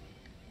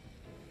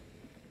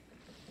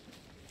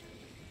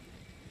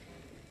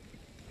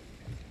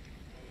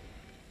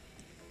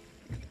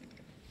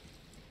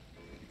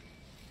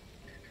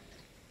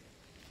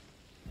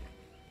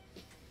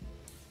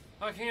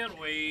 I can't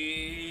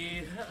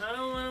wait. I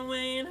don't wanna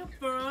wait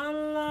for our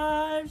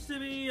lives to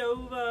be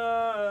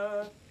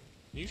over.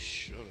 You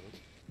shut up.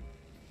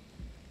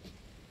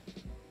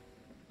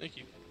 Thank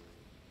you.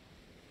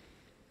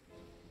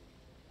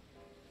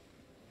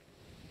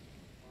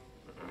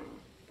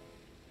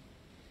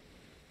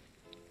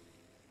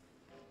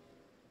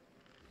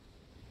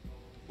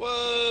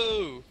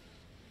 Whoa!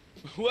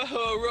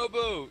 Whoa,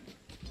 rowboat!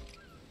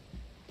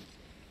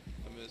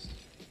 I missed.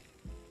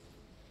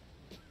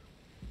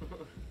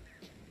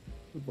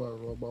 Goodbye,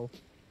 Robo.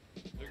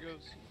 There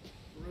goes.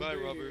 Bye,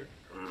 rubber.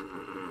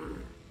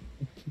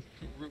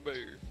 Root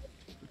beer.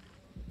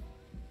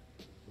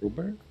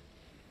 Robert?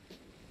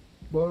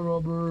 Bye,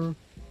 Robber.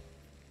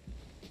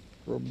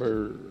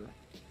 Robert.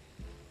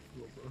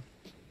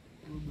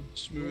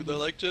 Smooth. I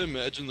like to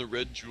imagine the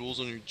red jewels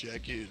on your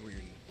jacket where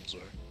your nipples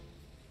are.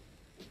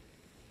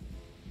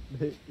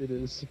 It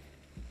is.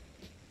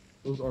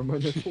 Those are my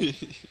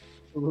nipples.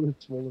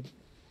 It's swollen.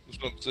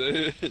 That's what I'm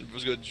saying.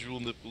 Bro's got jewel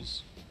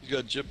nipples. He's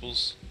got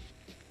jipples.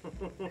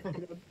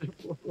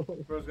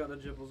 Bro's got the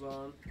jipples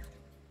on.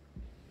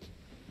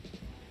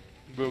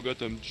 Bro got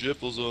them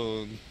jipples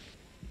on.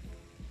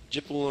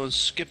 Jipple on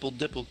skipple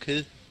dipple,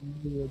 kid.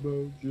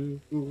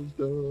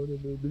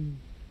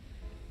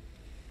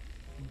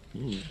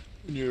 When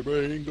your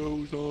brain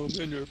goes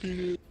on and your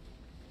penis.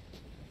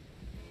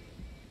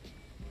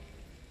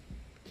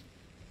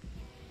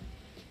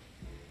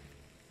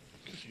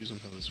 Confused on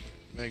how this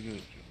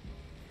magnet.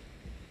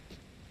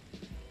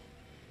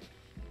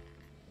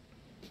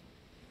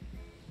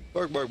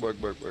 Bark, bark, bark,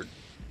 bark, bark.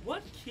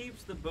 What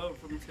keeps the boat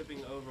from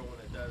tipping over when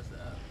it does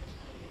that?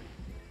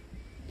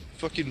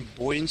 Fucking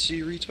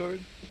buoyancy, retard.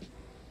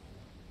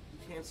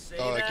 You can't say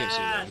Oh, that. I can't say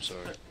that. I'm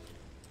sorry.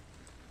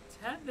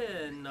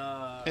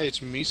 Tevin, Hey,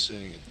 it's me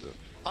saying it though.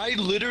 I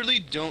literally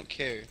don't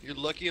care. You're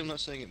lucky I'm not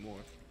saying it more.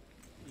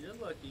 you're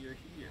lucky you're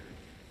here.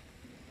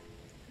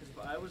 'Cause if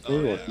I was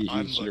You're there, lucky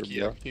I'm he's here, lucky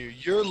bro. I'm here.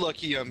 You're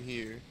lucky I'm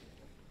here.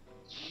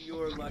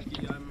 you're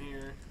lucky I'm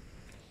here.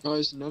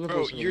 Guys, none of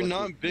Bro, us are you're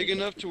lucky. not big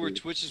enough to where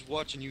Twitch is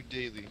watching you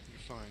daily. You're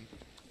fine.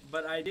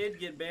 But I did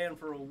get banned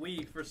for a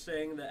week for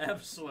saying the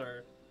F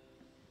slur.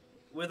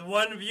 With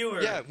one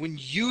viewer. Yeah, when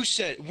you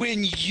said it.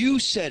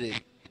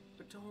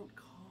 But don't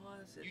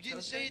cause it. You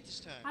didn't say it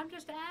this time. I'm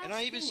just asking. And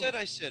I even said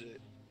I said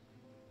it.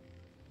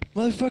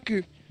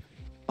 Motherfucker,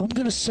 I'm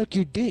gonna suck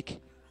your dick.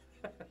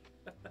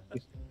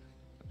 It's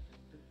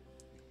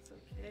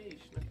okay,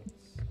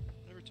 Schnipples.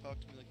 Never talk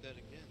to me like that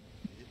again,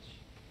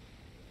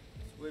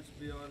 bitch. Switch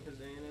beyond his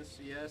anus.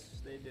 Yes,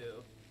 they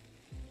do.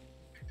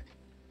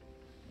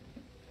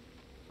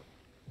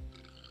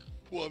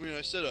 Well, I mean,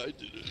 I said I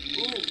did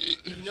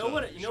it. Ooh, you know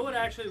what? You know what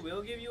actually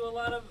will give you a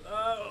lot of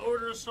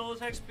Order of Souls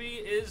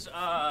XP is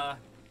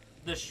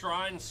the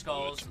shrine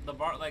skulls,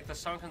 like the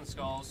sunken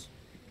skulls.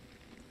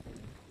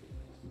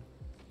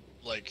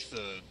 Like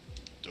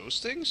those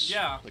things?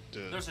 Yeah. Like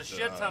There's a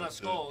shit ton of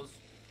skulls.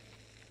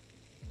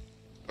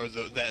 Or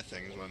that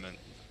thing is what I meant.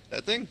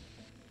 That thing?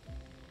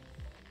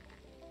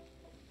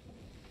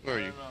 Where are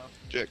I you? don't know.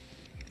 Jack.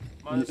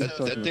 Mine That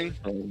says-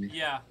 thing?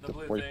 Yeah, the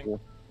blue thing.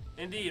 Purple.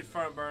 Indeed,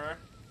 front burner.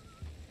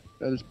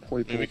 That is I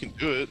purple. mean, we can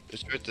do it.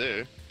 It's right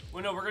there.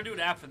 Well, no, we're gonna do it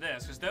after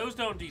this, because those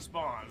don't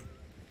despawn.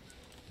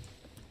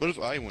 What if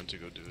I went to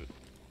go do it?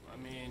 I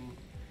mean,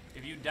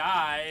 if you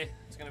die,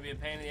 it's gonna be a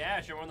pain in the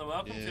ass. You're more than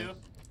welcome Yeah.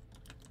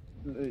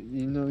 to.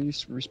 You know, you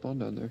respawn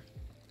down there.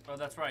 Oh,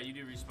 that's right, you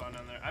do respawn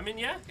down there. I mean,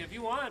 yeah, if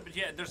you want, but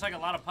yeah, there's like a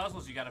lot of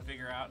puzzles you gotta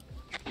figure out.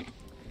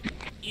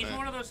 Each Right.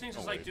 one of those things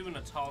is I'll like wait. doing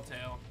a tall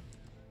tale.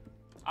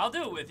 I'll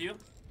do it with you,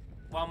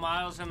 while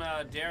Miles and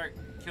Derek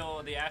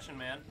kill the Ashen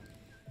Man.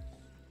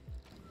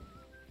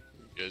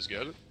 You guys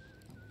got it?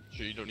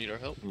 Sure you don't need our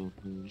help?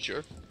 Mhm.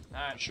 Sure?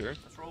 Alright, Sure?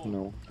 let's roll.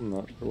 No, I'm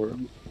not sure.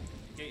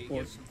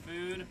 Get some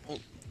food. Oh.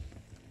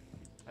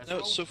 Let's No,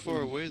 roll. it's so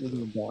far away You're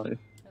though. gonna die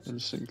in a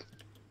sink.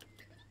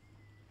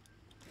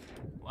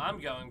 Well, I'm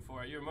going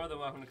for it. You're more than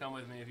welcome to come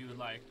with me if you would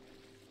like.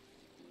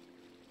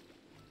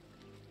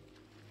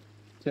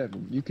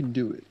 Kevin, you can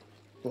do it,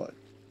 but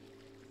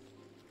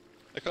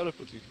I caught up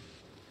with you.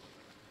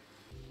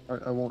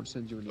 I won't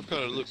send you any. I'm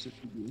kinda pictures if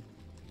you do.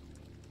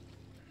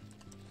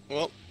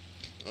 Well,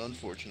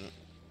 unfortunate.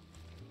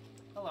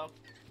 Hello.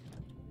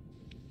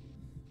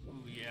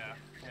 Ooh, yeah.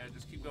 Yeah,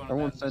 just keep going. I at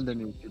won't that- send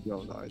any if you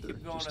don't either.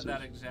 Keep going just at to-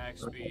 that exact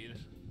speed.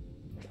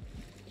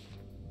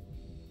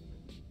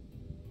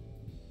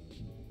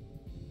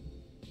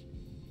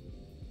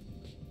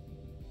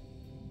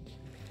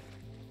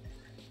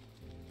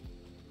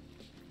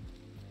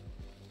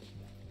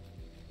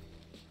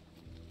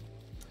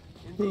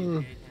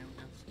 Indeed,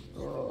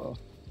 Uh,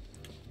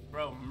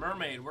 Bro,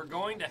 mermaid, we're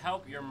going to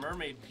help your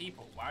mermaid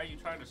people. Why are you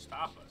trying to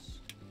stop us?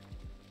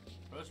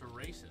 Those are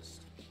racist.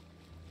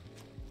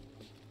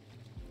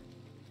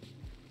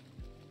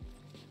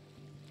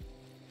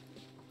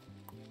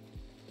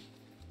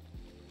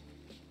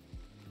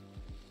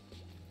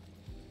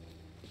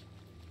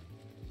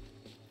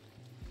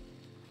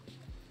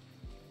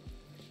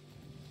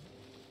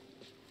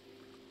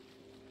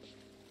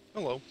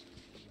 Hello.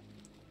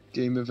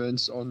 game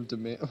events on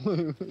demand.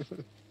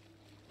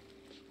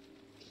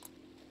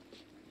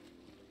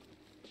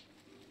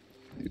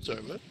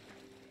 Sorry, what?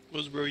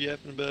 What's bro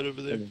yapping about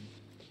over there?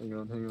 Hang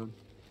on.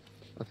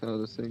 I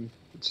found a thing.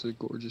 It's a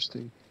gorgeous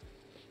thing.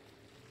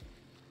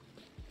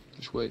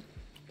 Just wait.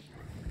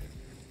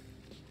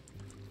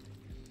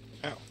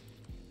 Ow.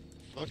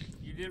 Fuck.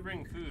 You did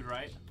bring food,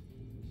 right?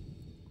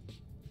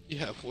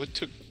 Yeah,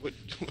 what?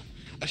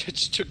 I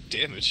just took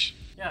damage.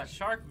 Yeah,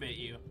 shark bit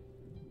you.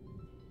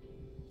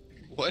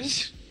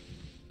 What?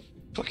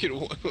 Fucking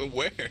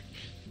where?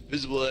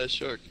 Visible ass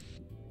shark.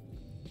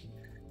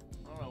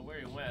 I don't know where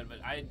he went,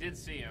 but I did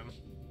see him.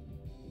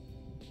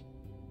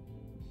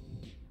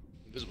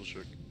 Invisible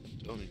shark.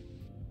 Tell me.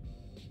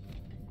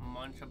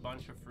 Munch a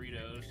bunch of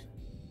Fritos.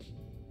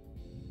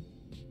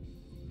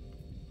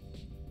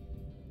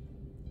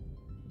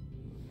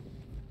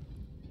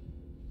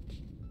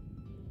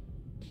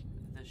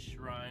 The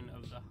Shrine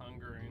of the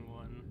Hungering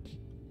One.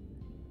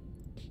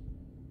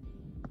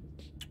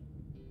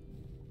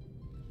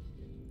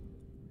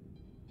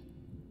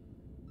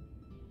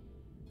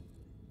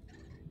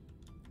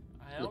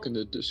 Talk in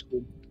the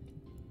Discord.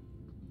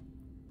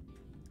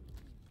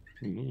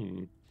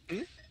 Mm.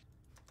 Did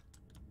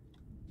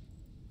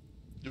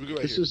we go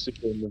right This here? is the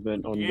game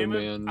event on Game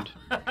of- demand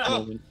Oh.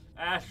 moment.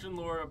 Ashton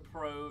Lore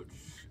approach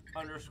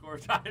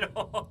 _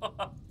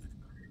 title.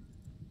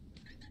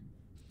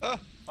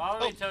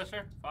 Follow me,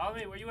 Toaster. Follow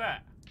me. Where you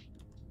at?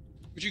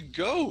 Where'd you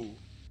go?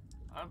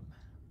 I'm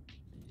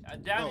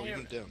down Oh, here. you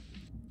went down.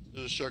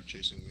 There's a shark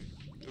chasing me.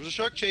 There was a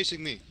shark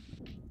chasing me.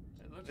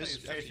 It looks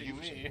This like it's is after chasing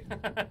you.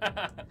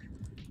 me.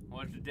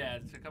 What's your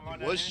dad? So come on It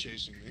down was here.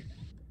 chasing me.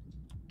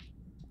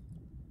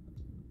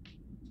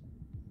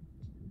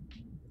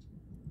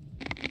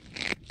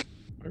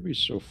 Why are we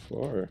so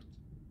far?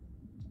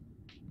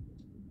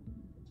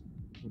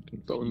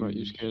 Thought we might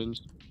use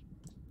cannons.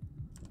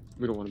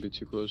 We don't want to be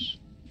too close.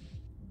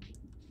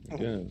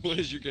 Yeah. What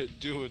is your guy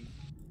doing?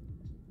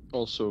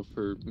 Also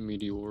for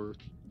Meteor,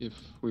 if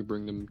we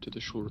bring them to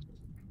the shore.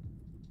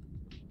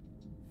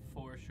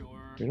 For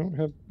sure. We don't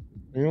have.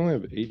 We only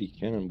have 80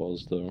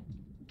 cannonballs though.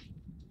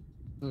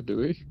 Oh, do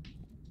we?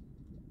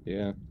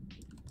 Yeah.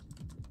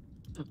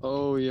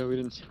 Oh yeah, we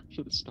didn't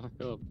stock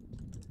up.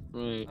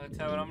 Right.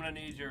 Tevin, I'm gonna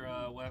need your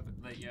weapon.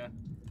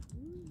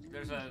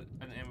 There's an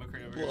ammo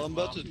crate over here. Well, as I'm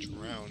about to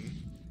drown.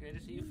 Okay,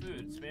 just eat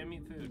food. Spam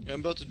eat food.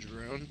 I'm about to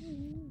drown.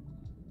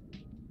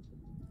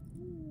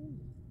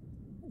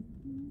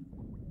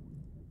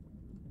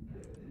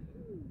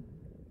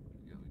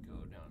 We go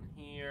down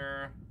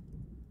here.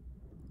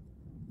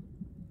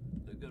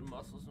 The good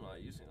muscles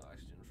not using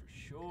oxygen for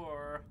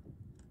sure.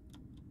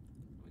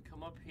 We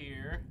come up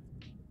here.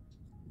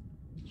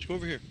 Just come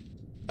over here.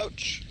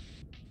 Ouch.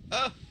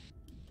 Ah!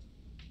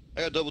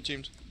 I got double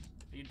teamed.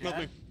 Are you Come with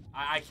dead? me.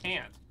 I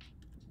can't.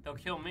 They'll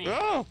kill me.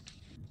 No!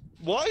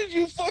 Why did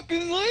you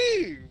fucking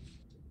leave?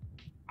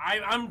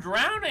 I'm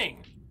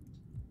drowning.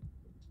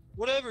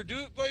 Whatever, do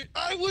it right.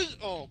 I was.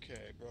 Oh,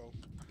 okay, bro.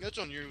 That's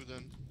on you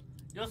then.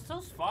 You'll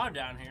still spawn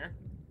down here.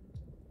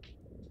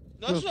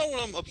 That's not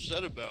what I'm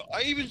upset about.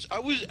 I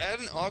was at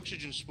an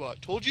oxygen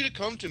spot. Told you to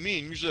come to me,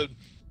 and you said,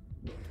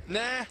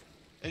 nah,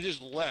 and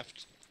just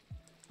left.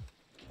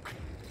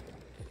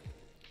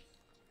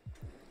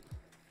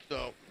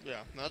 So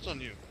yeah, that's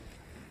on you.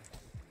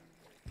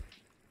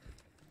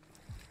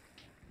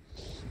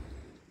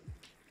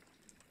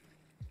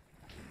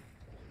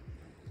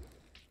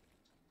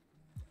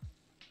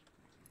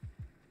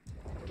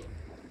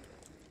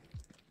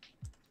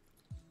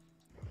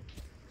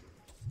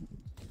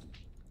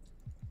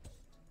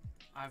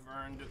 I've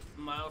earned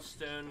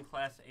milestone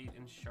class 8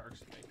 in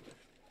Sharks English.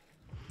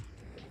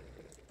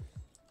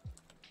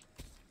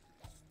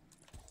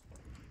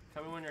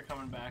 Tell me when you're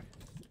coming back.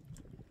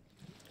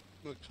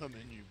 I'm gonna come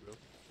in you, bro.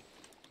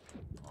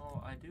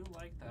 Oh, I do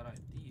like that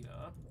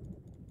idea.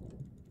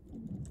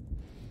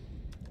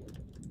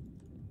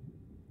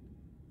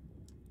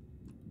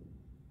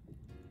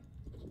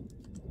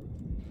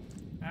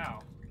 Ow.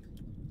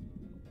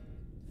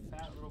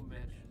 Fat little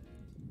bitch.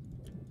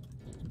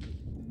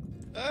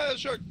 Ah,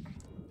 shark!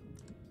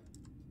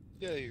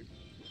 Get out of here.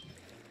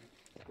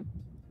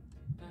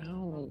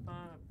 Ow.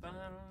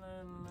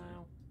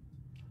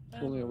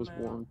 If only I was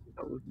warm.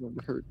 That would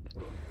not hurt.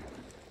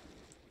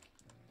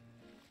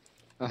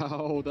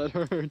 Ow, that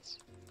hurts.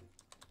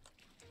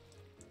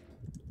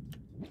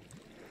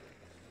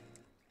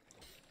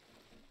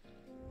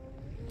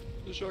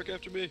 The shark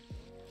after me.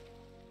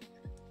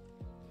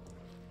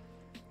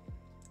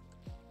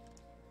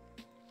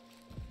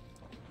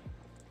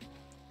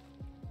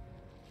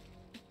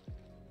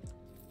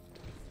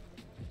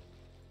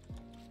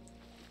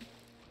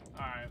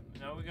 Alright,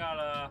 now we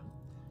got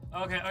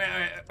okay.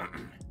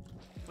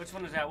 Which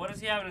one is that? What does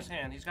he have in his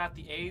hand? He's got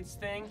the AIDS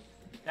thing.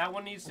 That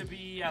one needs to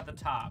be at the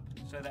top.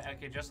 So that,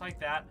 okay, just like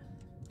that.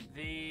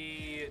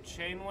 The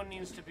chain one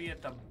needs to be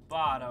at the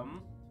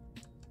bottom.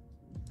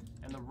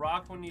 And the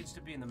rock one needs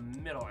to be in the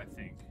middle, I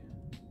think.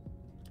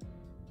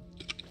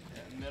 Yeah,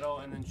 middle,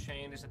 and then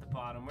chain is at the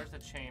bottom. Where's the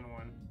chain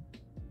one?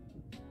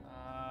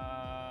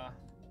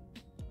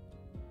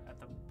 At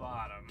the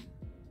bottom.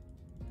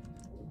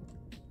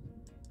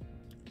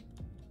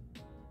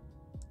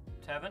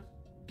 Tevin?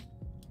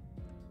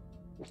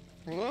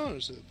 Hold on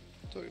a second.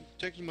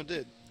 Taking my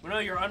dead. Well, no,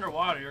 you're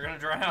underwater. You're gonna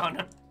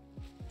drown.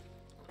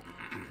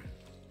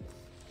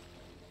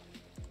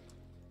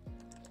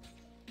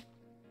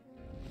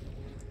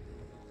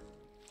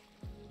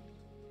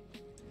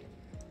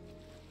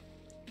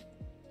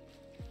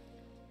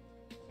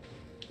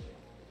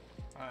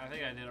 I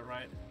think I did it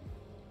right.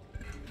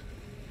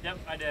 Yep,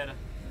 I did.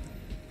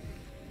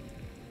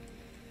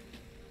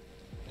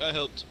 I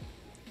helped.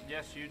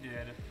 Yes, you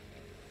did.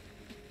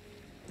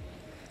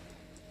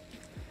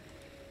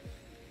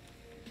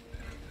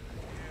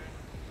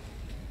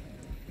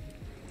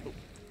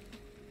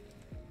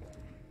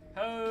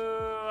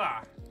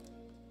 Oh!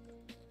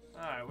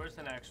 Alright, where's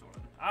the next one?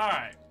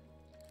 Alright.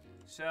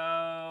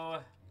 So,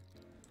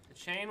 the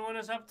chain one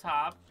is up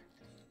top.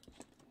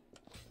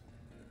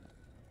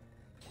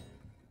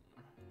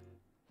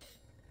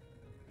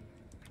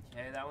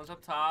 Okay, that one's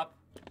up top.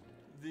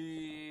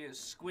 The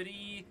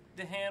squiddy,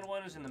 the hand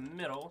one is in the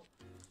middle.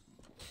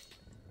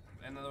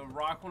 and then the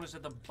rock one is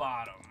at the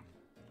bottom.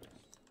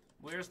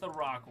 Where's the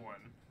rock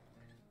one?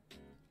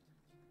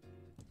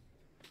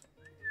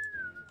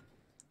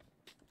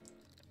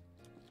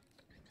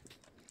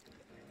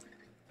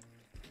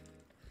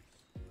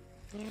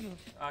 I don't know.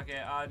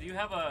 Okay, do you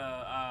have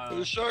a,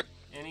 Oh, shark!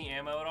 any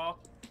ammo at all?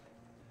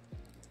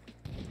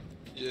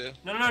 Yeah.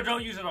 No,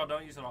 don't use it all,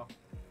 don't use it all.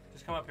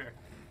 Just come up here.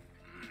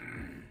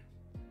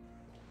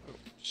 Oh,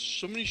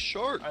 so many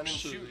sharks. And then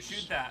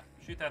shoot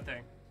that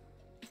thing.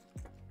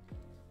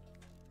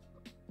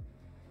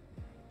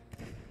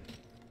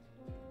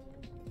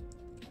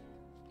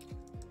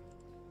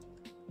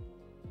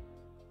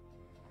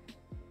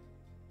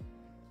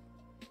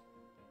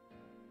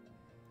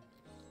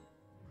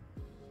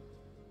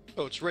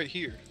 Oh, it's right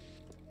here.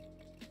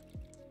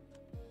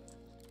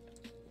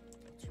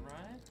 That's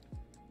right.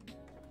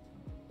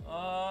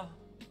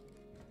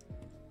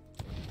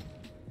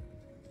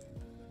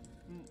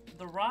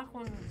 The rock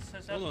one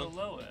says at the Hold on.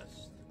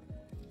 lowest.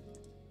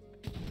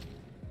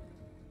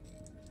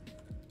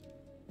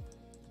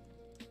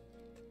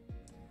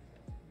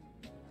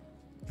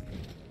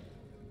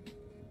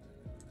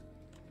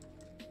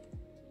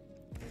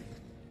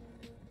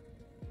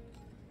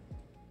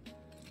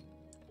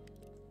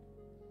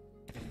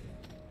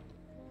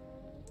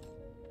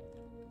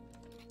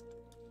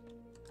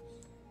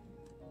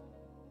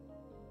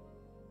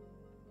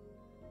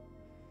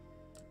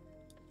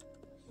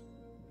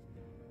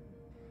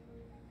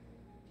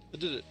 I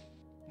did it.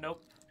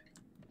 Nope.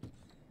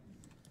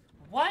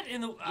 What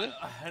in the?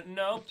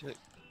 Nope. Okay.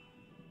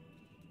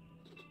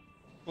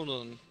 Hold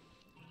on.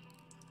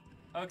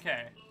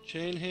 Okay.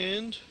 Chain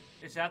hand.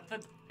 Is at the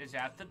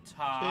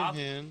top.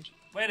 Chain hand.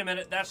 Wait a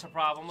minute, that's the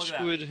problem. Look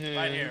Squid at that. hand.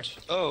 Right here.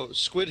 Oh,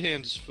 squid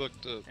hand is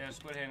fucked up. Yeah,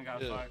 squid hand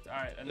got Yeah. fucked. All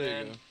right, and There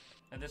you then go.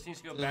 and this needs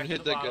to go And back then to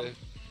hit the that bottom. guy.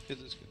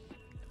 Hit this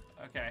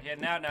guy. Okay, yeah,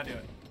 now do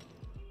it.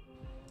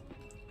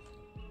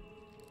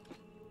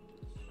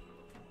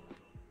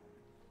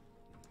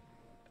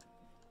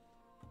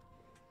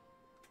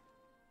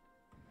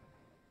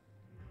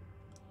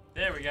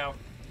 There we go.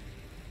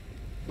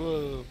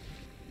 Whoa.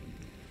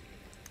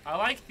 I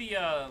like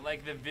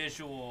the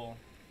visual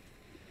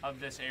of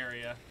this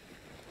area.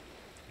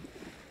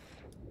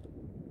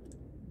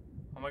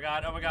 Oh my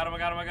god, oh my god, oh my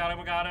god, oh my god, oh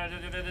my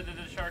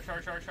god. Shark.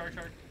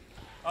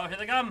 Oh, here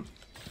they come.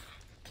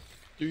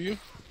 Do you?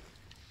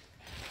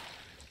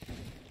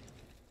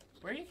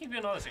 Where are you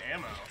keeping all this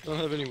ammo? I don't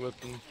have any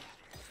weapon.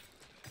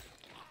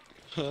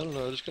 I don't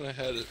know, I just kinda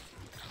had it.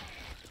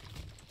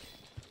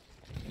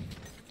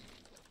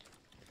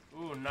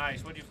 Ooh,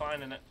 nice. What'd you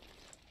find in it?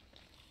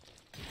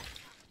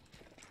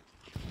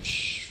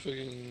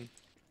 Fucking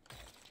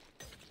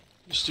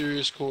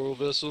mysterious coral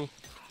vessel.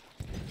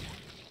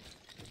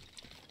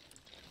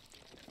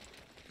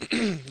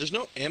 There's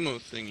no ammo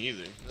thing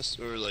either. That's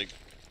or like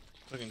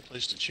fucking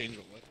place to change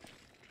a weapon.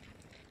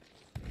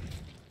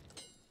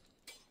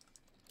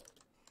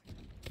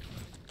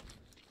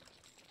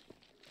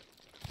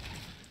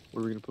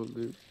 Where are we gonna put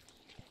loot?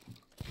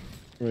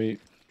 Right,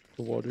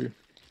 the water.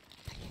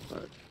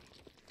 Alright.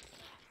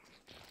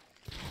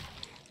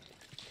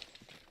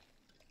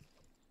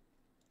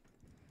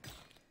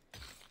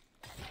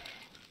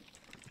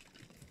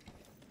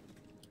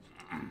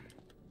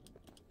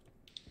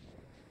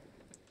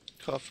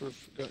 Coffer of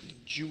forgotten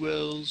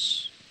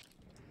jewels.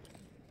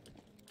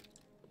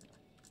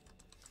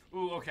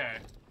 Ooh, okay.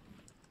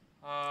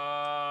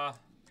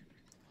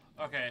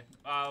 Okay.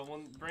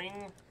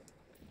 Bring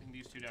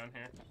these two down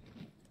here,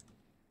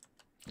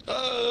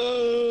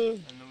 and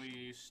then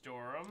we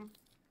store them.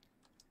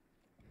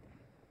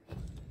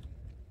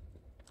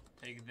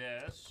 Take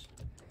this.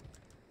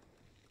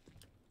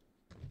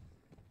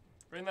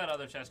 Bring that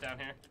other chest down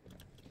here.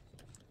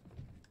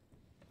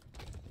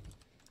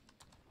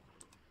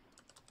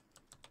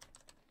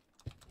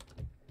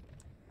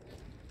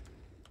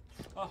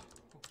 Oh.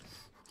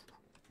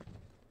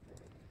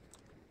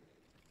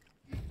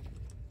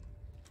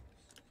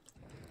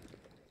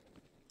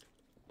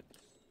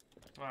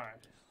 Alright,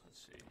 let's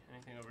see.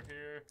 Anything over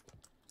here?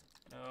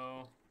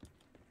 No.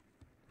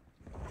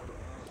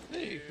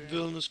 Hey,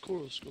 villainous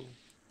coral skull.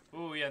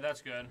 Ooh, yeah,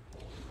 that's good.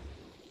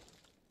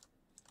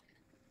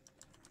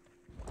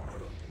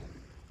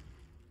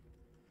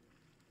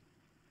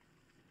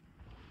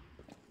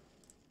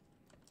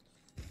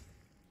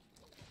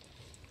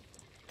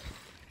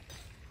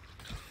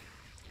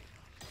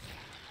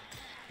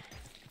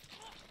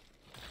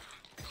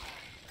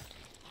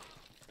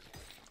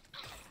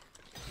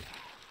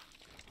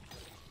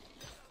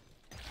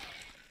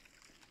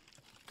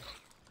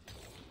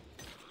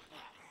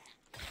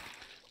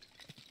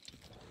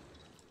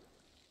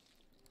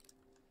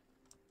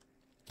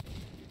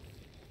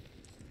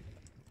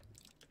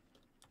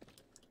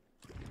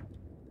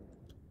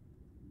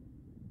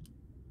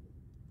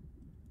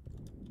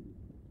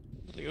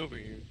 Nothing over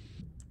here.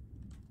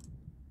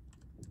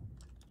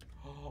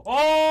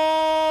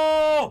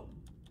 Oh!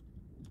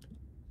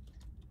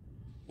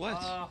 What?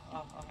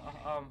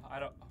 I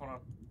don't. Hold on.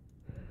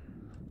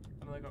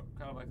 I'm like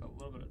kind of like a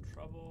little bit of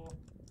trouble.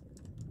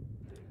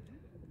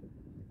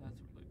 That's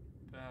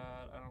really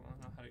bad. I don't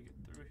know how to get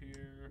through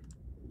here.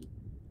 That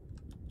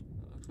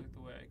looks like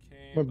the way I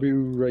came. I'll be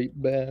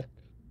right back.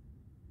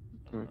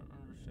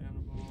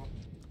 Understandable.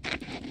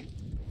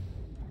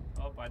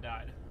 Oh, I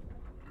died.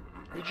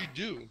 What'd you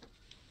do?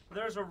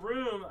 There's a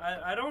room.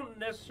 I don't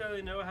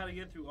necessarily know how to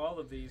get through all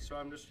of these, so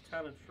I'm just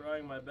kind of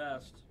trying my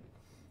best.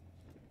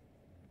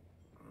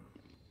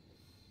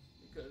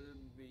 Could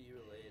be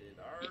related.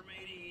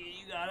 Matey,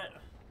 you got it.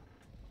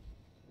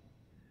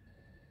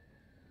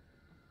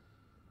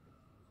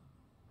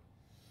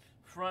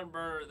 Front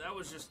burner. That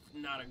was just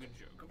not a good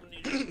joke. I'm gonna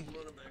need to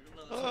run it back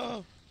another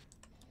time.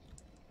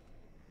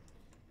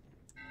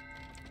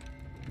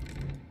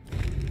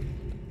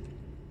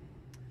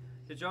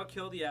 Did y'all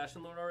kill the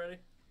Ashen Lord already?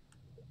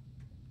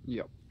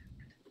 Yep.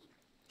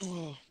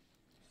 Oh,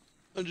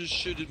 I just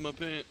shitted my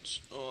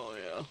pants. Oh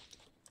yeah.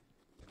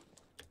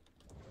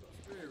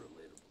 Very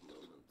relatable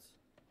moments.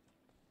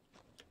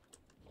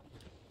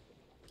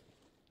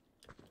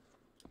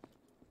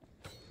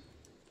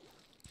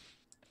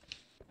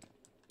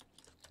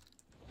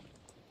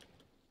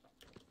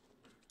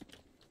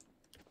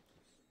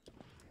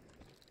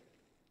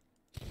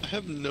 I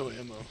have no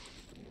ammo.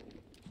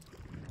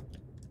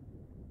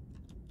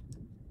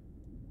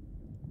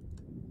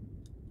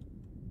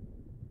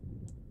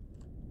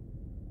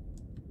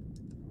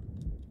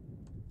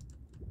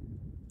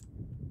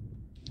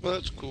 Well,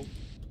 that's cool.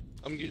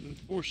 I'm getting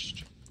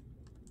forced.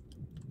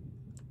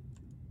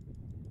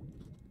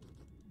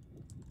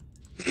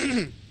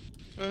 Oh,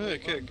 hey,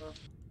 keg.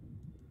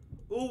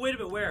 Ooh, wait a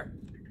minute, where?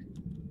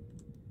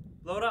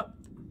 Load up.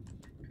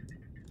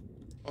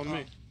 On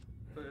me.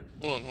 Okay.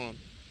 Hold on.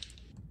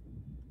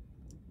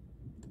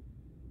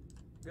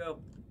 Go.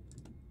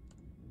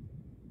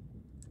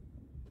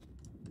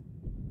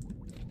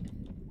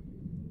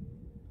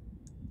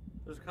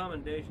 There's a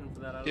commendation for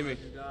that. I don't know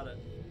if you got it.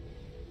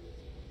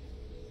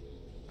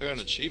 I got an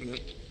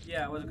achievement.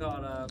 Yeah, what's it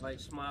called? Like,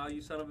 smile,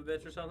 you son of a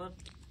bitch or something?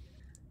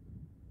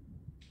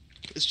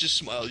 It's just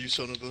smile, you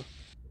son of a... Yeah,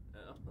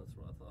 that's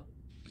what I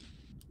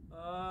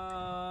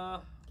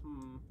thought.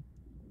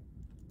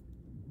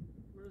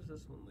 Where does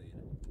this one lead?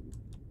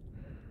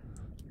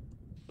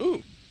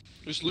 Ooh,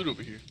 there's loot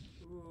over here.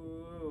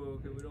 Ooh,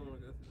 okay, we don't want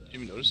to go through that.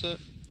 You even notice that?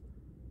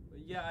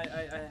 Yeah,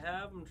 I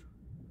have. I'm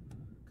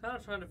kind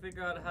of trying to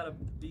figure out how to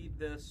beat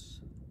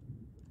this.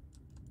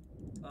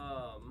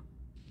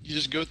 You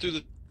just go through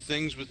the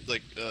things with,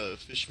 like,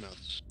 fish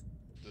mouths.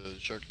 The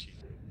shark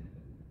teeth.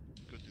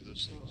 Go through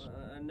those things.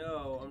 I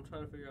know, I'm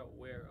trying to figure out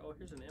where. Oh,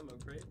 here's an ammo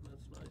crate.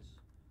 That's nice.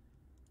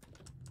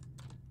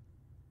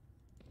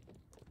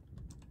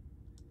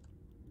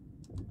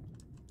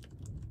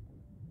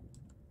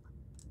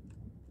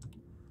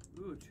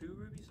 Ooh, 2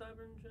 ruby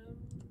cybern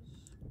gems.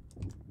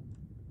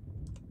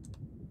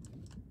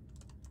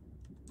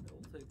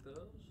 We'll take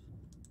those.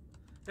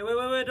 Hey,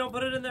 wait, don't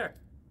put it in there.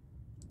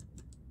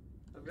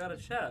 I've got a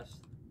chest.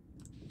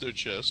 Their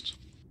chest.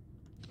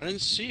 I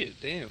didn't see it,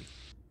 damn.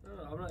 No,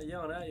 I'm not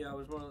yelling at you. I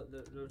was one of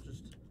the, there was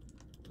just...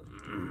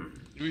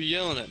 You were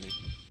yelling at me.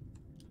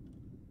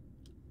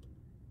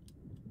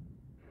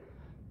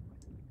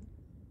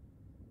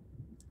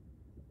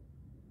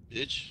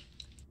 Bitch.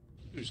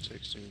 Who's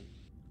texting me?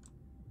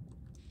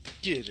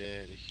 Get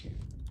out of here.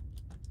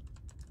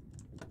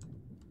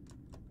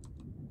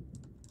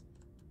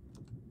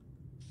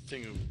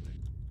 Thing over there.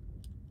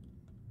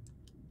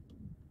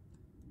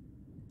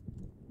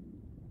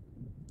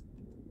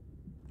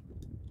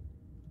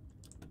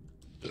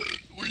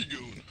 Where you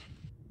going?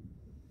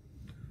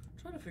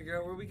 Trying to figure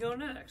out where we go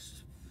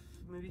next.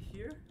 Maybe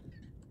here?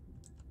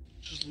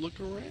 Just look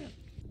around.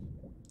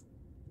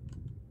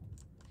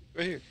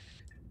 Right here.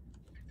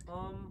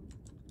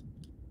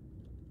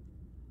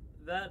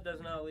 That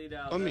does not lead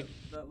out.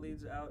 That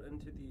leads out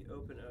into the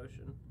open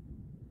ocean.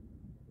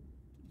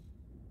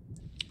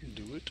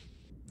 Do it.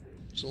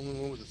 It's the only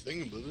one with a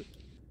thing above it.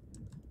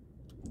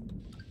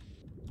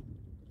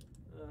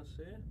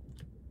 See?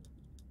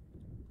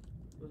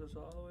 Puts us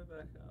all the way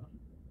back out.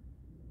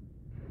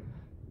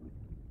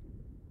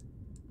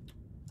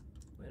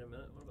 Wait a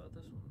minute, what about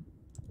this one?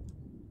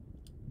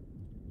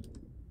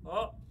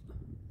 Oh!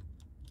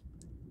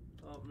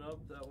 Oh,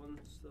 nope, that one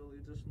still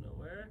leads us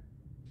nowhere.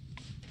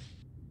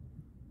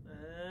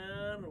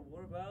 And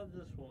what about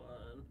this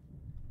one?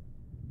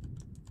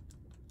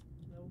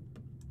 Nope.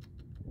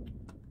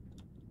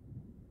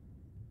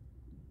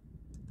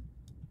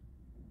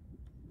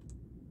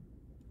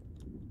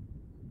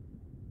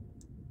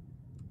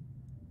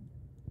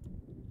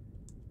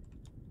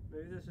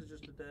 Maybe this is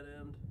just a dead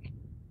end.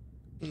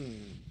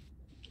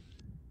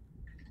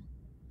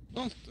 I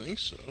don't think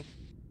so.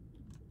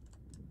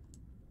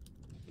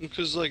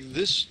 Because, like,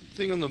 this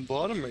thing on the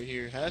bottom right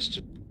here has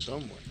to be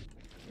somewhere.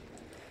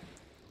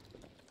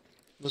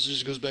 Unless it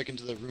just goes back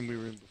into that room we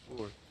were in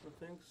before.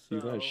 I think so.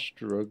 You guys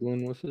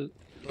struggling with it?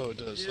 Oh, it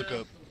does. Yeah. Look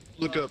up.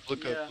 Look up,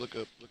 look yeah. up, look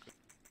up, look up.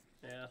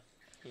 Yeah.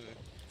 Okay.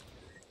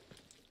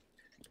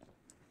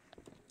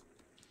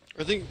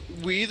 I think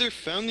we either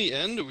found the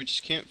end or we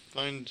just can't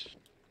find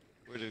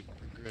where to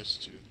progress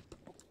to.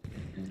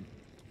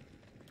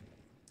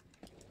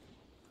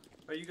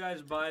 Are you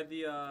guys by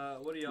the,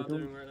 what are y'all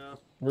doing right now?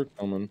 We're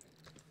coming.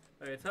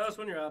 Okay, tell us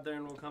when you're out there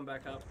and we'll come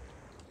back up.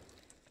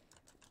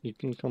 You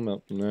can come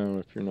out now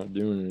if you're not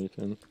doing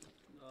anything.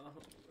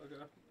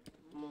 Okay.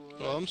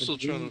 Oh, I'm still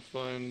trying to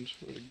find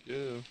where to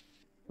go.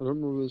 I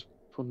don't remember this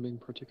from being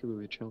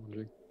particularly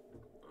challenging.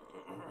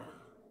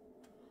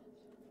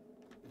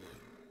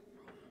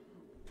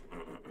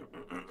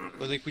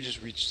 I think we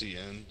just reached the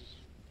end.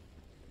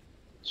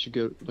 Should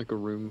get like a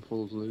room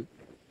full of loot.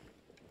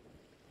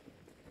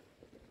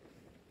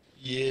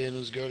 Yeah, and it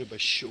was guarded by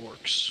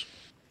sharks.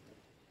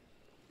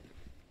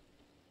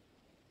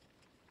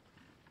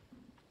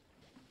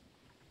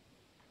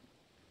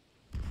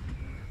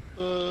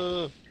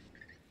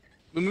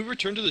 When we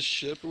return to the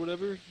ship or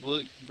whatever, will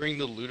it bring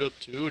the loot up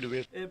too, or do we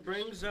have... It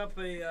brings up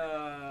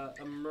a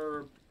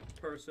mer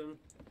person,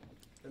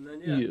 and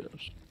then yeah.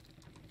 Yes.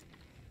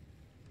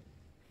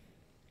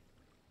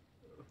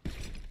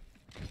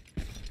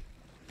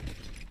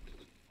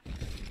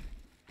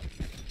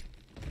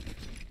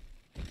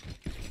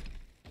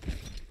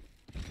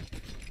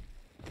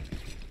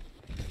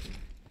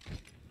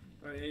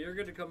 Alright, yeah, you're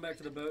good to come back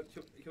to the boat.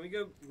 Can we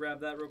go grab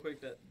that real quick?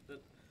 That the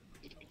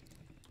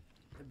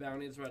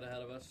bounty is right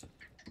ahead of us.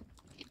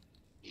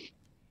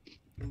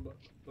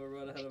 But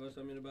right ahead of us,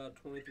 I mean about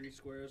 23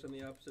 squares in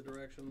the opposite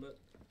direction, but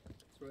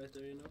it's right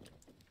there, you know.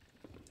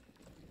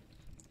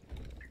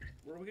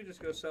 Or we could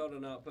just go sell at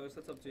an outpost,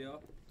 that's up to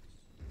y'all.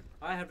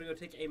 I have to go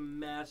take a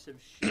massive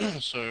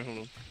shit. Sorry, hold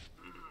on.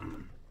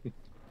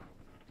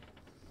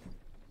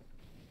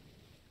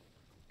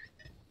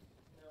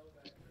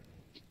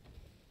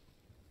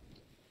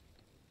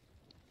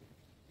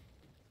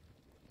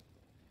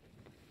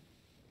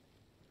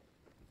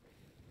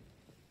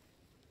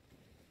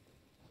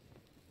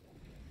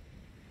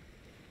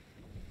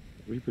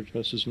 Reaper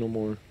chest is no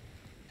more.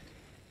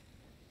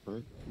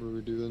 Alright, what do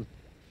we do then?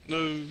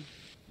 No.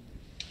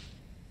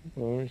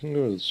 Well, we can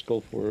go to the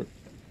skull for it.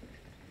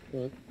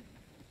 Alright.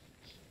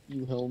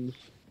 You helm.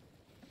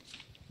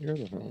 You're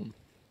the helm.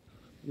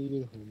 Leave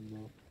it home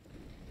now.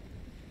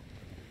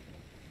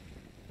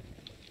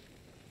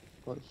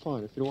 Alright,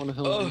 fine. If you don't want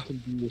to helm, you can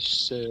be the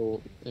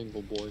sail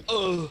angle boy.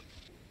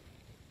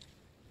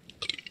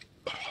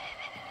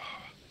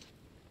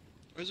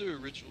 Where's there a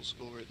ritual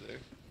skull right there?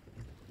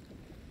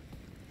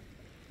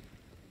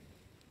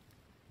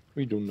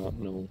 We do not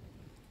know.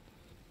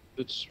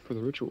 It's for the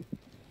ritual.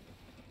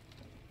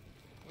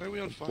 Why are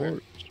we on Of fire?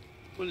 course.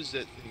 What is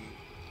that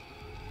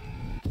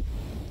thing?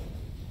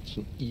 It's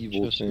an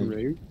evil Chest thing. and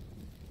raid?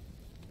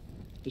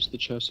 It's the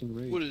chest and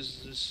rage. What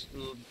is this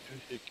little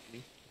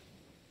doohickey?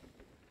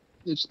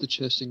 It's the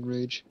chesting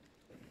rage.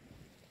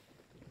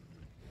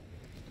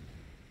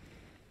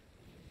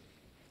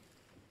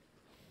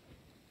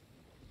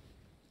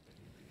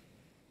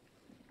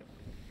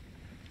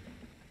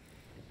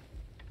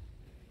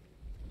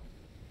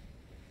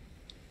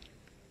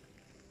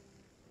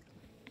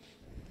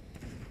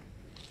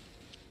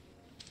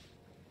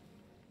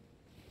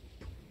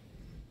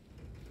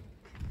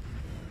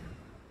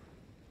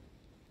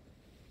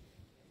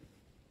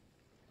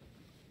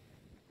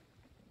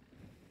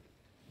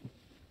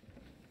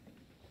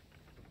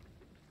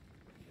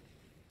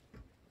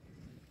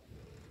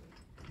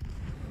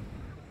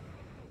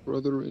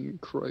 Brother in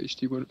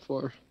Christ, he went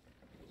far.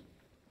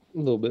 A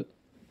little bit.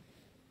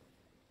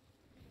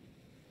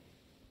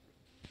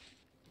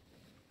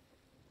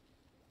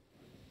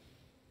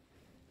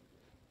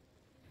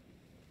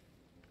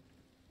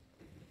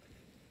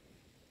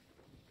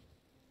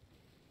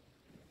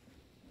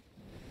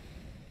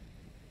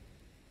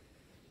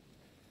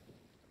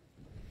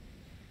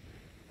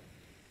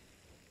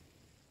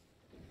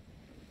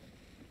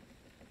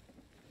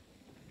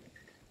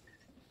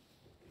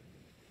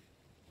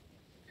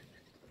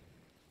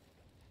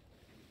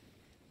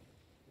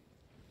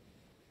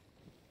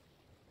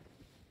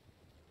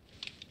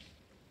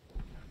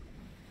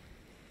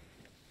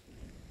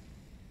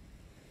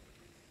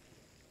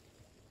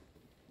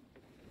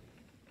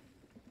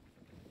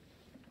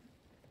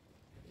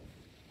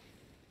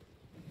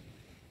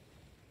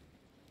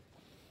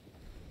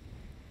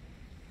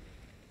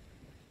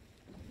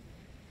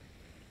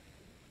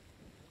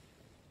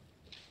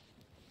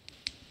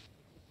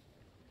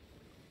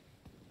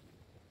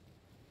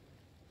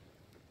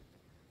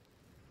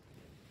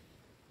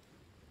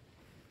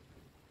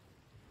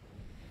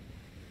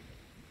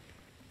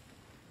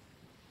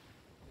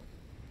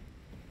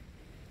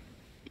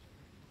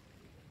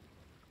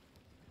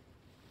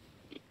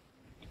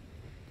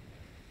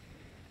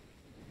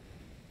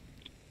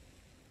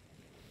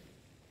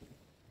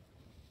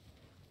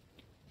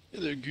 Hey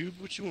there, Goob,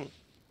 what you want?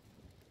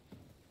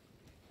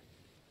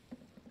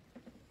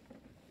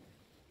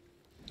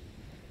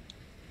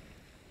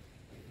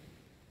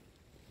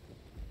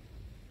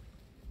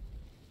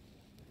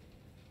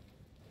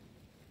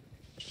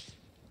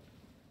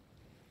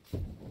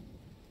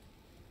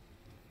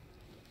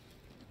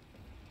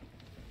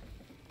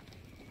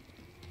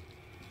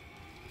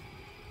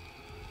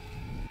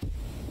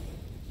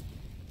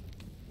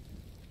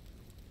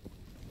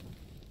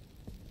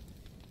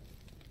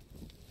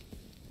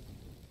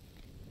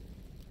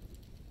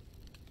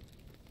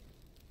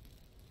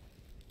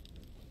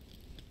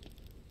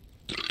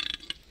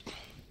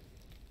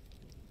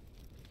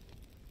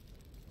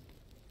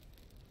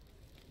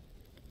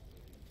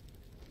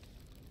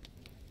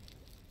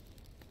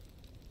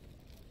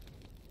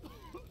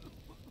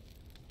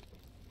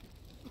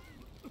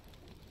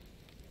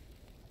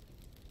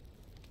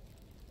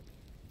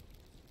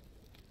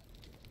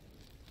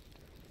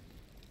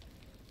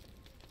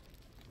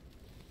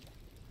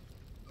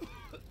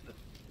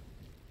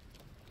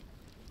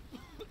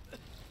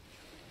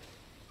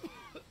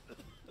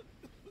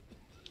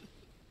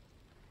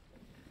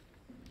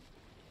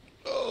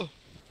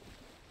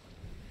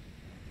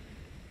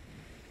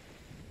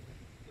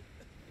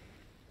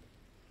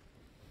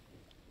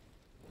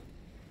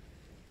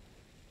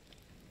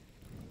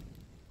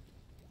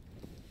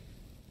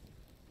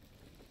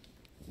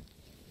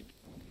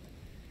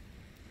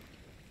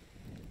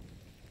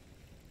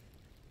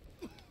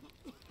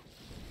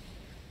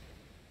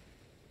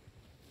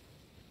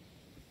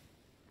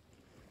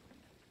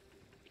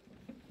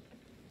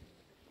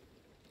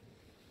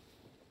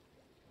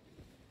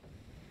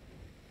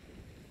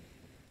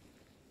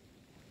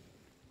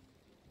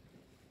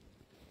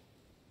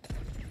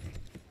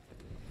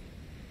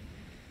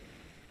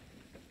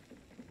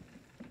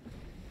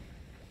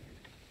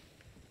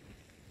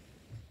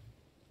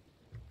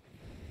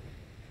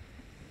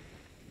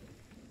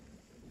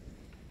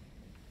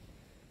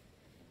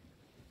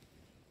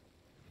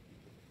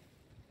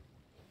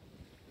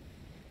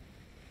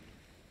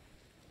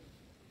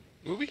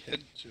 Where we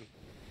headed to?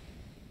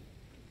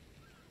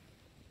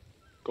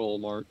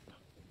 Goalmart.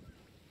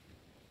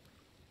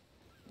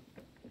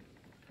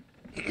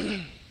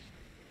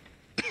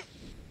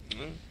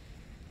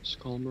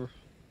 Skalmer.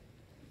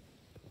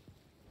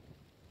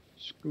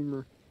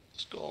 Scoomer.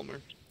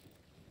 Skalmer.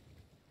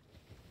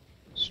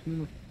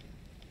 Scoomer.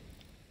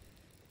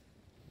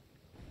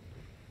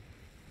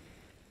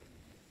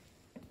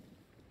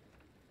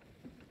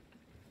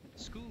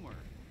 Scoomer.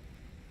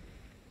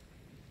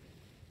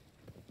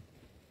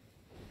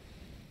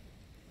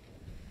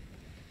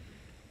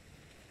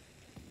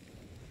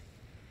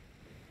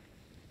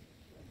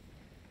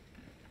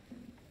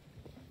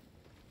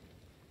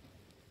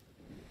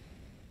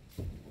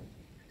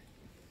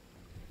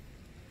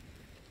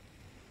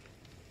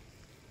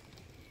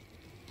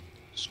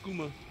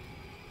 Skooma.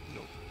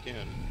 No,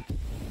 Dan.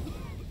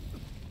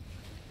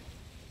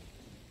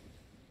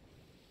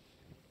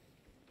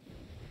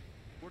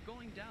 We're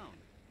going down.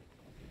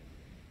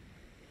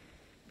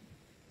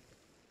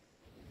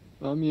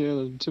 I'm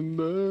yelling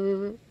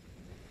timber.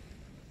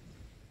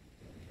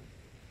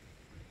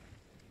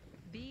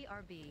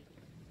 BRB.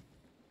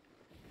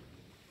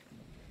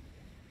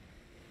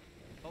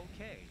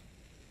 Okay.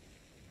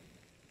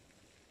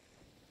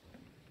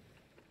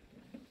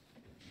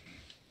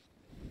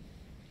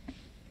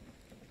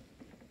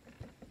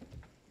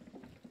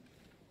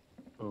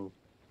 Oh.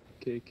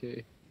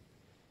 KK.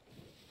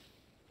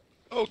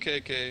 Okay,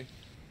 okay.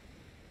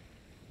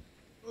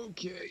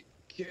 Okay.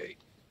 K.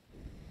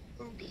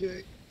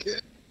 Okay. K.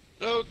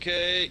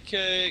 Okay,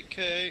 K,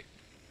 K.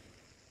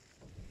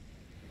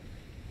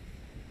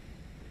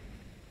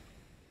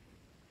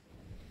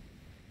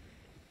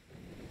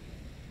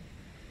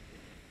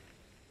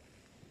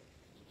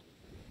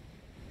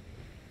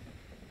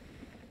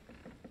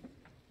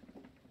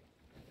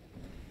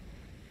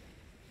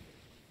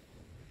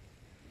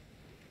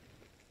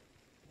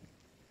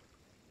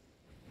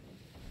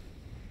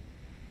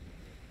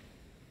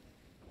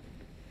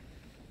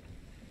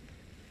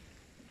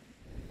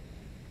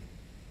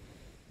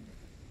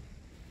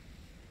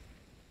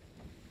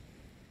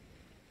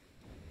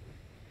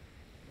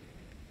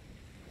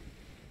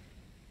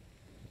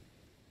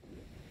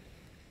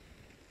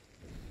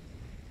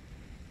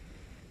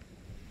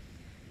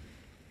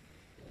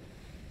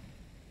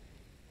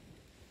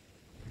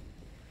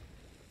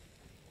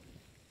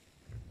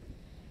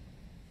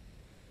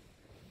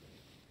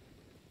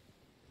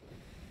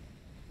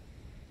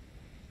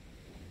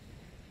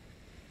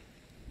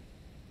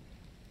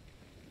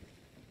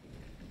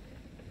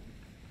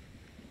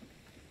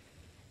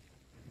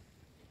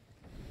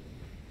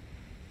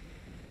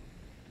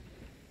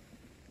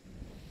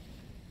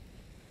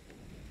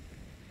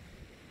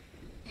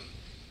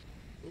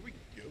 Where we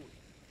going?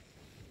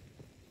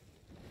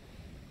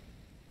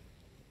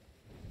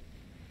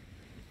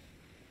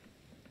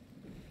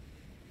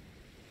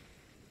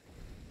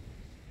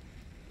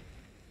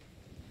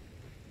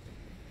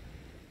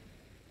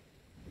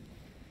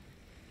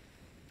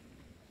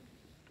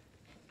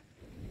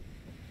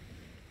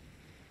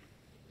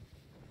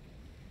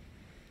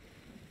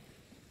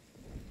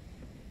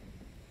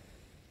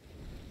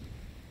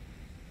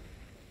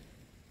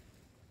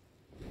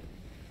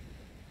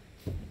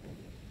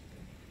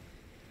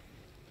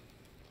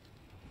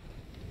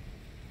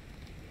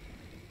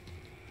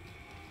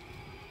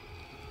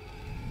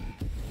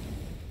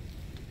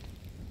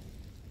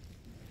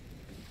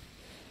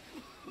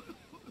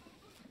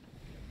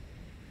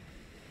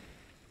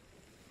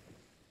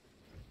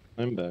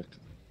 I'm back.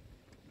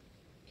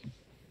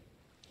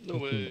 No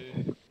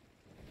way.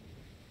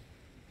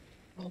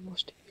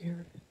 Almost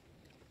here.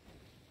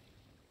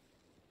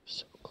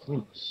 So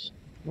close.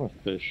 Oh,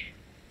 fish.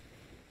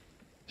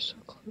 So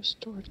close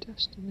to our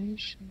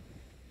destination.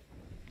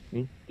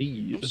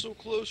 Indeed. I'm so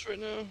close right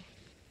now.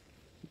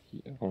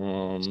 Yeah,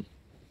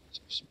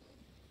 So small.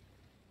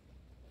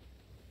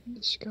 In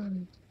the sky.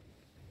 I'm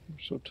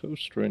so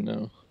toast right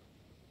now.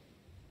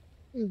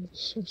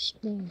 It's so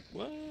small.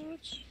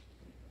 What?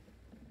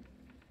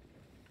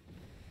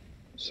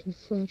 So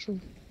fragile.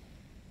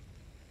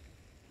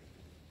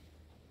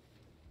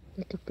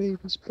 Like a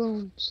baby's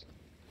bones.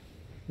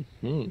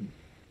 Hmm.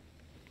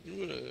 I'm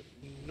gonna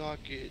knock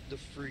it the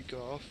freak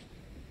off.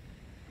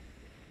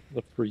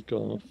 The freak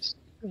off.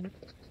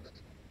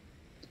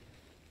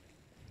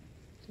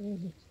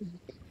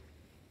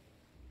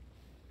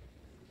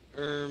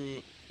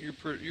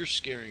 You're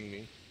scaring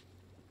me.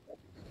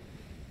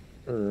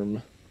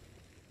 The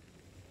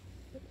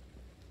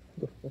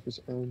fuck is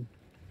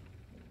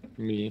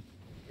Me.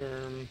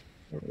 Hello,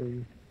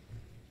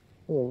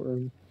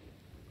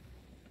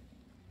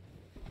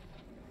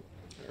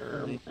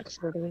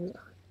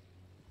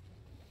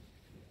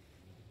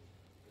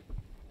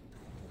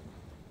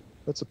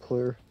 That's a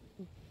player.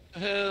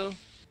 Hell.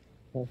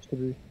 Has to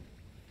be.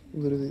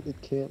 Literally, it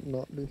can't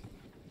not be.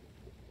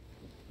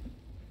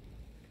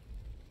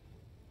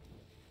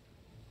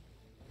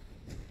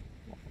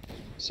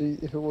 See,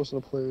 if it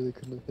wasn't a player, they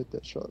couldn't have hit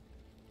that shot.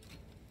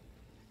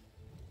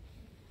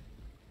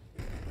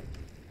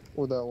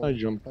 Or that one. I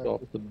jumped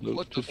off the boat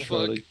What to the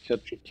try to fuck?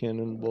 catch a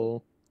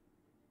cannonball.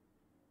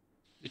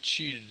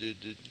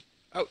 cheated.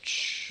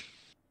 Ouch.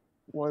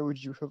 Why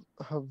would you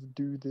have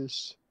do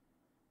this?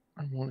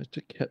 I wanted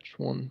to catch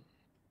one.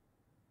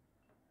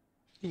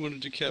 He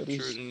wanted to capture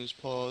it in his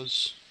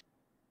paws.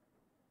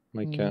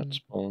 My cat's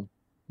paw.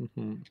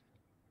 You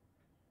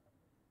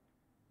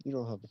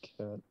don't have a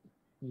cat.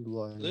 You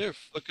liar. They're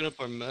fucking up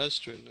our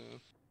master now.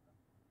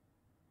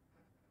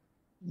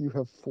 You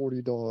have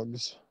 40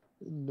 dogs.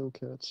 No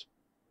cats.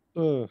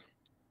 You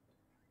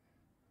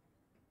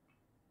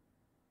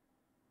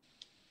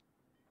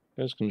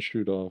guys can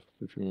shoot off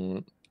if you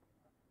want.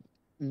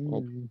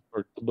 I'll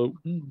park the boat.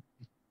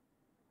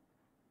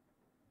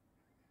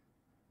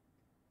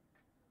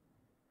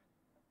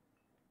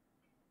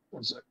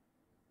 One sec.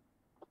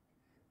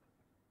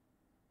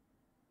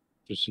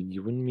 Just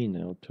you and me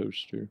now,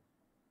 Toaster.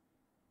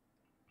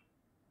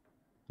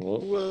 Whoa.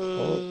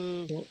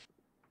 Whoa. Oh.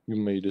 You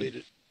made it. Made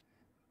it.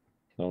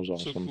 That was So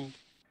awesome. cool.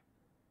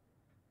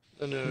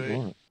 I know, Come right?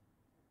 on.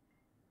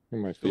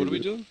 You're my So favorite. what are we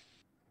doing?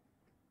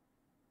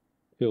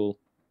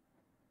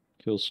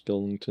 Kill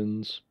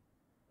skeletons.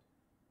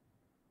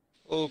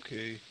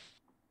 Okay.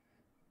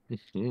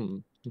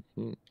 Oh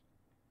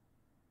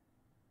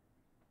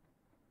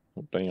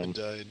I damn.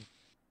 died.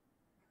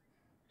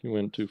 You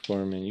went too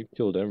far, man. You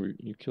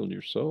killed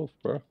yourself,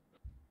 bro.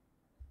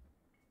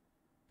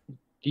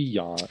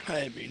 Yeah.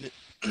 I mean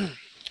it.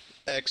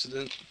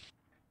 Accident.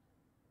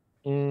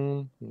 Let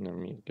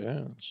me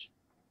guess.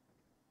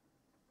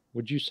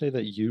 Would you say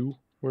that you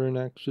were an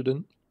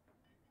accident?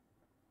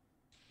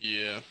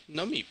 Yeah.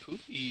 Nummy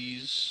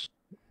poopies.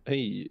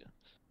 Hey,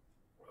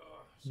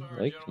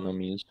 Sorry, like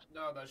gentlemen. nummies.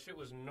 No, that shit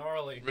was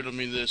gnarly. Riddle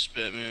me this,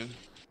 Batman.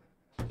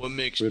 What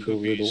makes Riddle,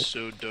 poopies riddle.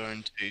 so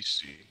darn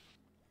tasty?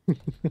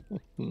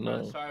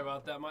 No, Sorry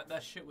about that.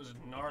 That shit was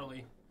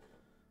gnarly.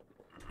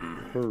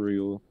 for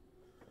real.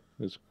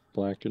 It's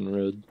black and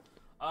red.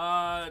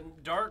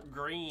 Dark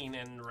green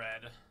and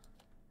red.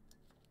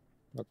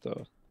 What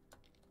the?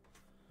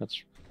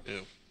 That's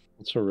Ew.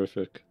 That's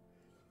horrific.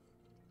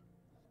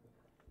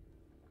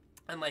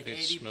 And like I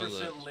smell that. 80%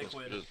 Smells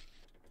liquid. good.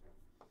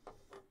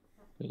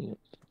 Yeah,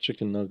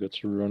 chicken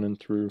nuggets are running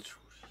through.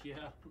 Yeah.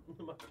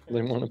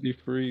 They want to be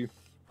free.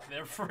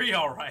 They're free,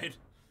 alright.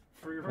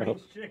 Free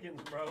range chickens,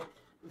 bro.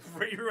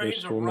 Free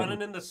range of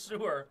running in the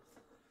sewer.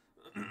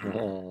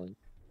 Oh,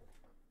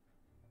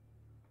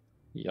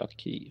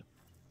 yucky.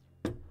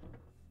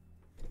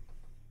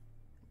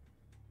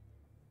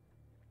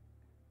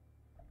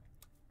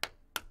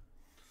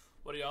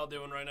 What are y'all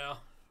doing right now?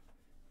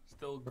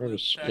 Still We're gonna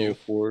glue go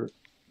for it.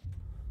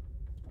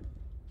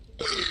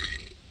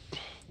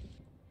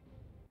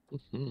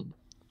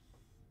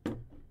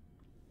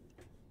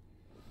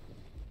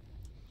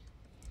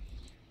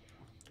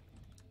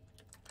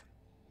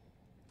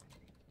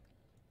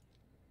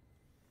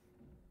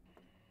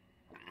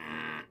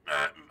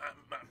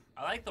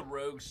 I like the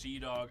rogue sea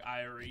dog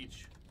eye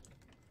reach.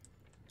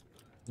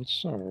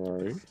 It's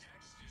alright.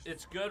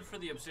 It's good for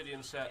the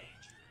obsidian set.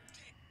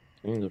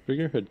 Dang, the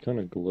figurehead kind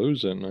of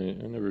glows at night.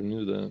 I never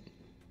knew that.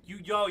 You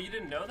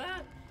didn't know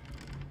that?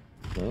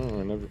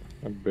 No,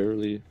 I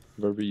barely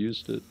have ever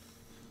used it.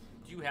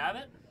 Do you have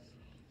it?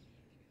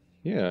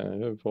 Yeah, I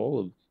have all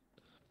of.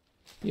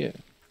 Yeah.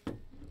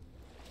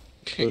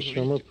 First,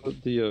 I'm gonna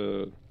put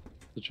the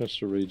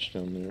chest of rage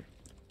down there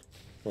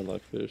while I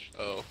fish.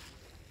 Oh.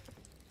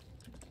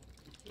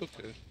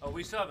 Okay. Oh,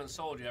 we still haven't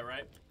sold yet,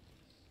 right?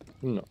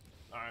 No,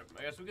 Alright,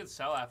 I guess we could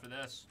sell after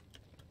this.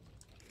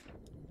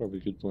 probably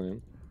a good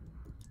plan.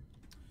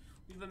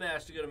 We've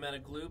amassed a good amount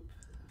of gloop.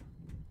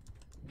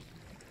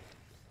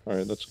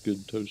 Alright, that's good,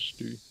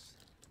 Toasty.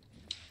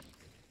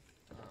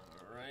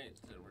 Alright,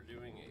 then we're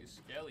doing a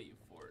skelly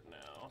fort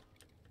now.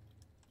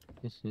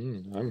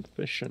 I'm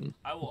fishing.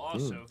 I will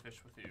also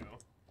fish with you.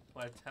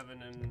 Let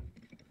Tevin and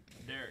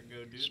Derek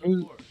go do So-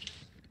 the fort.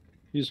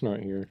 He's not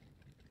here.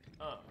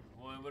 Oh,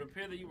 well, it would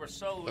appear that you were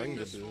soloing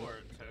this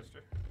fort,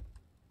 Toaster.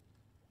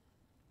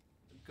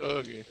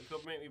 Okay. It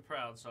could make me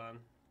proud, son.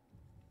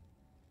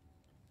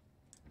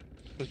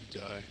 Let's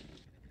die.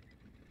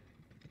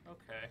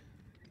 Okay.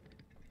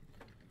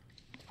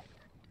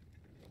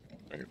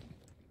 Right.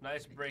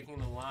 Nice breaking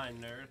the line,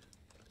 nerd.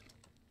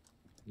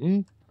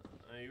 Hmm?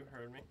 You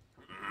heard me.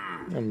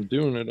 I'm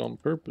doing it on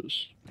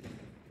purpose.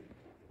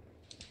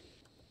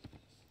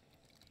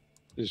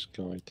 This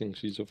guy thinks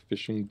he's a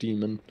fishing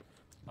demon.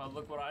 Oh,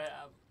 look what I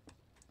have.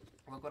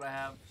 Look what I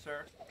have,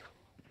 sir.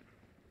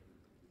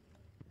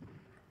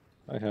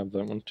 I have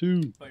that one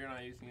too. But you're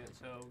not using it,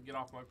 so get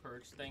off my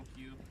perch. Thank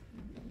you.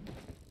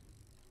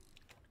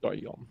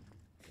 Damn.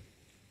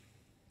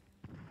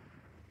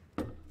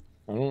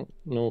 I don't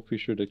know if we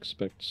should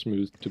expect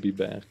Smooth to be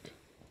back.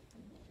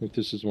 I think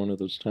this is one of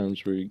those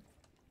times where he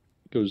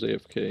goes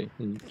AFK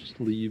and just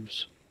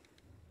leaves.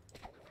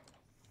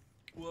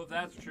 Well, if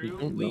that's true,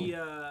 don't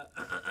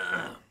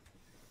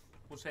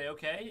we'll say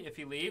okay. If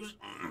he leaves,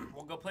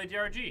 we'll go play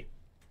DRG.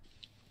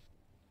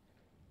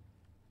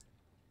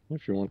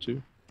 If you want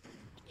to.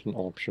 It's an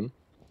option.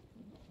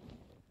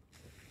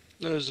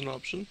 That is an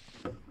option.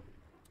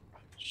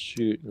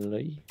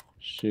 Certainly.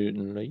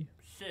 Certainly.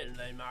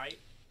 Certainly, mate.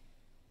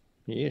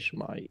 Yes,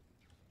 mate.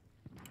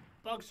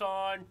 Bugs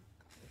on.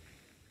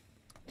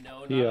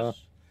 No, not Yeah.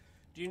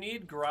 Do you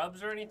need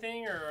grubs or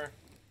anything, or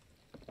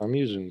I'm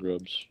using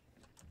grubs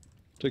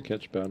to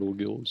catch battle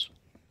gills.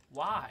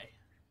 why?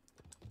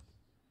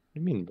 What do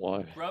you mean,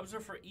 why? Grubs are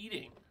for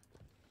eating.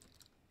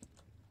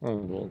 Oh,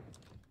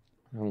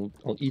 well,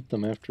 I'll eat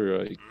them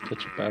after I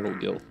catch a battle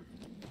gill.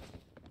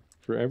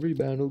 For every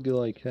battle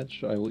gill I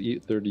catch, I will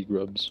eat 30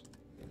 grubs.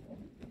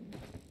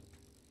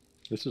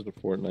 This is a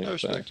Fortnite I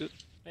respect fact. it.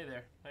 Hey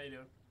there, how you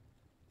doing?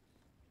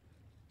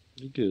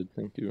 You good,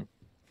 thank you.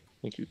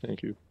 Thank you,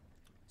 thank you.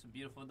 It's a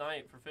beautiful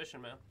night for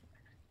fishing, man.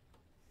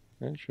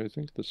 Actually, I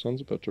think the sun's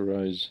about to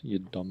rise, you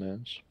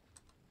dumbass.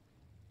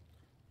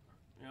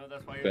 You know,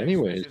 that's why your But next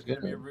anyways, fish is going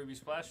to be yeah. a ruby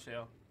splash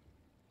tail.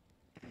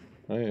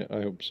 I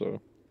hope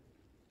so.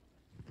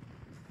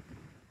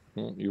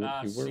 Well, you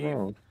were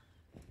wrong.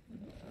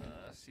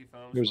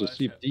 Seafoam It was a splash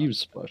Sea tail. Thieves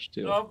splash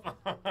tail. Nope.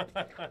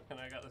 And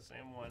I got the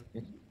same one.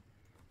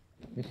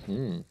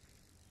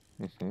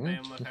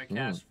 Bam, look, I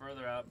cast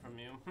further out from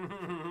you.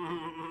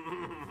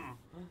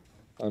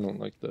 I don't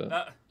like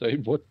that. Hey,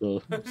 what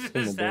the? Who's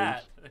is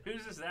that?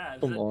 Who's is that?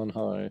 From on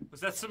high.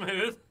 Was that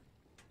Smooth?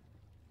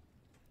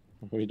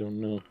 We don't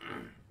know.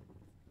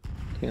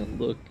 Can't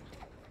look.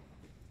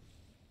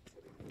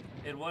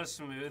 It was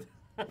Smooth.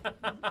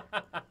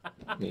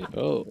 Yeah,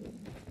 oh.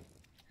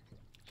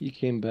 He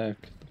came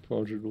back, the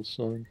prodigal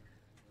son.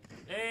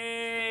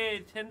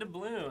 Hey, 10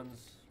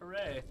 doubloons.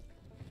 Hooray.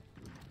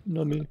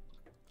 Nummy.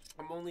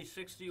 I'm only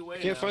 60 away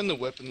Can't now. find the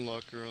weapon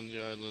locker on the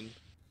island.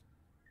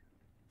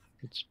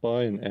 It's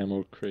by an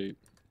ammo crate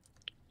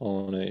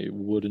on a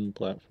wooden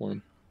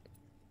platform.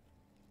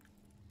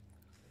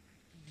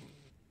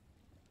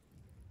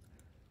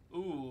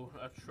 Ooh,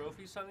 a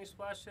trophy sunny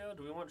splash tail?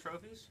 Do we want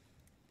trophies?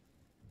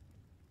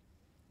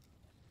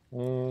 I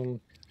don't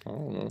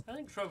know. I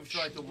think trophies are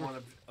like the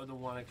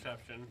one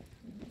exception.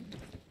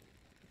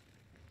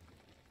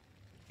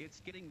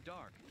 It's getting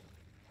dark.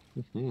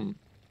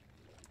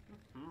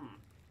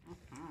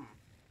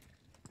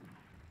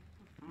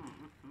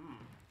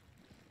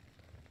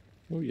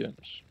 Oh yes.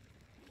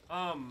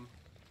 I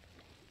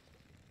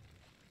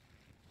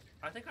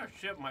think our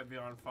ship might be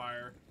on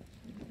fire.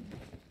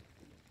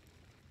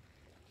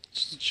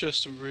 It's the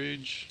chest of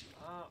rage.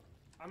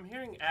 I'm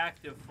hearing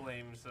active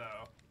flames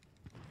though.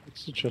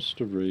 It's just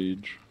a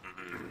rage.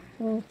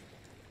 Well,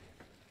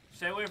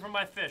 Stay away from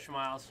my fish,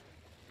 Miles.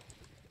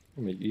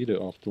 let me eat it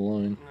off the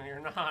line. No, you're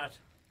not.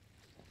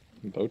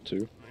 I'm about to.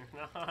 You're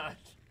not.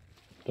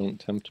 Don't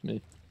tempt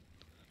me.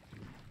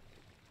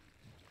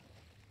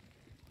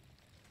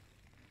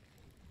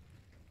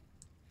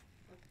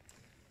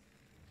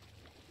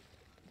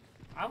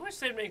 I wish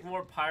they'd make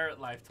more pirate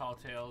life tall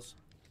tales.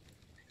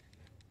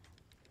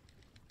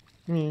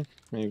 Yeah,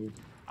 maybe.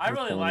 I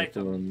really like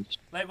them. Ones.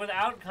 Like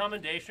without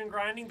commendation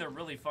grinding, they're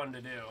really fun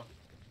to do.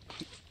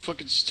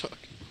 Fucking stuck.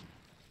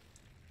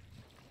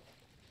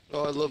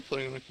 Oh, I love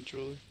playing on a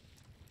controller.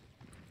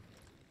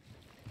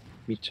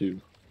 Me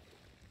too.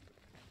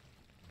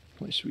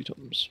 My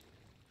sweetums.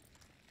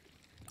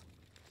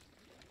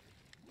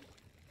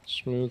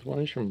 Smooth, why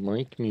is your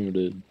mic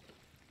muted?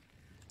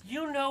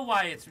 You know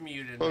why it's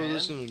muted, Oh, man.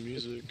 listen to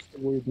music. The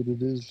way that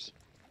it is.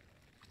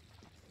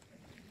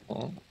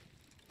 Oh.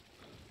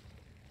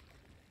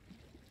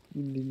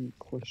 You needn't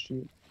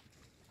question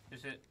it.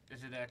 Is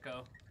it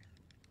echo?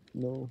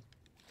 No.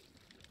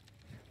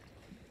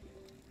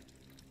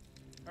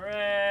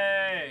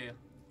 Hooray!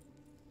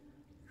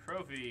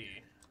 Trophy.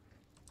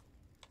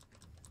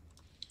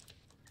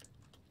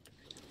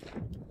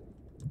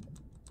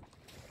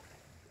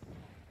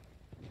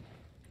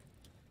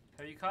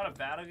 Have you caught a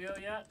battle gill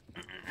yet?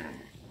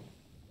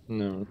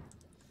 No.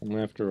 I'm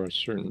after a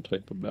certain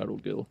type of battle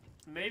gill.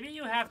 Maybe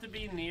you have to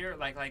be near,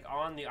 like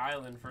on the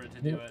island for it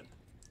to do it.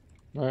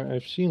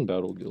 I've seen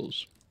battle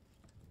gills.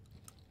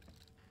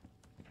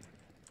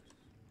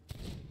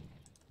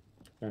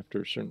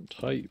 After a certain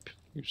type,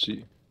 you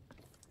see.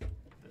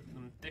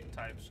 Them thick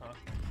types, huh?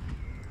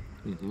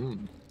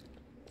 Mm-hmm.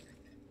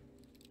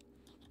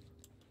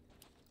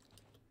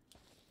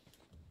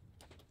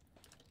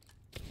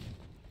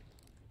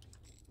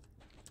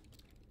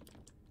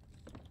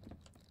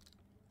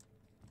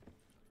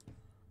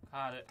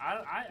 God,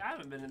 I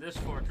haven't been to this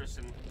fortress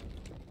in...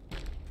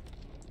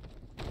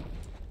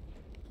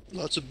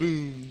 Lots of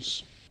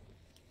booms.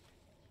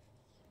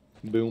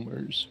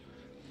 Boomers.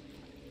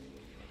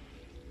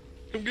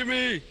 Come get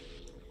me!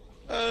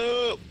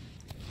 Help!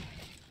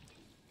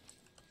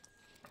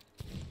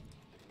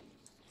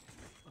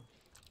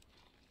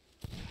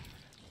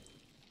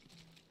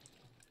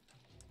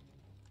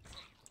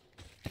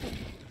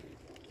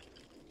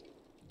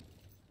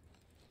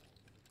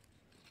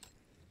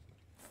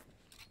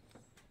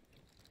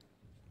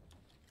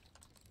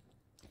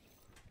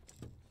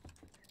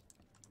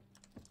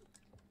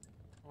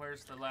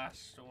 Where's the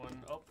last one?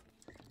 Oh.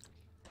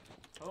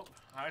 Oh,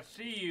 I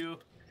see you.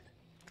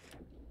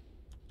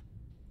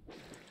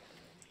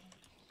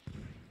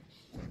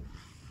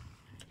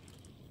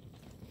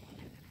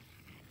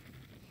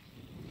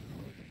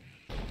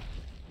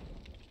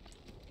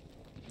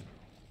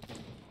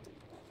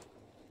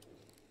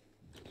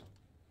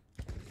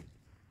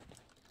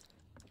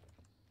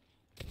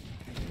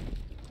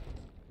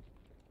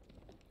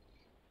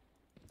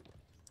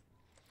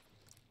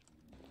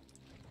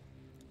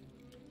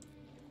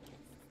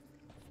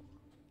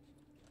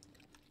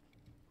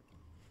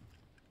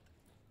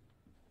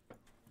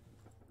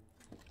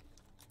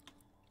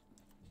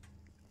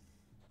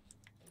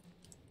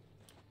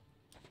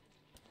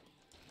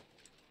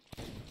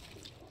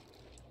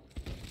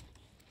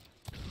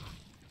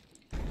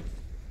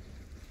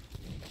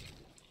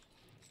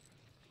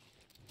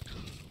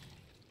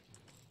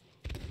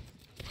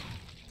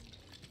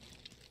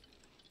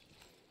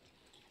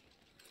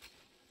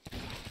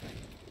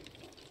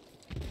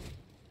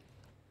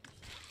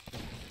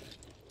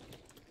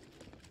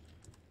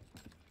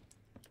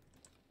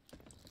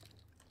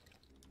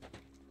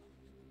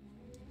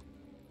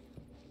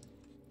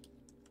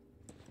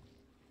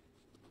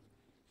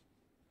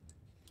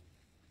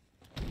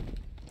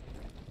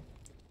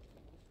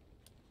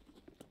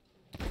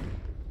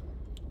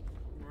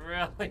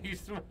 Play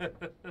smooth.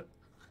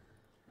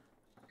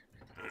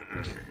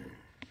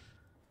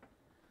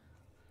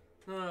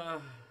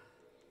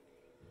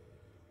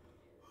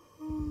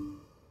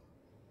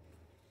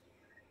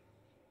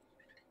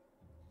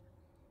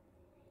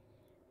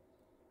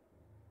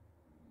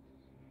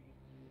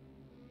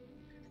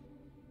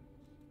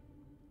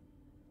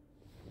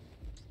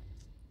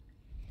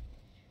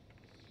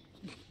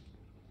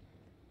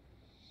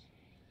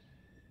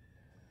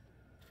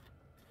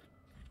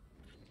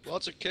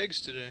 Lots of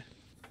kegs today.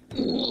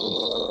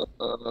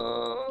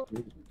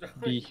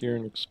 Be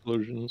hearing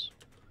explosions.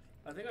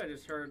 I think I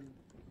just heard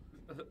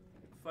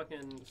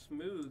fucking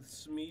Smooth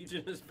Smeege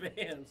in his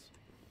pants.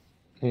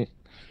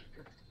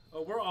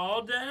 Oh, we're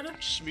all dead?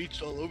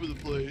 Smeets all over the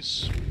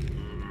place.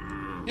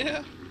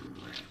 Yeah.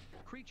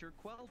 Creature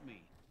quelled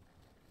me.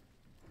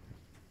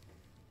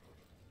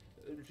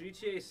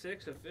 GTA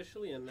 6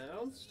 officially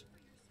announced?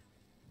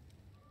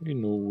 Ain't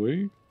no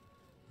way.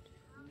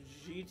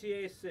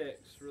 GTA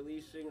 6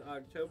 releasing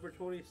October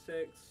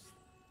 26th,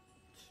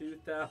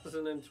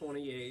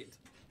 2028.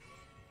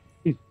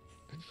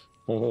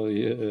 Oh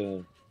yeah.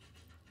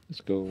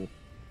 Let's go.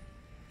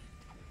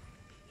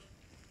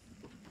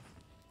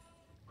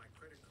 My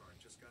credit card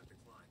just got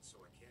declined,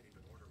 so I can't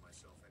even order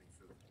myself any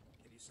food.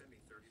 Can you send me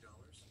 $30?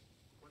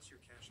 What's your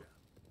cash app?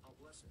 I'll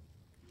bless it.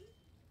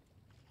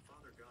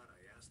 Father God,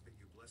 I ask that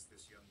you bless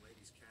this young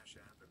lady's cash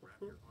app and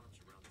wrap your arms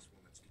around this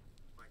woman's.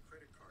 My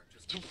credit card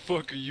just. The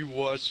fuck are you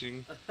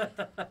watching?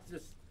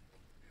 Just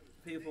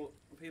people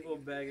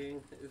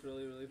begging is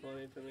really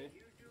funny to me.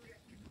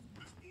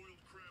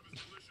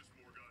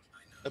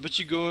 I bet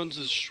you go onto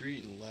the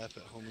street and laugh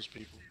at homeless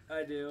people.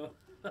 I do.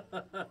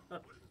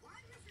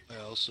 I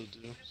also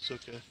do. It's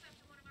okay.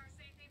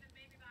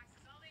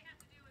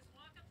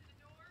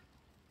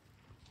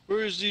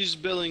 Where's these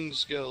billing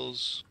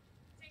skills?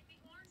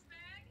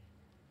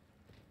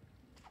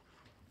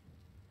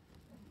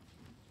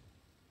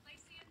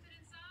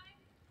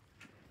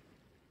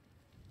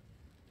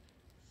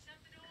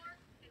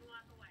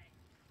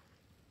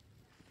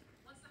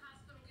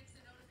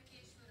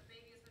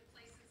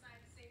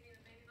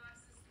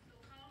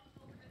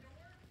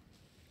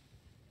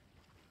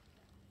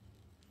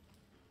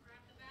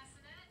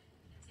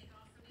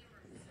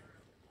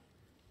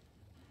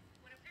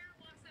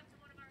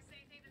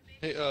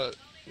 Hey,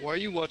 why are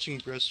you watching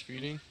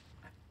breastfeeding?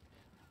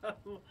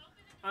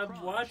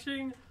 I'm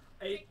watching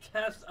a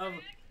test of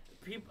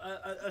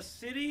a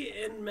city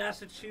in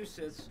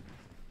Massachusetts,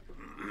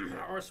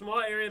 or a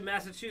small area of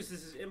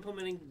Massachusetts, is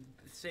implementing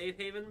safe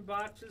haven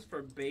boxes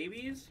for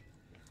babies.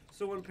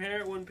 So when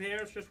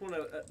parents just want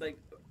to like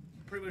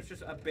pretty much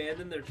just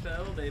abandon their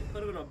child, they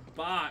put them in a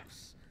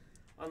box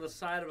on the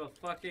side of a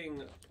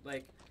fucking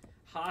like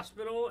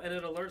hospital, and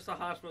it alerts the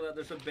hospital that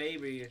there's a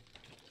baby.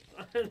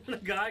 And the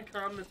guy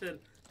commented,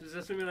 "Does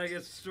this mean I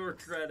get store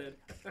credit?"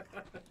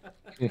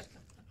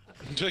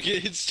 Do I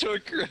get store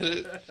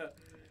credit?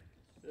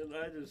 And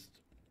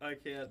I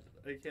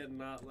can't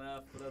not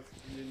laugh, but that's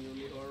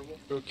genuinely horrible.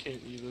 Bro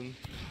can't even.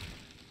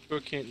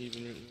 Bro can't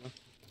even right now.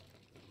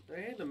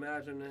 I can't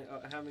imagine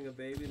having a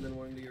baby and then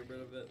wanting to get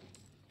rid of it.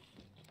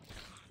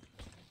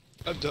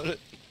 I've done it.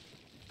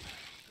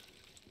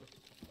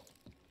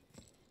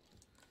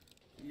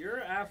 Your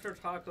after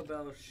Taco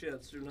Bell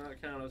shits do not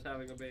count as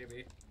having a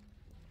baby.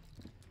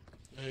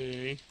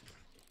 Hey.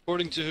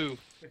 According to who?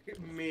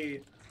 Me.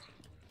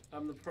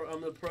 I'm the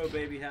pro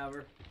baby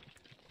haver.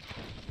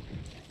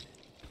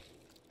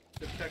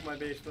 Just check my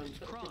basement.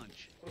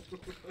 Crunch.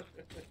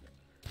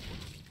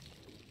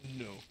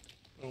 No.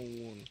 I don't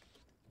want.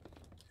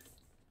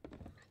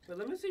 Wait,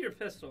 let me see your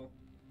pistol.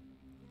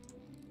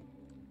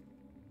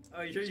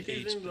 Oh, you're It's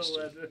using the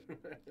pistol. legend.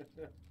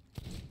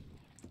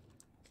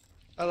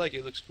 I like it.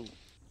 It looks cool.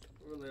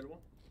 Relatable.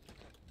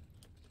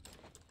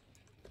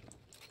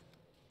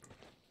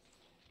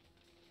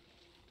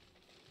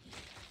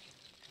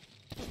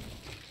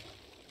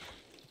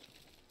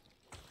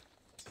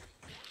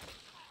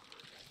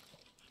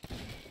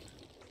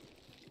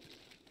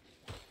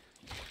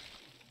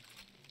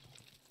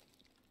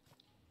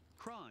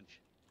 Crunch.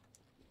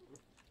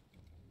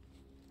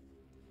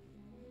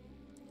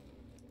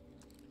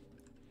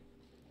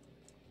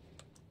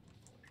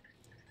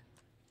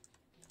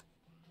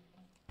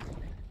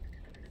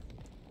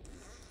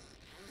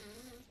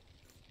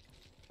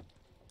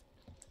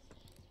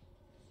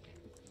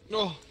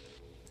 No.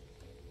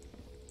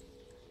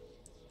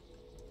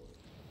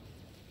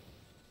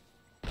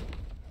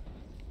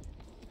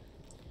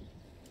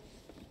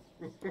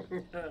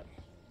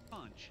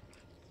 Punch.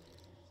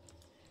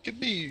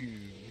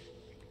 Kaboom.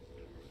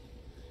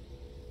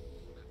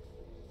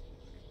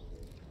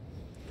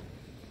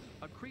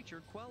 A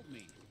creature quelled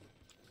me.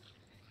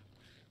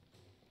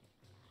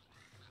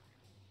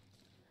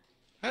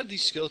 How did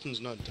these skeletons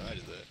not die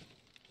to that?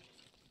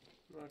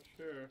 Not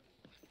sure.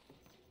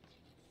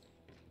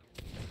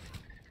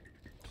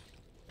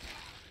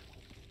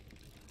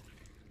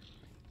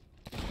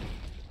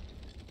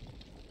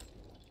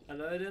 I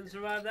know they didn't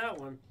survive that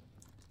one.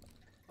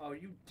 Oh,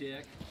 you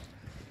dick.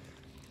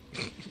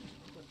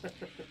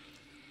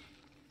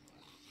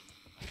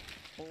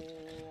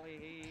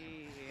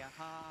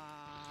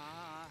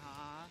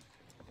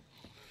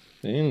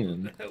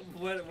 Dang.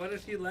 What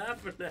is he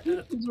laughing at?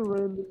 There's a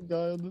random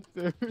guy on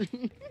the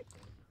ferry.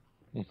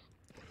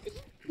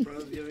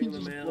 Bro's giving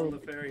the man on the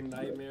ferry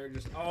nightmare.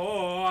 Just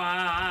oh,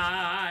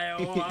 I.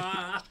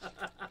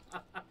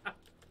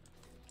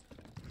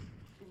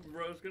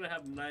 Bro's gonna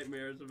have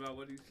nightmares about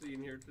what he's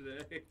seen here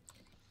today.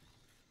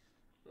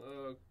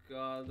 Oh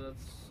God,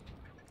 that's.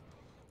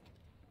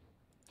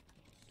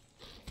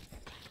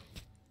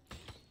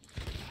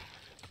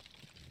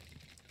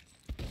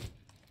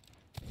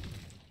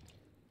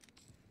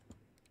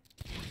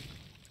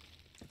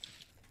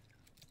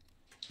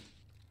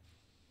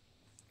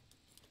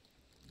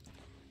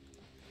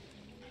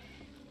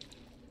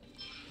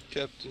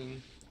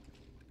 Captain,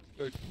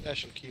 or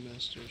Ashen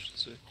Keymaster, I should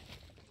say.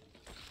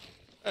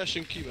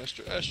 Ashen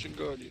Keymaster, Ashen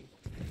Guardian.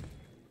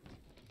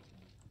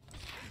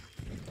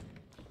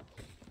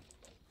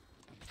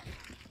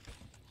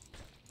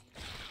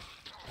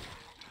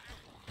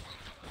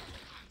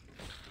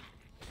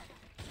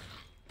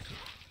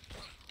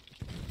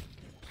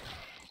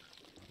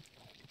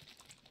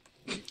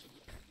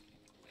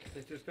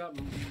 They just got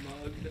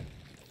mugged.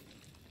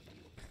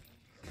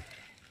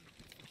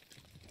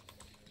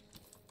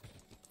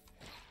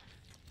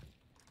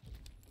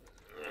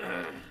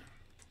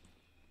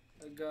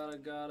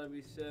 Gotta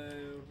be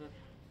saved.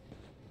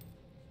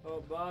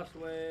 Oh, boss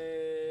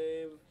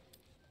wave.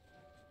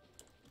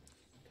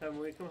 Kevin,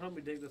 will you come help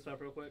me dig this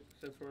up real quick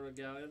since we're in a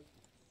galleon?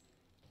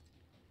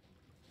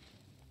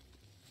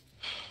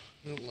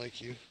 I don't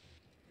like you.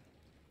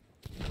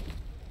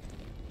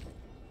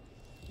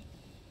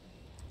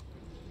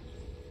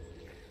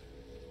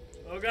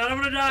 Oh God, I'm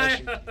gonna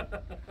die!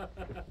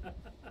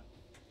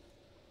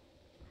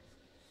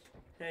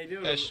 Hey,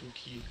 dude. Ashen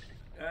Key.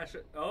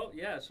 Ashen. Oh,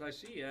 yes, I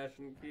see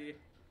Ashen Key.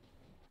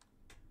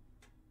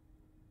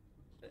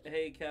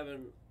 Hey,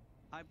 Kevin.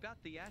 I've got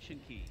the Ashen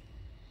Key.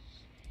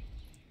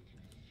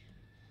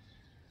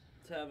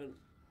 Kevin.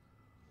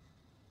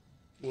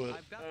 What?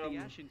 I've got the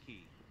Ashen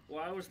Key.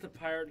 Why was the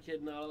pirate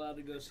kid not allowed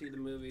to go see the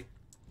movie?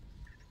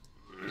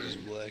 He's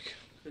black.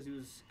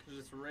 Because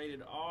it's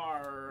rated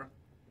R.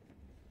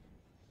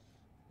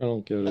 I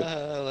don't get it.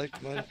 I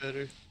like mine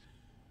better.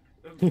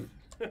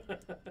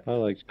 I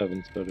like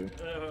Kevin's better.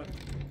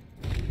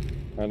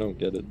 I don't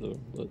get it though,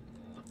 but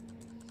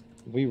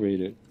we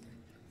rate it.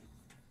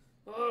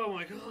 Oh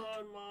my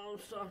God, Mom,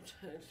 stop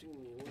texting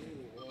me. What do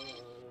you want?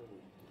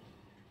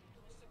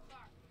 Mr.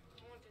 Clark,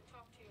 I wanted to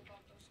talk to you about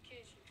those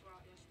kids you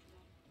brought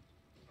yesterday.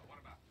 What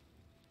about?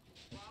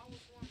 Well, I was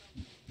one of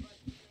them, but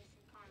you made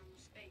some kind of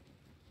mistake.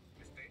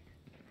 Mistake?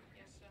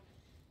 Yes, sir.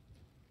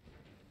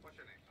 What's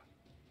your name, son?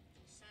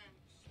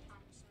 Sam's.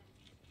 Thomas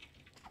Sam's.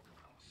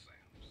 Oh,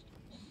 Sam's.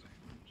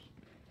 Sam's.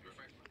 You're a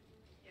freshman?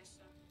 Yes,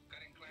 sir.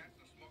 Cutting class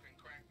and smoking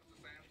crack, Mr.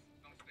 Sam's?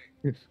 Don't stay.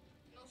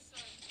 No,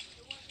 sir.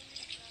 It wasn't me,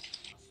 sir.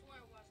 I swear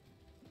it wasn't.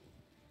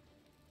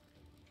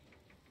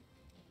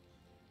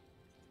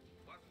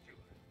 Wasn't you?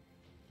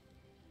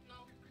 No.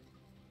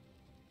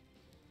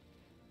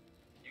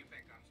 You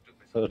think I'm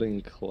stupid?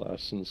 Cutting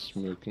class and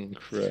smoking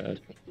crack.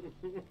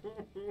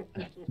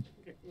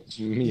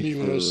 Me You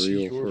for wanna see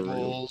real, your for real.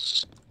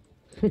 balls?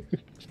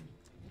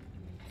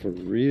 For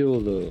real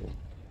though.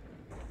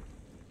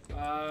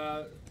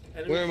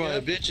 Where are my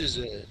bitches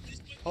at?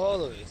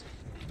 Holler.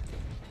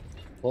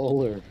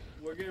 Baller.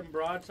 We're getting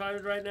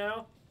broadsided right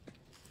now.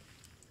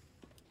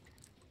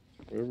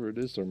 Wherever it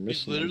is, they're He's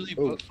missing. literally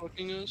Oh, butt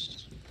fucking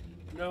us?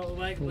 No,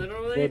 like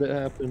literally. let it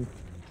happen.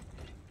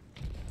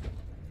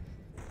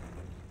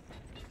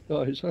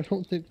 Guys, I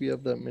don't think we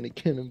have that many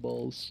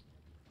cannonballs.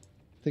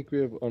 I think we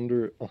have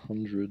under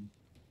 100.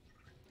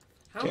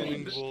 How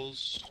many?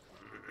 Cannonballs.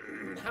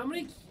 How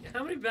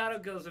many battle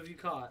kills have you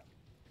caught?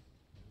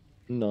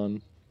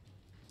 None.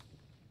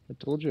 I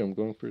told you I'm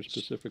going for a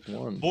specific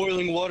one.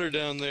 Boiling water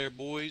down there,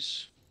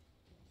 boys.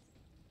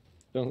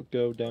 Don't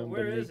go down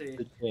Where is beneath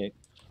he? the deck.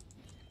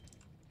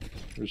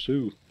 Where's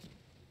who?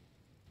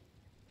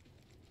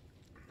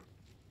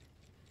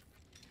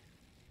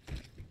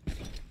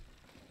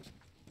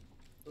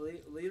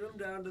 Lead him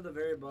down to the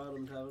very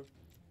bottom, Kevin.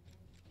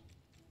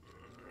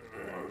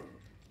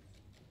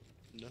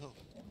 No.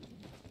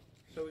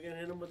 So we can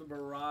hit him with a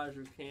barrage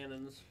of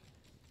cannons.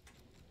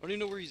 I don't even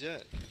know where he's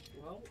at.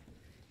 Well,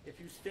 if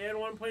you stay in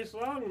one place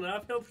long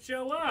enough, he'll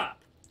show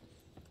up.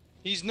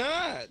 He's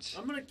not!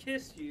 I'm gonna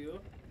kiss you.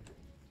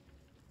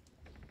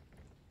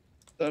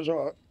 That's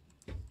right.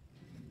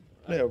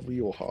 They're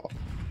real hot.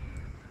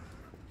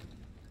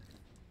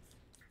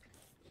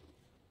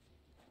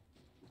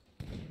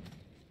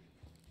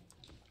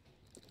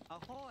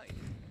 Ahoy!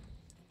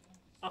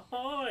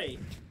 Ahoy!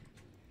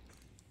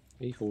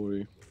 Hey,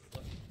 hoy.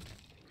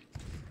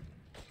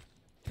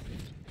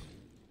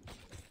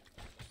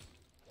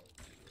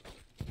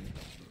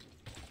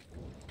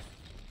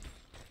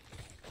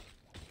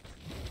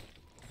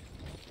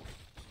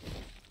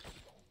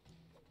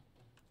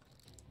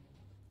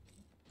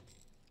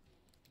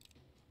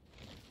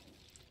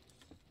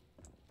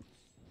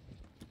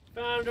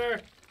 Found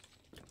her.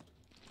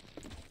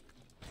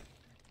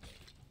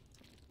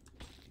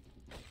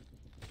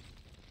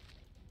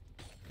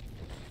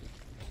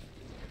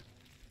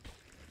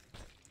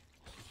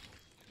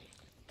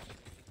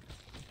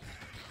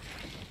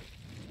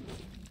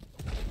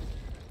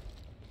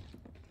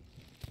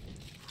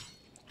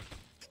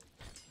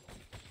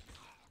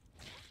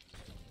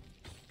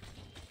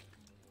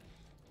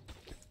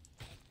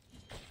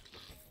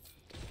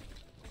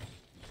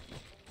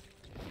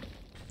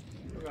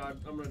 god,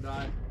 I'm gonna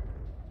die.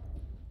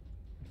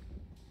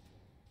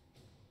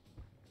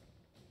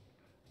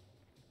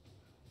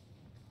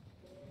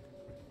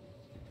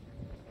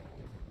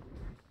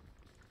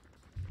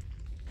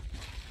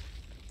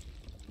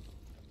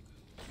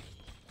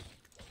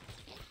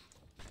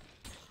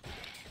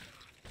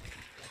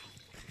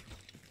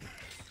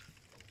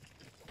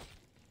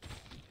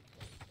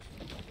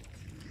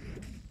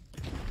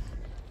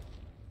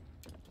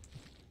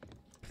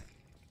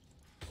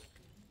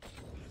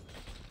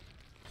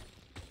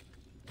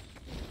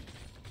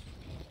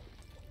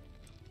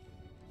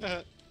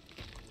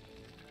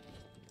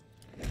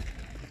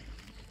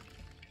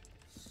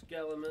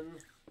 Skeleton.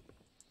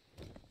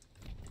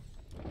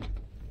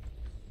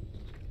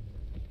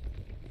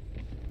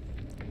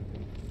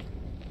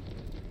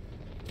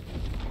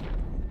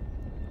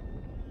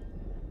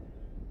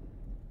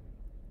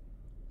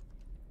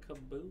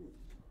 Kaboom.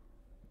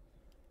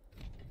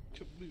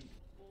 Kaboom.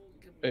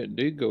 Hey,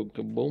 there you go,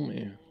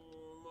 kaboom.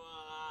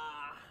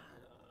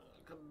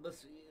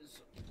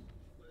 Kabussies.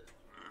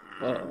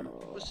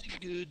 Bussy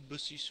good,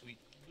 bussy sweet,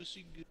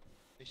 bussy good.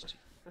 Nice tea.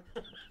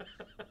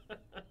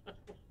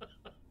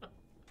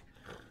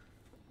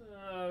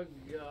 Oh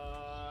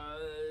god,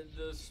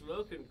 just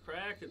smoking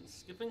crack and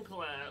skipping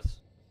class.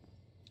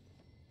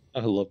 I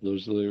love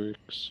those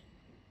lyrics.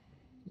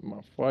 My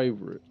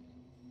favorite.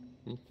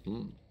 They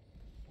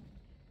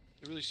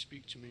really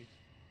speak to me.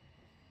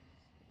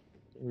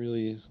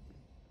 Really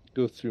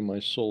go through my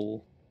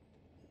soul.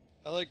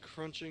 I like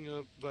crunching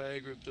up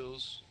Viagra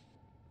pills.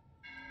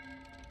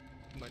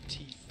 My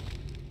teeth.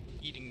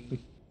 Eating them.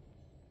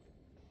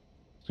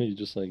 You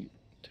just like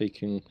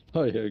taking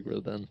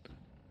Viagra then.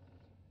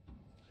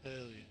 Hell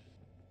yeah.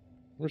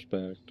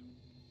 Respect.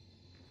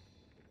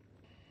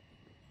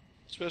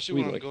 Especially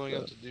We when I'm like going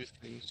out that. to do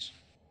things.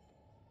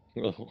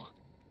 Oh.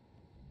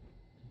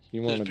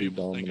 You want to be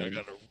People think I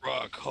dominant. got a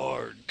rock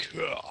hard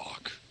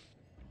cock.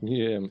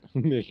 Yeah,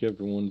 make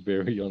everyone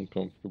very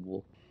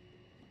uncomfortable.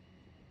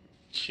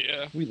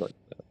 Yeah. We like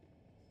that.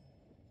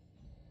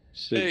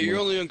 Hey, Sigma. you're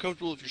only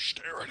uncomfortable if you're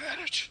staring at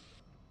it.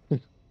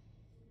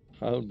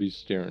 I would be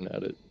staring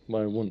at it,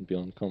 but I wouldn't be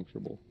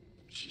uncomfortable.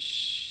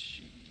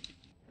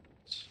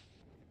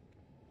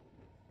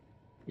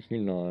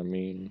 You know what I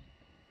mean.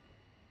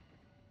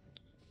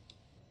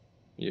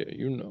 Yeah,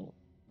 you know.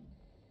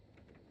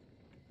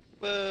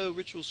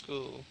 Ritual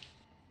skull.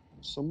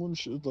 Someone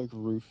should like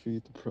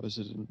roofie the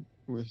president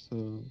with.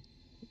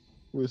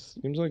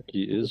 Seems like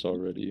he is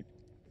already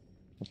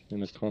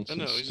in a I constant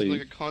know, he's state. in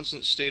like a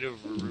constant state of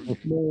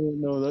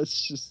No,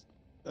 that's just.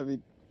 I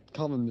mean,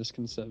 common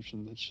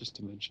misconception. That's just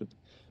to mention,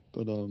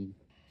 but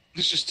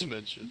It's just to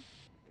mention.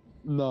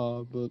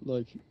 nah, but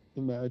like,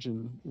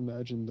 imagine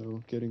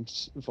though getting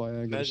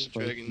Viagra Imagine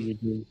spiked dragging- you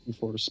do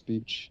before a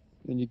speech,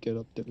 and you get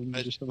up there and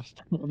you just have a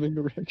throbbing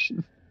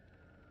erection.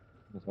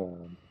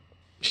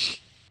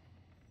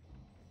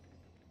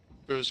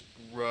 Bro's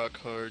rock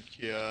hard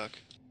cock.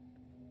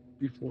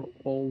 Before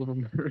all of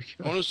America.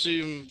 I want to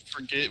see him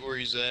forget where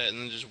he's at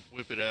and then just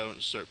whip it out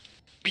and start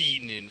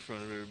beating it in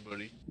front of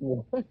everybody.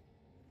 What?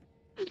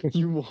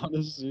 You want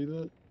to see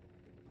that?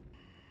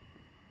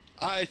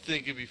 I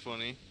think it'd be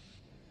funny.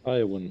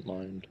 I wouldn't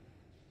mind.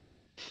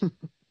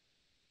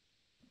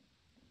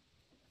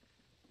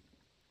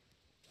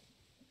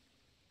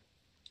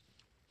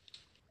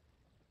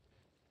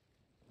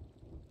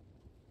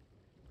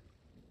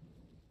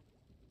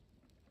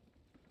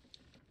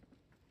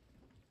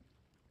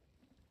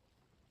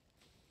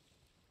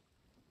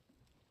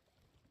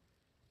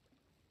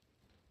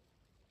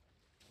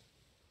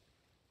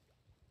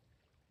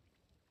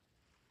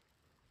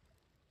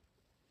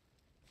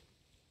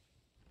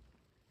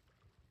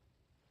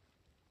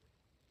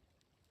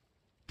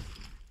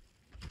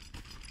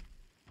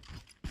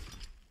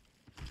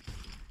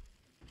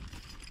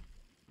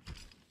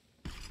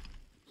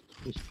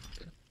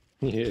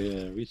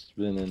 Yeah, we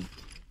spinning.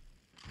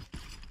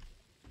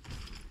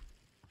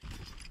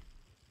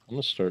 I'm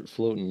gonna start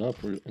floating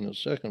up in a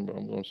second, but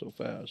I'm going so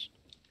fast.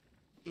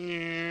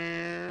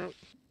 Yeah.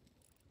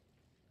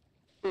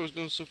 Bro's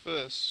going so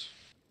fast.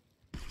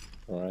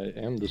 I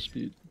am the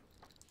speed.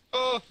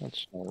 Oh!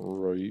 That's not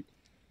right.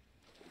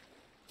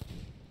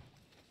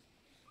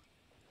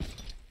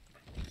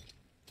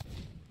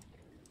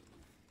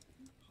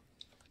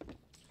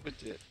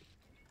 With it.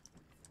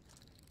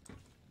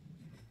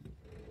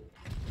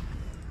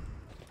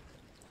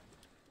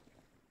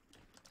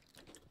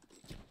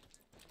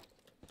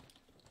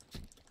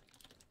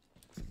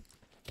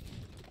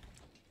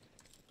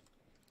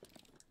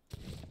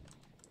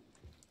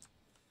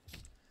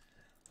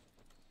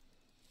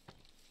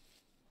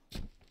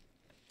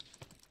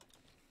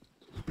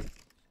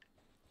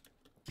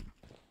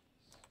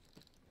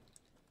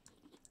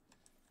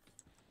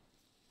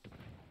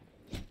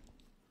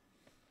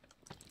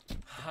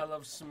 I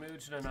love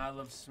smoochin' and I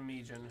love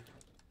smeegin'.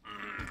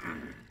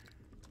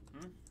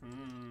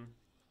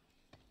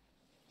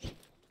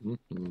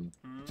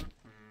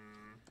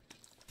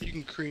 You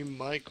can cream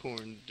my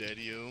corn,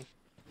 Daddy-o.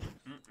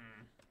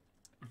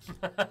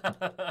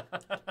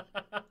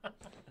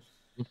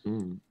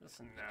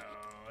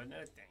 No, no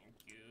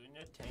thank you.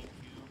 No thank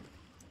you.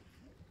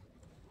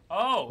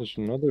 Oh! There's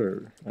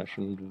another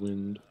Ashen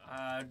Wind.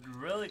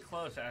 Really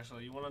close,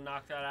 actually. You want to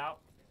knock that out?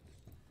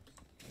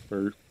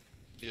 Or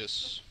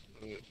Yes.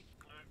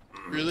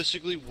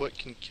 Realistically, what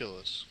can kill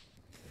us?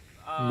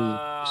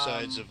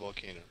 Besides a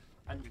volcano.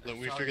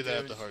 We figured that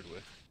out the hard way.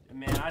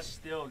 Man, I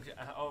still...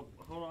 Oh,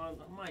 hold on.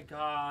 Oh my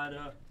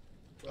god.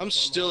 I'm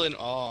still in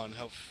awe on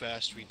how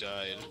fast we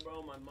died. Oh,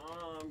 bro, my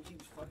mom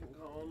keeps fucking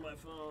calling my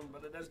phone,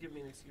 but it does give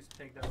me an excuse to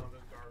take down all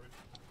this garbage.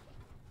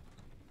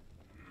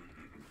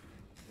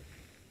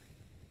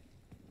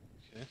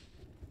 Okay.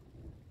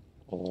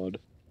 odd.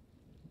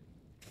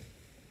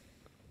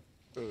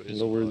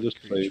 Lower the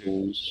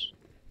tables.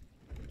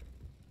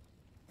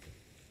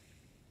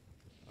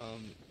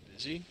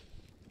 Busy?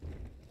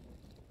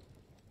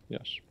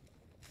 Yes.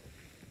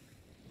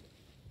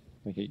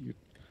 I hate you.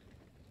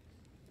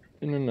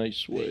 In a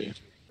nice way.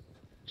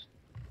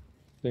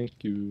 Thank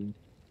you.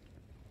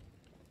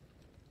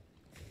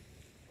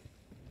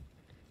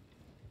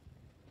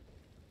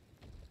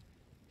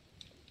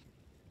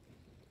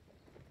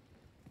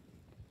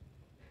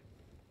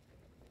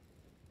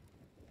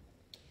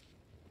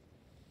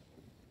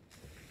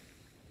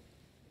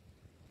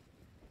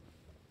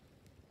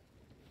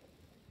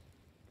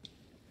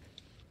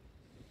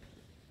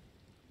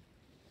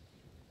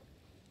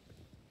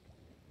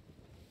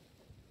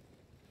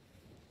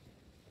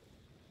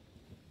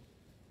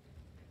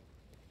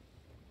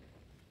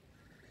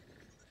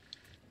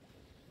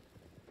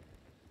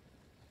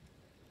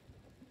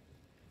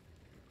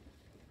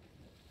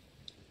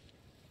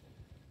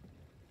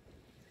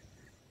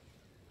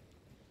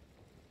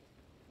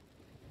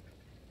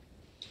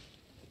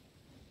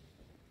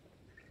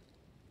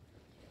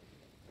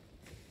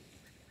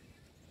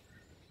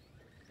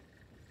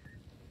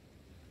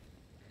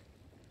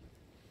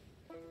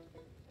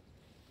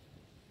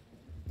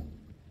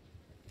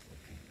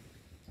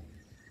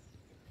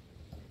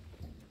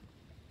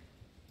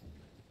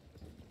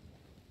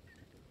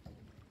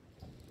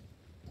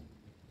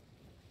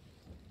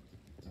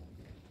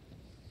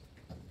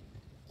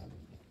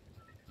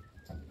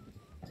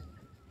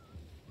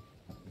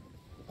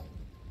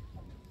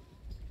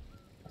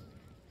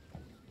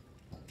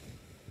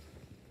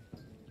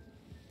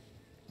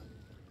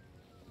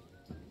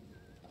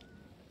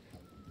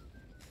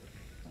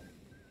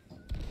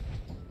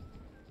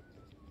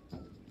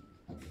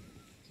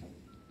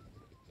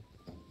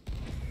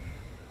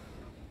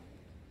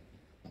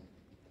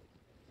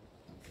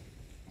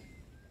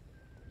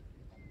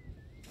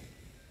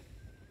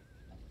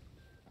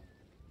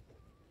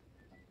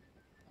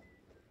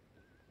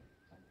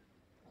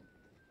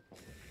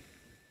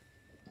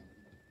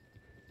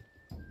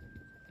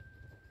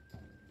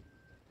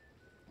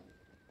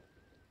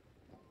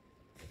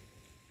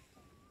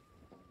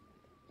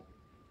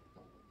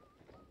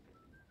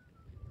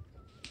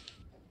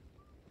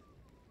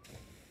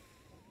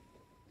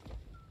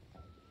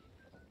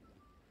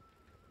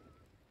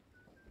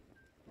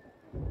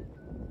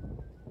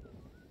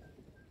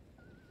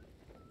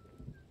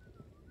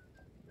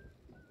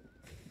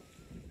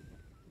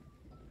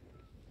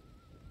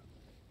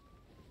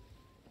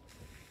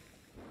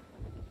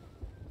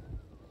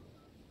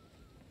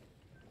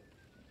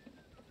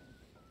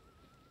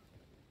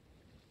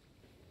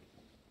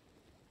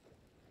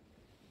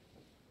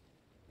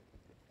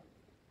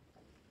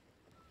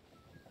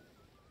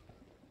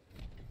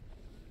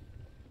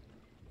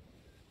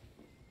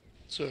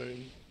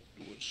 Sorry,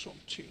 I'm doing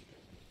something.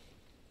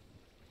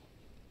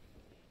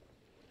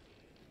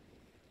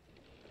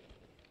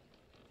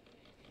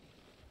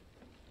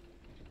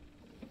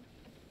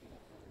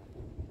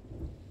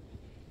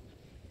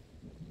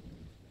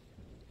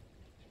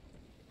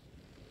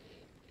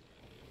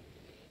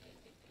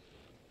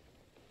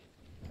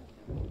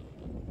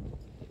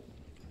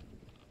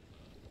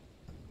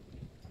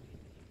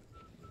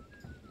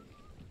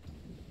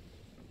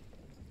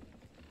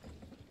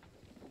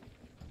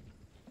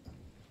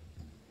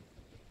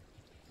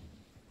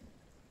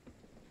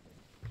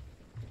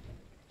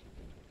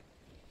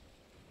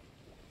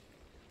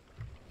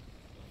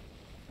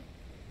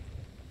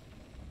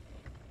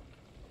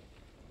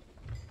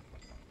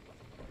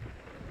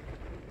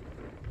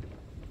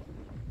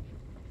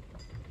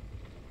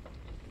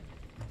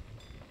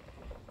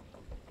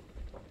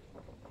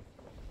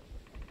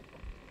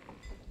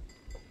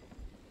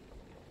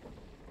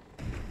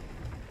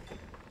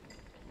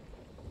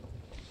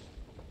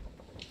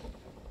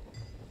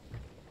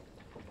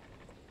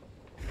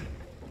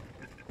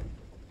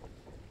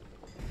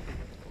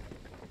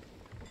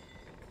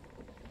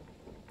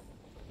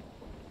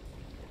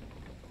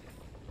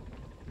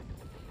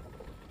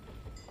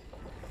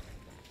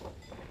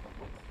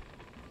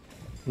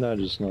 That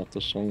is not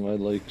the song I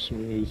like,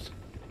 Smooth.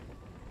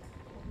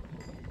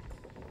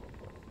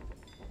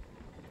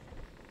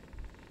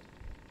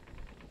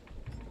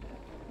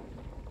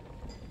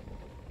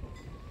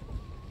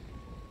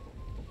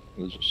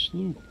 There's a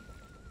sloop.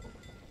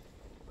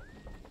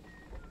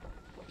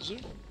 Is there?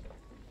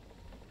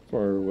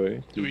 Far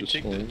away. Do we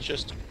take the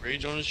chest of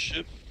rage on his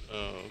ship?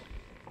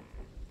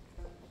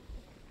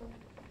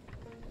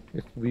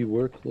 If we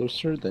were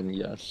closer, then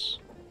yes.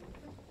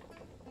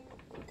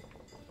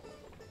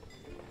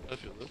 I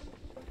feel that.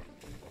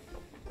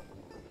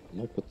 I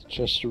might put the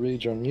chest of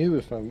rage on you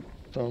if I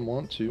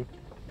want to.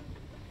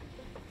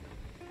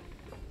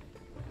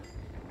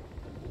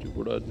 Do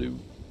what I do.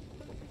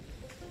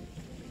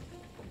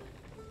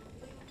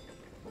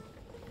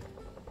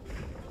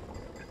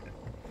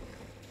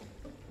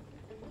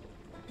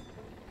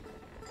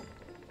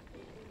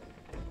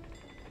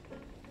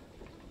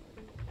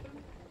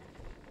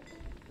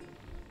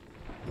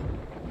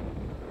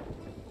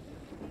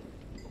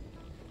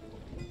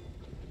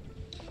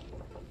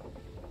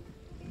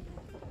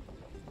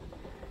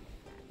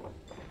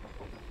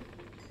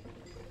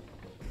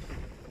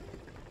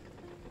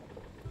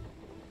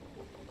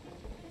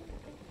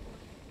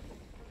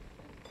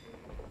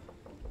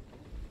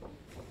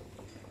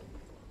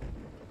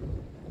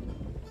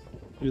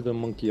 Do the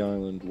Monkey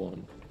Island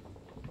one.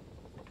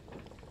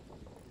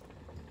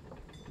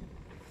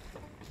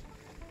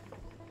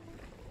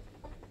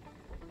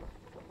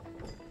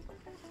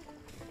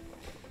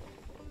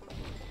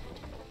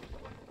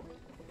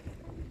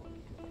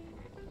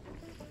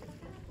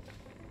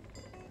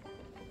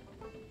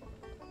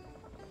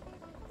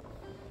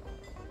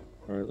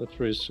 Alright, let's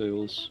raise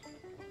sails.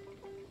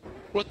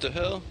 What the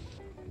hell?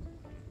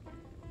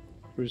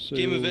 Raise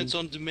Game sails. events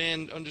on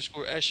demand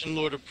 _ Ashen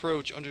Lord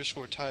approach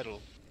 _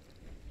 title.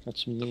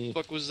 That's me. The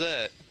fuck was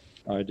that?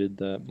 I did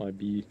that, my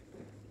bee.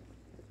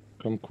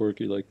 Come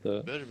quirky like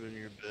that. Better been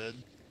your bed.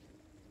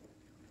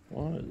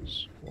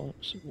 Was.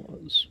 It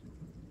was.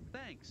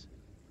 Thanks.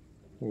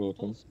 You're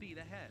welcome. Full speed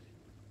ahead.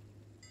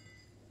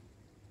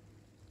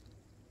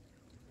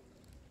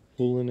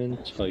 Pulling in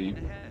Full speed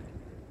tight. ahead.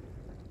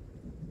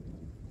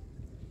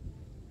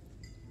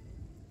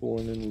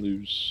 Pulling in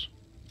loose.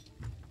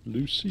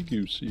 Loosey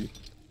goosey.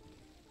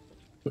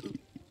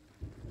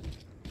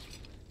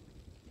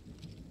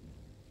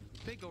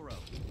 Figaro.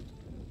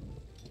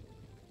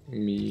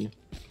 Me.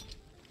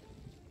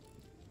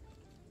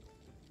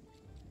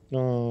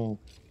 No.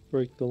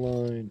 Break the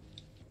line.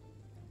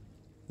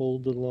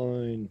 Hold the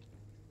line.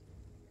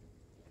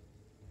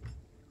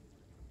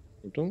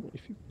 Don't,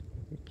 if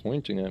you're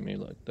pointing at me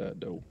like that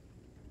though.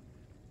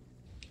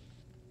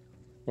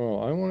 Oh,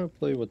 I want to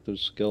play what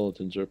those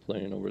skeletons are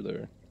playing over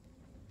there.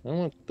 I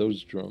want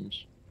those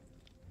drums.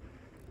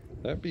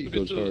 That beat Look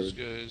goes at those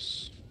hard.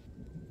 guys.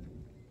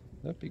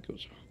 That beat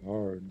goes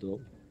hard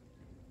though.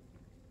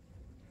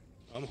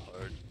 I'm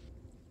hard.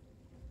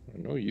 I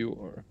know you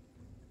are.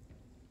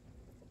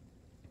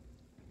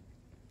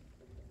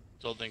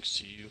 It's all thanks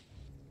to you.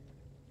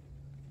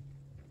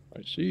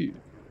 I see.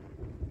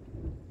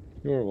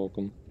 You're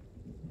welcome.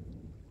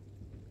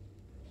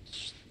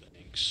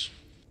 Thanks.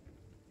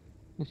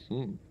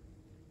 Mm-hmm.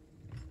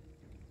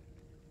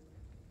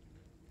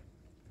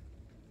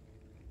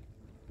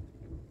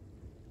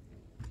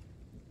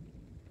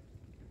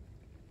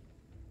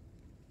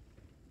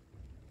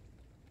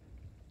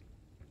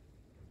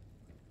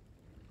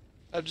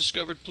 I've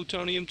discovered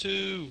plutonium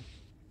too.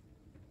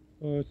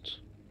 What?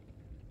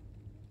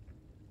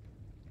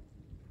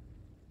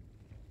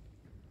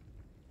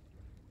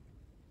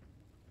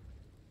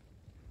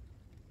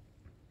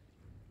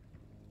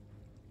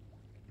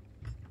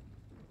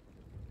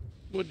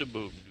 What the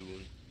boat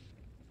doing?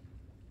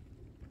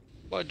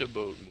 Why the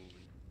boat moving?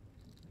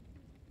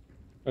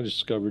 I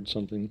discovered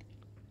something.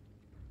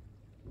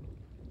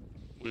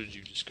 What did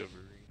you discover?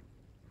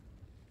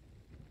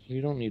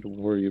 You don't need to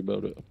worry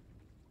about it.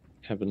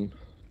 Heaven.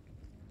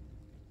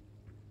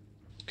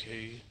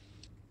 Okay.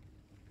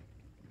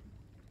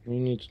 All you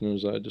need to know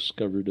is I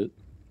discovered it.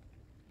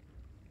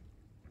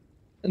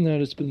 And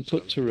that it's been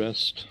put to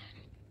rest.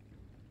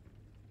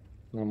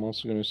 I'm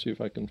also going to see if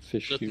I can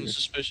fish Nothing here.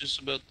 suspicious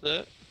about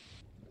that?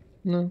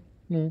 No,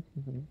 no,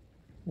 no.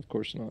 Of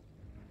course not.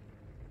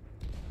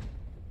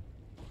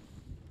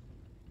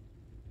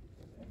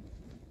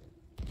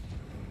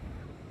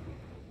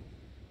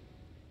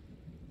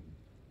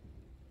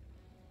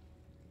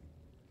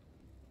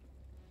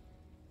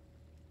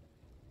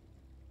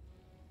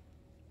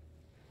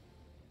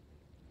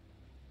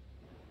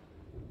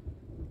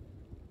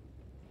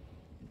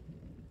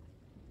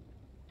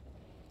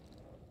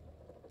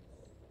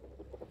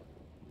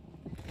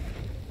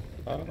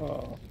 Ah.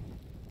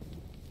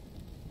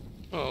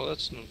 Oh,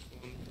 that's no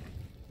fun.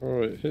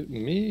 Alright, hit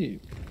me.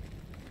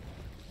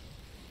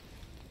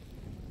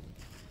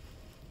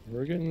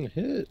 We're getting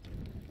hit.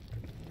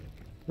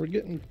 We're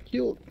getting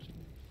killed.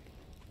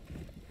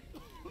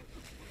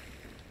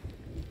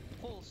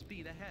 Full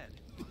speed ahead.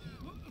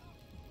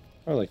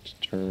 I like to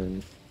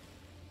turn.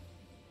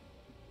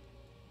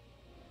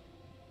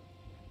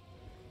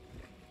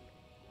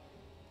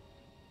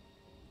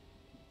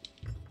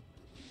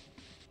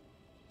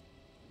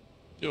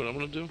 You know what I'm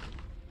gonna do?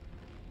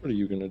 What are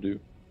you gonna do?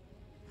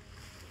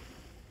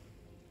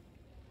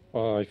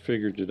 Oh, I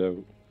figured it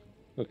out.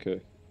 Okay.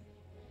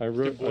 I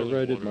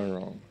righted my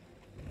wrong.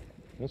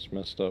 That's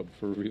messed up,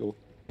 for real.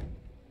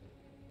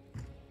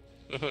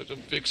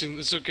 I'm fixing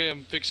this. Okay,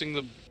 I'm fixing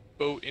the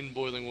boat in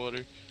boiling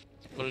water.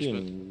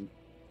 Punishment.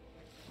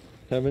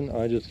 Kevin,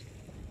 I just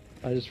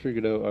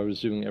figured out I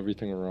was doing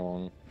everything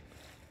wrong.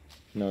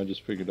 No, I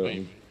just figured out.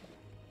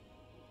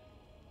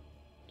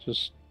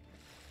 Just.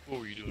 What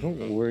were you doing?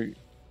 Don't worry.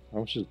 I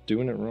was just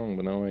doing it wrong,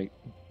 but now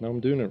I'm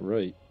doing it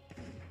right.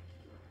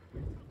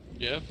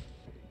 Yeah.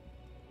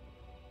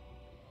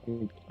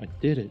 I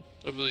did it.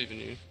 I believe in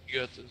you.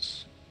 You got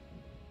this.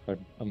 I've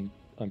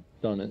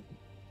done it.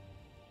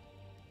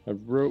 I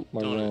wrote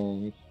my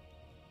wrongs.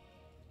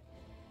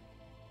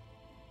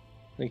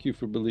 Thank you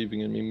for believing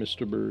in me,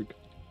 Mr. Berg.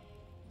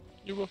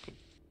 You're welcome.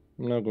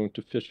 I'm now going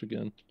to fish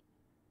again.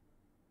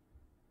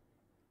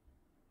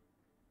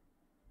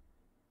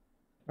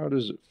 How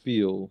does it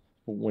feel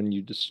when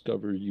you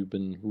discover you've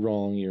been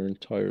wrong your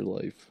entire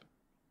life?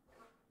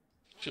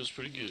 Feels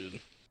pretty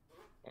good.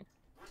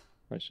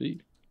 I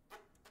see.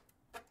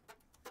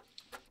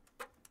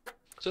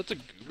 Is that the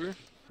goober?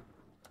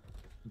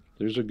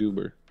 There's a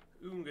goober.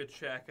 Oonga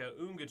chaka,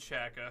 oonga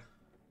chaka.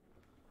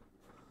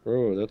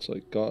 Bro, that's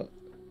like got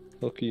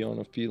hooky on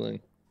a feeling.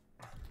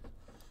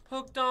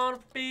 Hooked on a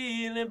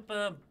feeling,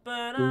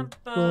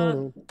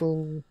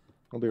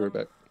 I'll be right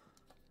back.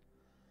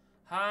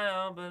 High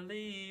on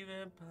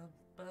believing,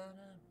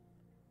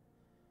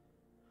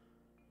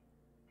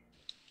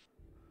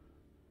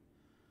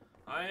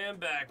 I am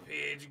back,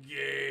 Page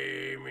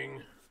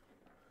Gaming.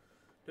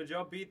 Did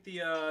y'all beat the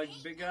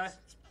big guy?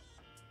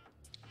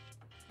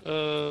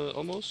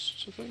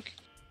 Almost, I think.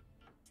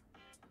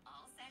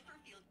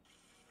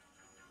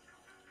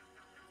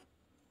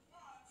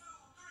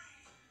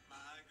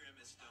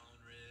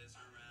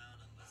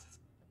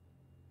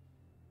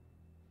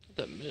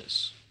 That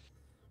miss.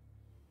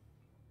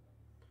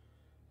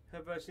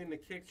 Have I seen the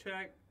kick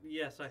track?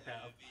 Yes, I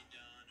have.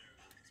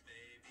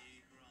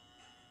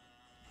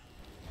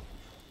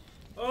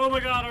 Oh my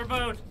god, our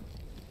boat!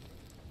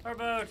 Our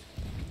boat!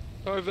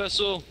 Our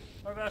vessel!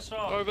 Our vessel!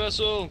 Our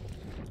vessel!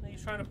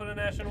 He's trying to put a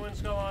national wind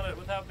skull on it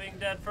without being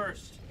dead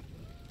first.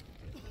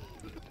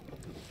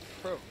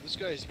 Bro, this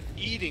guy's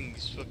eating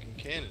these fucking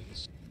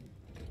cannons.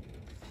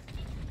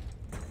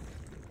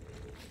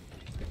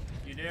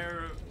 You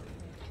dare...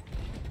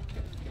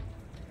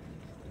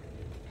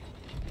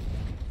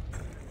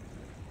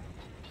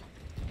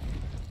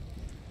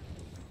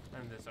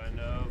 And this I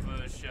know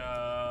for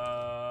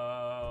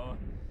sure.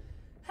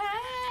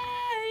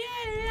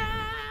 Hey,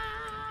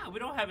 yeah! We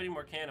don't have any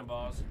more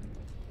cannonballs.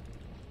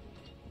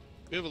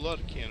 We have a lot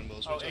of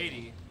cannonballs. Oh,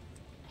 80.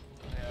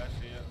 Yeah, I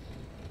see it.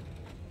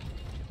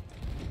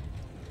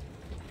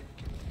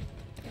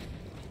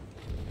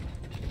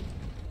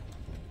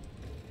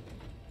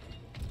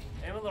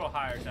 Aim a little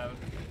higher, Tevin.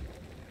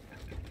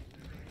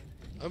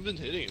 I've been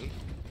hitting him.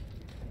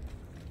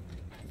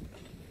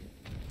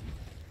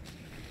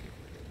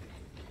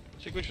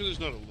 Check, make sure there's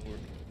not a lure.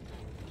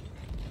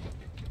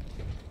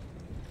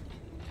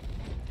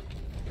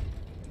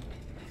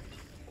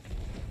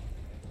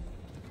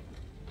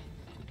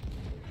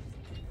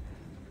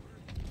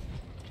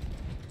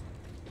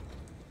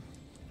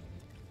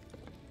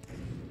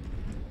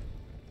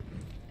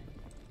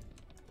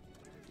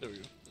 There we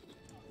go.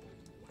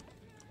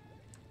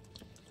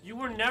 You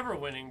were never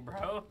winning,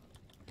 bro.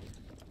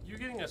 You're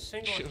getting a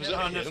single Was hit that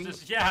on him?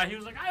 this. Yeah, he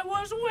was like, I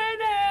was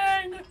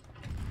winning!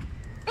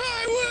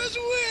 I was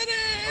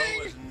winning!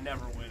 Bro was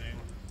never winning.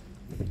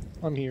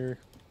 I'm here.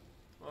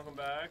 Welcome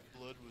back.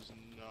 Blood was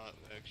not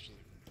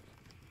actually.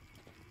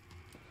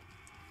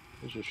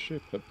 There's a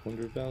ship at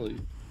Plunder Valley.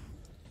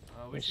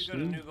 We should go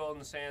to New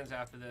Golden Sands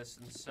after this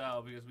and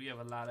sell because we have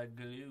a lot of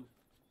glue.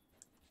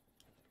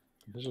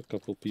 There's a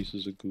couple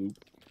pieces of goop.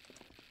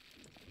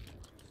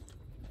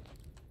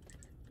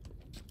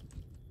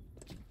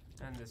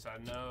 And this I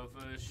know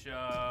for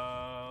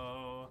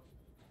sure.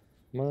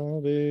 My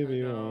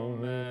baby don't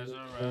won't mess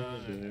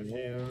around and if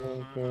you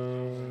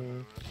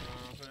around.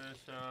 for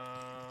sure.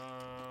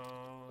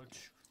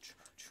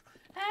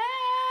 Hey,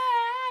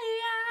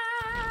 yeah.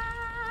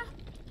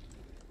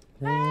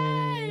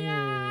 Hey,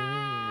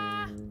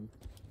 yeah.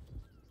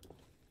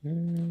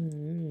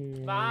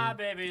 My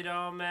baby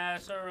don't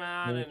mess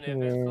around, and if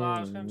it's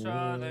lost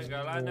control, then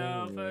girl I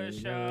know for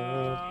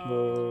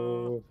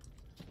sure.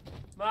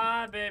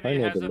 My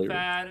baby has the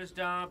fattest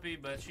dumpy,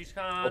 but she's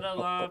kinda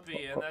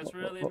lumpy, and that's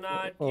really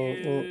not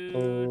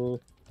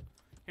cute.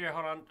 Here,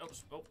 hold on.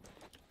 Oops. Oh.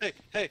 Hey,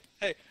 hey,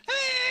 hey,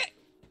 hey!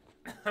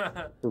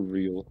 For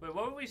real. Wait,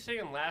 what were we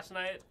singing last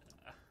night?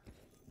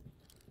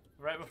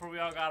 Right before we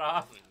all got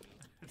off?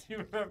 Do you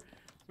remember?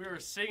 We were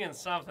singing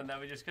something that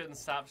we just couldn't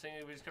stop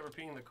singing. We just kept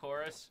repeating the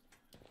chorus.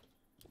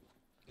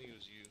 I think it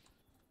was you.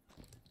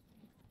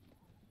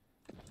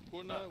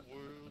 Fortnite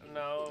world.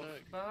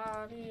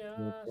 Nobody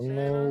else. In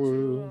my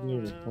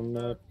world, in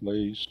my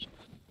place.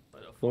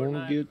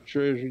 Gonna get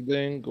treasure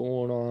thing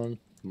going on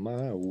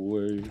my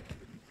way.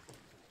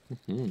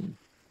 And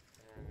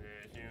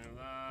if you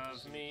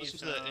love me Listen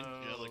so, to that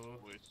angelic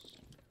voice.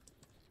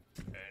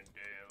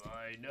 until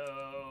I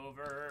know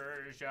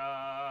for sure.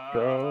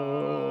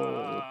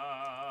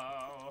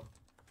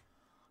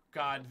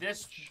 God,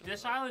 this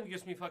island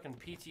gives me fucking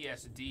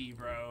PTSD,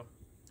 bro.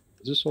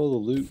 Is this all the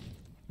loot?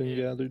 been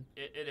gathered?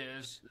 It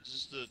is. Is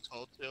this the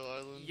Tall Tale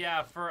Island?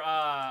 Yeah, for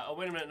oh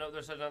wait a minute, no,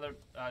 there's another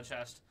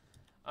chest.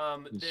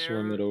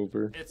 Swim it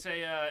over. It's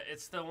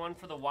it's the one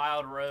for the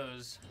Wild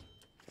Rose.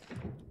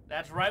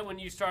 That's right when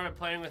you started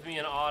playing with me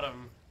in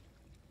autumn.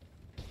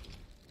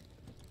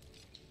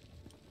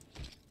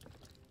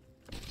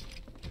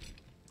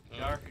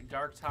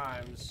 Dark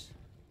times.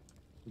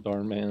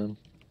 Darman.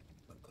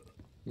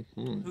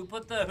 Who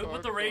put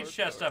the rage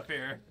chest up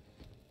here?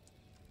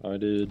 I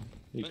did.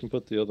 You can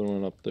put the other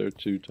one up there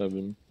too,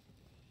 Tevin.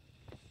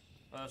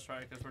 Oh, that's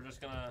right, because we're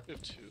just gonna. We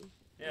have 2.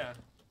 Yeah.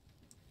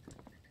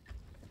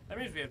 That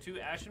means we have 2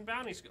 Ashen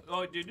Bounties.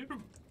 Oh, dude.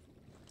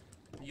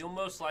 You'll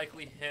most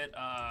likely hit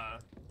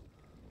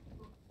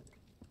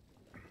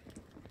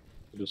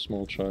Hit a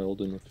small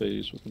child in the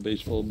face with a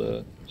baseball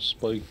bat.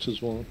 Spiked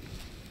as well.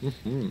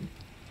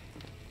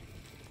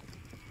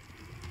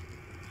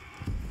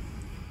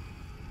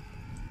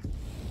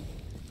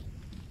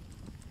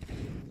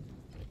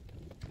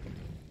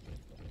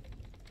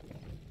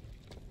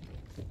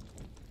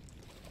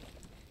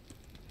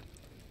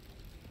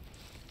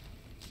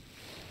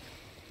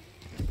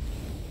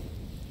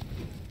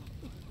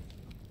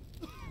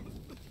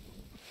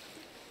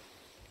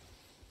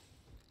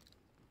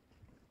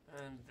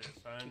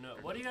 I know.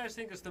 What do you guys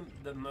think is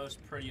the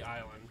most pretty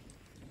island?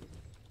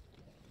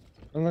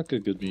 I like a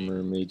good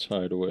mermaid's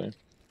hideaway.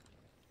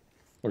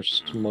 Or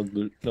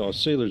smuggler. No,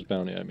 sailor's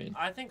bounty, I mean.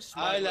 I think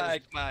I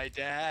like my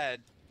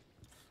dad.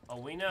 Oh,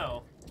 we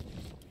know.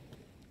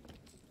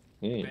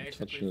 He ain't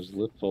touching his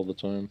lips all the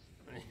time.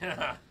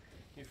 Yeah.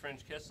 You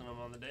French kissing him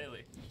on the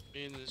daily.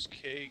 Me and this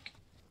cake.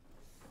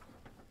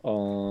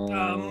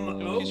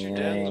 Kiss your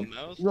dad in the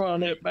mouth?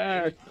 Run it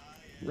back!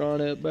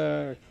 Run it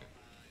back!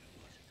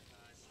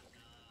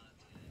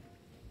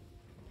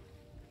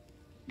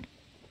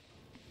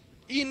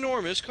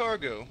 Enormous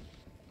cargo.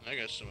 I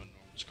got some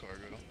enormous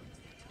cargo.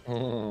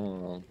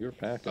 Oh, you're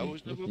packing. I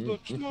was never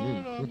book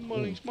smart, I'm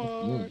money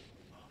smart.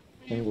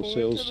 Angle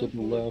sails to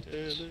the left.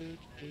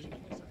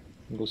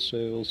 Angle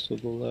sails to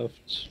the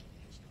left.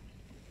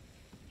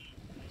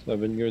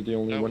 Evan, you're the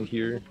only one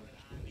here.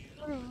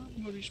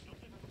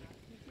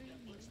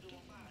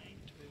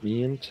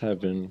 Me and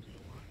Tevin,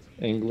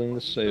 angling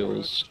the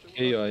sails,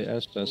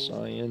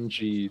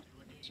 K-I-S-S-I-N-G,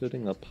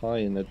 sitting up high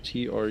in a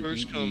T-R-E-E.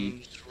 First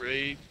comes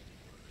Ray.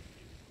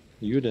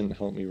 You didn't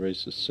help me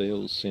raise the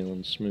sails,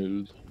 sailing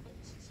smooth.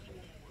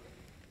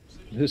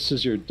 This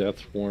is your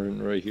death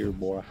warrant right here,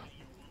 boy.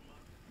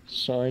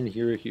 Sign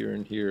here, here,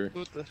 and here,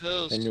 What the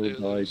hell? and you'll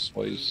die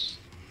twice.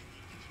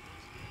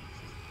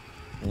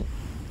 Oh,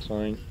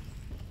 sign.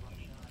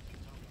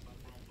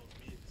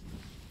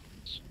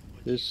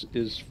 This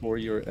is for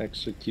your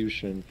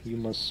execution. You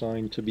must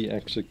sign to be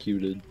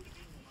executed.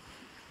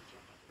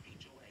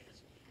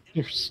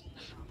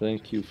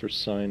 Thank you for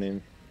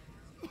signing.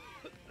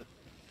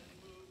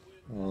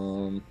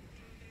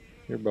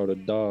 You're about to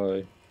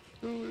die.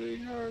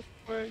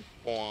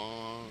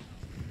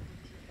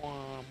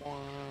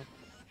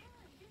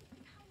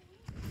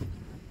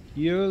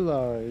 Here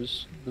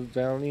lies the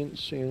valiant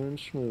sailing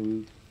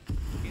smooth.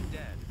 He's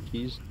dead.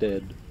 He's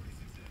dead.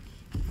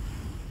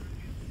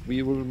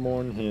 We will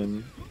mourn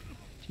him.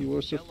 He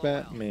was a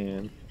fat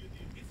man.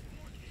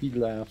 He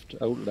laughed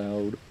out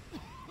loud.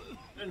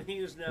 And he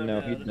is And now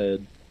dead. he's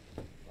dead.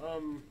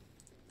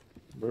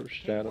 Bert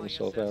shot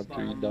himself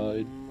after he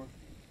died.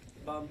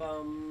 Bum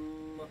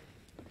bum.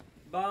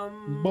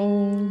 Bum.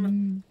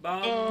 Bum.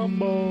 Bum.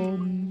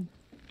 Bum.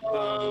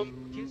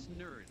 Bum. Kiss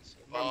nerds.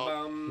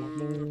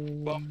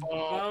 Bum. Bum.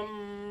 Bum.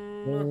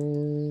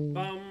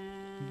 Bum.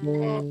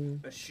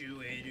 Bum. A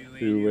shoe a do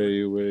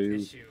Shoo-way-way. a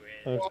shoe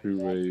A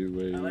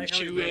shoo-way-way. I like how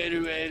Shoo we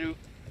edu edu.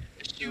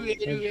 Shoo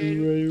edu A edu.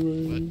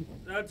 shoo-way-way.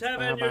 Now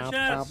Tevin, your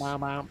chest.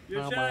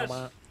 Your chest.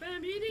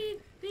 Bam, dee, dee,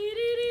 dee,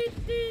 dee,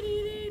 dee,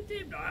 dee, dee,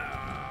 dee.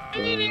 Ah.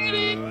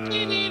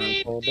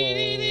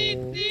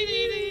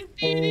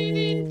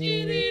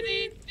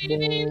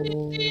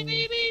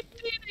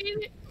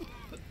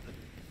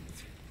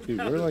 Dude,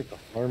 we're like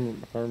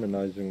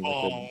harmonizing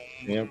like a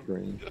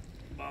tampering.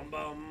 Bum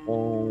bum.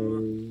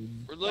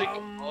 We're like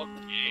Bum. all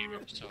game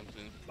or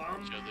something.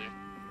 Bum. Each other.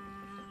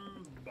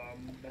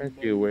 Bum, bum,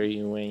 Thank you, where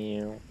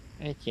you.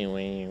 Thank you,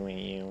 where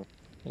you.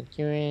 Thank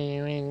you, where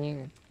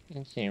you.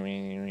 Thank you,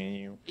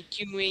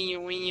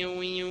 where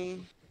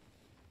you.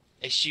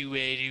 A shoo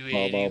edu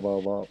Ba ba edu.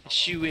 ba ba. A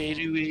shoo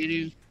edu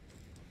edu.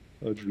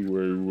 A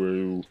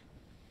shoo-way-way.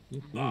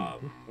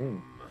 Bum.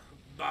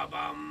 Ba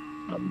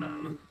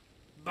bum.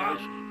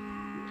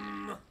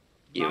 Bum.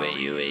 You. A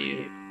you.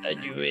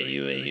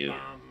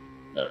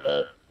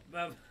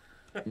 Bum.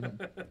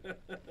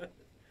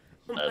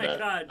 Oh my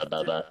god.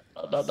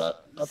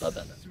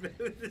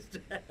 Smooth is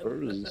dead.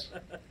 Hers.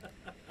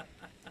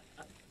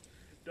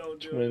 Don't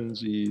do it.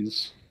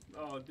 Twinsies.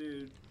 Oh,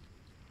 dude.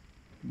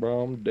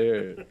 Bro, I'm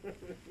dead.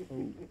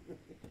 Oh.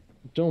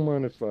 Don't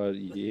mind if I.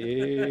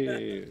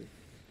 Yeah.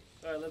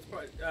 Alright, let's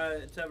probably.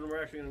 Tevin,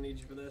 we're actually gonna need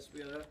you for this.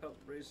 We gotta help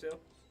raise sail.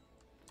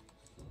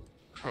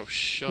 Bro, You can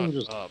shut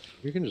just- up.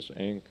 You can just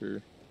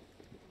anchor.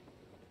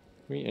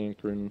 We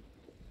anchoring.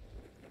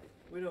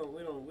 We don't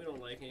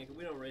like Hank.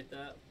 We don't rate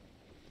that.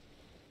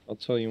 I'll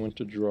tell you when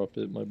to drop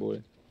it, my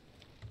boy.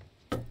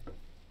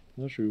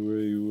 That's your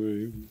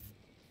way.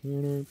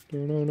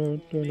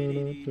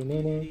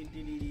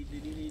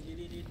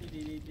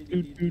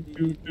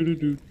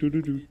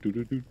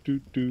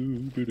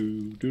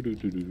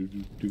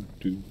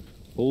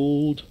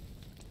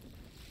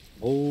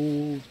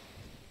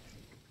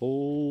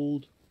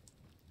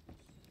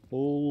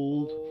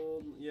 Hold.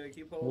 Yeah,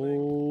 keep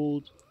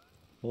holding.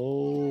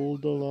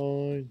 Hold the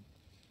line.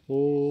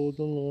 Hold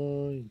the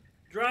line.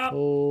 Drop.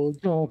 Oh,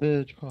 drop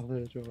it. Drop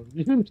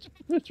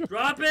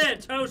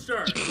it,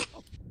 toaster.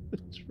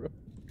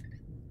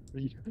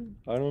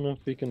 I don't know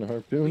if we can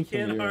harpoon. We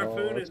can't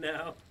harpoon it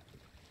now.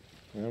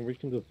 Yeah, we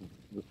can just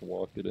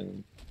walk it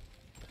in.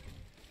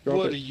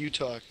 What are you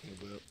talking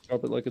about?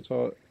 Drop it like it's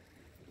hot.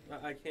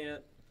 I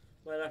can't.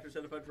 My doctor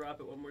said if I drop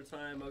it one more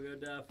time, I'll go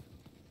deaf.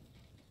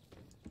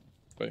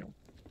 Bam.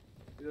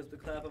 Because the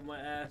clap of my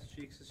ass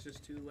cheeks is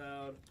just too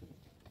loud.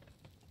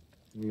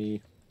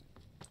 Me.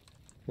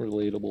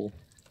 Relatable.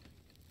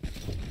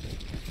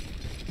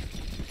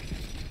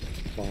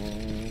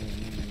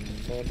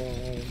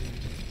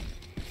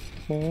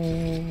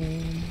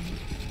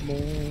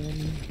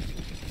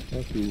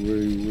 That's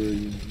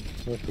way.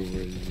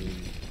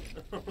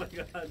 Oh my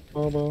god.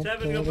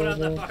 Devin, go put out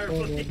that fire,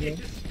 please.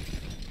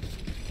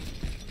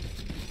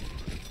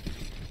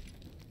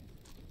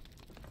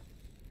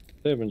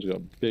 Devin's got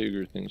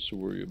bigger things to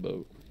worry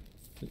about.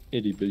 An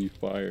itty bitty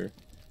fire.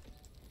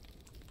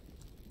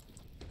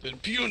 Then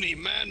puny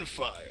man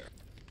fire.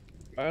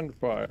 Man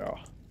fire.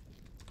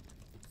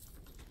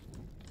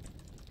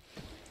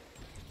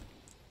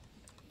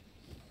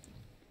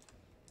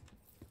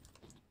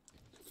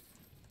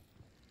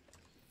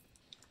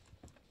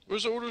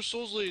 Where's the Order of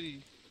Souls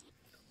lady?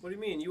 What do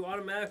you mean? You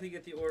automatically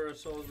get the Order of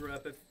Souls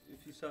rep if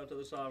you sell it to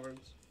the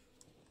Sovereigns.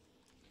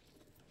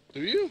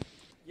 Do you?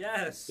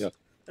 Yes. Yeah.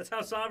 That's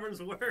how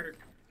Sovereigns work.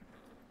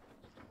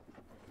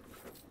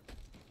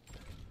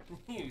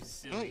 You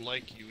silly. I don't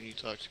like you when you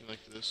talk to me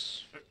like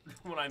this.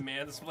 When I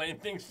mansplain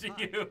things to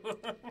you.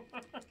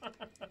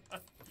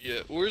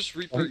 Yeah, where's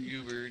Reaper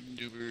Goober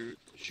Doober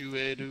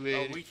Shue Due?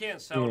 Oh, we can't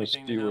sell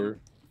anything to him.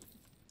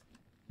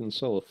 You can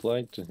sell a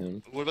flag to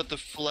him. What about the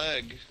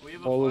flag? We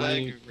have a Follow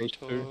flag. me,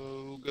 Buster.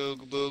 Go.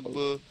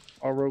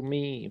 Follow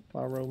me.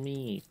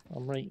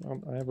 I'm right.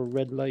 I have a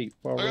red light.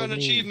 Follow me. I got an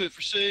achievement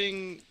for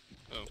saying.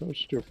 Oh.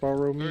 Toaster,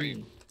 follow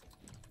me.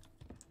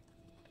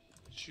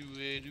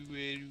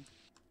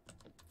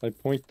 I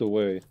point the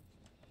way.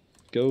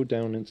 Go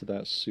down into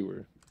that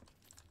sewer.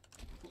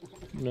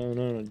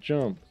 No,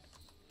 jump.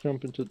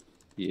 Jump into...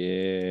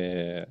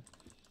 Yeah.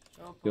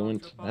 Go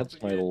into... That's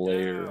my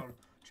lair.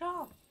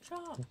 Jump.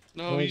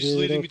 No, he's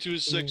leading me to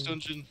his sex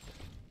dungeon.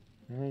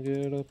 I'll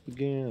get up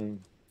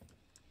again.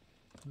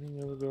 I'm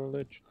never gonna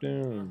let you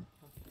down.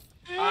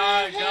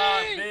 I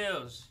got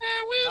bills.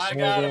 I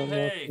gotta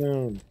pay.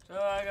 So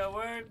I gotta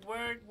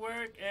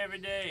work every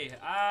day.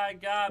 I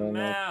got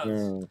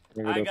mouths.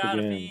 I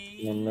gotta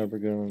feed. I'm never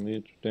gonna let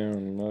you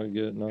down. I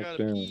get knocked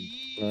down.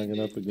 I get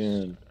up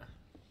again.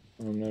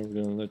 I'm never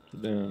gonna let you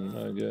down.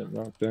 I get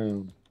knocked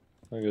down.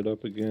 I get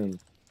up again.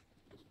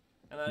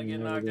 And I get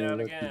knocked down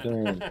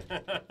again.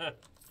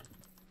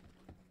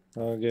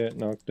 I get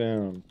knocked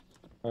down.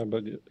 I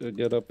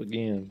get up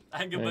again.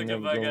 I get up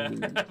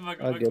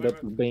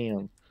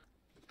again.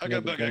 Oh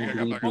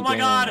my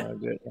god! I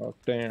get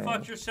knocked down.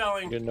 Fuck, you're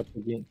selling. Getting up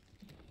again.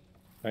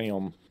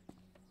 Damn.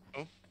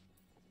 Oh?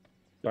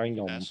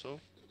 Damn. Asshole.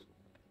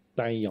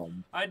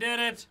 Damn. I did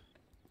it!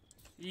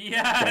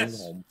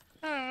 Yes!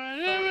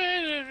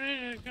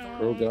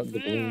 Girl got the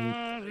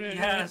balloon.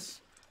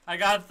 Yes! I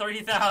got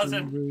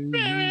 3,000!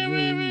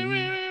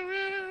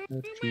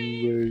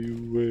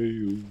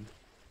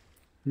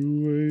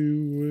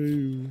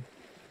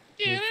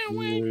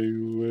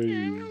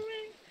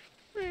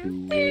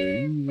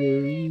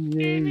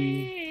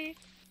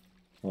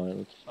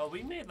 Oh,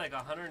 we made like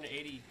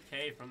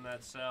 180k from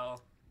that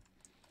sell.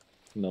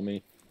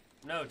 Nummy.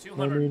 No,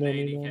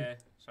 280k.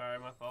 Sorry,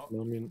 my fault.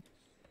 I mean,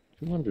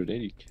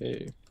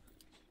 280k.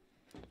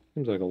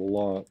 Seems like a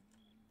lot.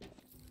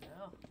 Yeah.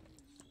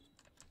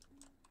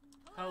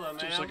 Hello,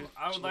 ma'am.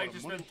 I would like to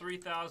spend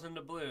 3,000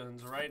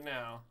 doubloons right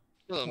now.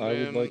 Hello,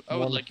 ma'am. I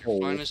would like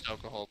your finest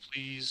alcohol,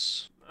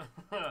 please.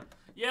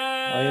 Yes!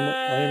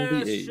 I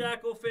am the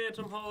Shackle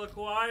Phantom Hall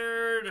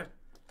acquired!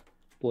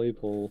 Play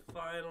pole.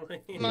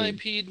 Finally. My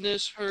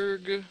penis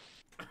herg.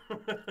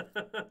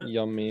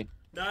 Yummy.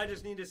 Now I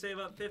just need to save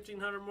up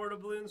 1,500 more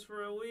doubloons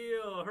for a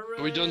wheel. Hooray!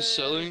 Are we done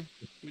selling?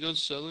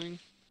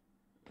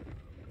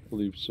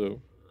 Believe so. Yep.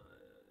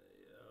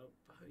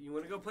 You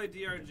want to go play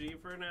DRG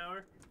for an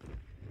hour?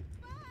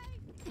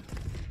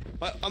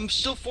 I'm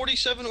still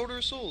 47 Order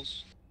of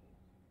Souls.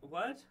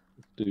 What?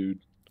 Dude.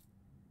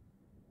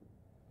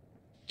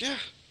 Yeah.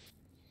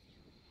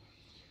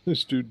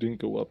 This dude didn't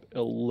go up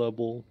a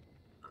level.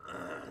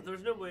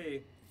 There's no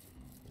way.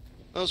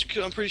 I'm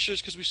pretty sure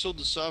it's because we sold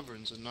the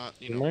Sovereigns and not,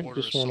 You know, might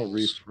Order just of want to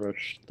Souls.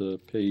 refresh the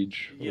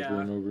page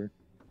over and over.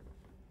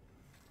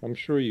 I'm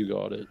sure you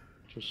got it.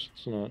 Just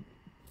it's not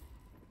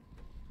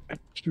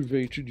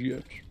activated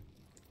yet.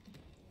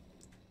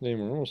 Damn,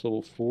 we're almost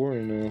level 4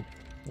 in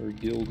our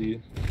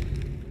guildie.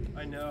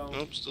 I know.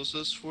 Nope, still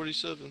says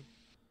 47.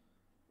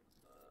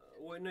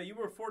 Wait, no, you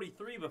were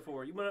 43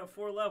 before. You went up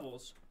 4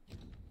 levels.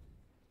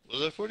 Was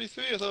that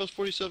 43? I thought it was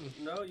 47.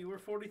 No, you were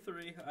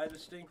 43. I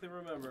distinctly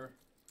remember.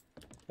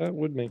 That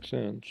would make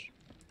sense.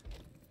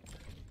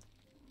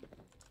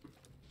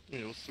 You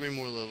know, 3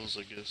 more levels,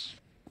 I guess.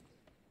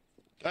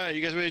 Alright,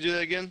 you guys ready to do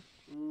that again?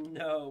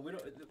 No, we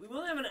don't. We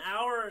only have an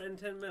hour and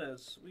 10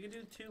 minutes. We can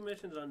do 2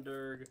 missions on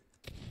Durg.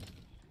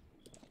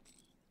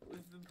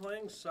 We've been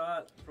playing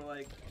SOT for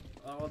like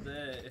all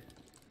day.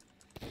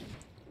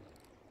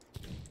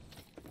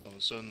 Oh,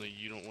 suddenly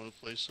you don't want to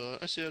play SOT?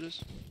 I see how it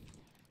is.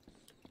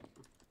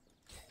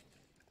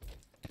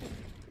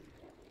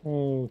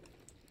 Oh.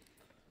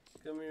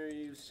 Come here,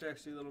 you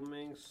sexy little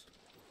minx.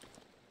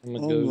 I'm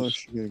I'm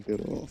actually gonna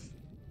get off.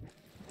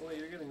 Wait,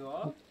 you're getting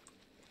off?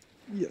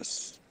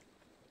 Yes.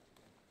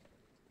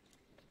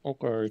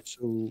 Okay.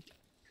 So,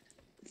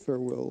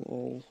 farewell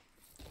all.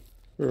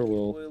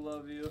 Farewell. We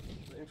love you.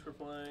 Thanks for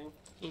playing.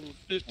 Level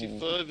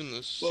 55 in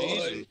the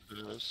season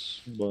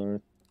pass. Bye.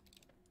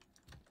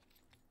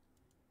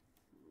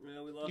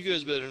 Yeah, we lost. You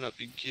guys better not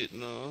be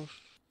getting off.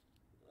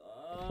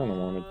 I kinda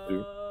wanted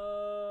to.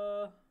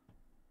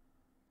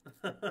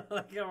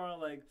 Like, we're all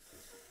like,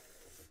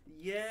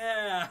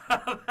 yeah,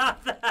 how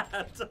about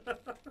that?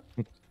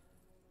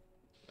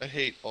 I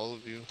hate all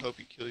of you. Hope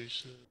you kill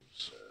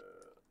yourselves.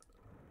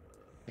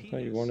 I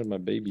thought you wanted my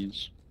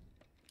babies.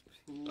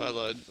 I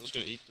lied. I was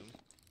gonna eat them.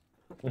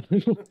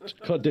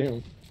 God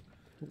damn.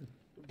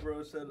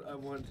 Bro said I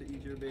want to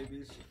eat your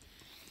babies.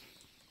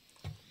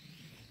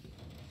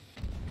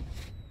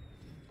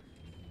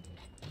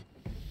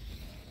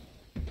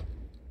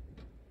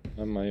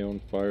 I'm my own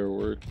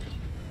firework.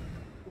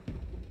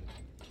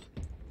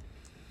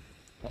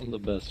 I'm the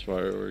best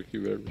firework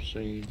you've ever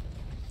seen.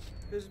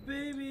 'Cause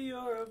baby,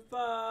 you're a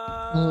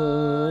firework.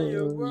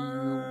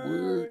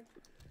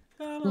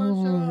 Come on,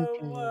 show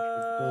 'em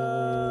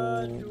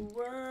what you're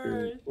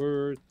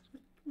worth.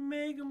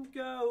 Make 'em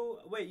go.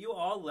 Wait, you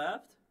all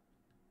left?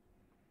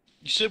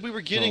 You said we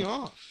were getting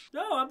off.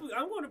 No, I'm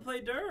going to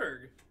play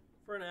Durg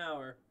for an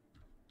hour.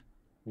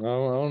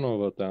 No, I don't know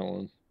about that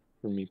one.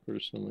 For me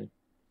personally.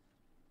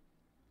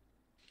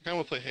 I kinda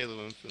wanna play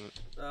Halo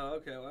Infinite. Oh,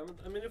 okay. Well,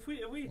 I mean, if we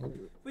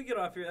get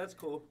off here, that's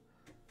cool.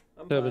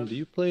 Kevin, do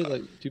you play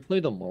the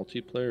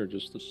multiplayer or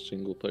just the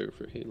single player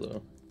for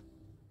Halo?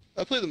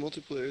 I play the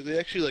multiplayer. They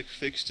actually like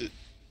fixed it.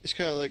 It's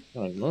kind of like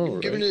I know,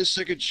 giving right? it a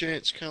second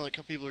chance. Kind of like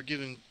how people are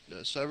giving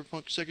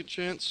Cyberpunk a second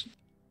chance.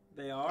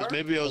 They are.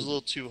 Maybe I was a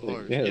little too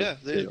hard. Yeah,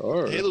 they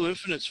are. Halo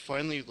Infinite's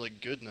finally like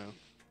good now.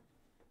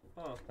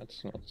 Huh.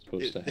 That's not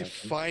supposed to They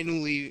happen.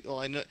 finally. Well,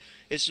 I know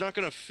it's not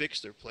gonna fix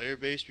their player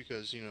base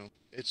because you know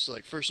it's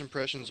like first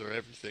impressions are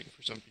everything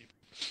for some people.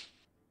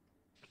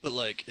 But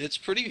like it's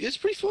pretty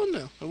fun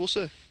now. I will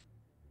say.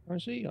 I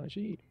see.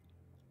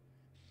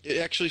 It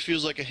actually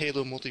feels like a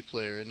Halo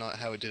multiplayer and not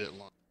how it did at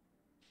launch,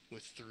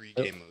 with 3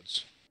 game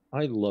modes.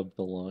 I love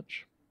the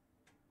launch.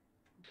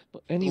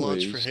 But The anyways,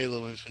 launch for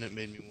Halo Infinite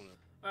made me wanna.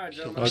 All right,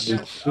 gentlemen. I I'll do.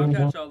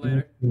 catch y'all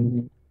later.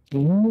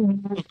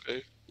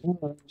 Okay.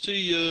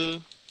 See ya.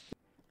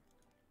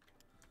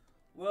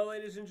 Well,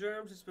 ladies and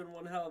germs, it's been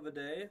one hell of a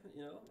day.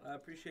 You know, I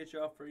appreciate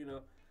y'all for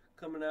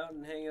coming out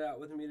and hanging out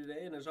with me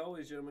today. And as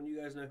always, gentlemen, you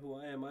guys know who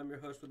I am. I'm your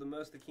host with the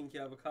most, the Kinky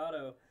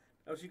Avocado.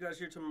 I'll see you guys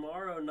here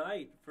tomorrow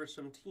night for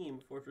some Team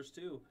Fortress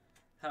 2.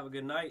 Have a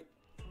good night.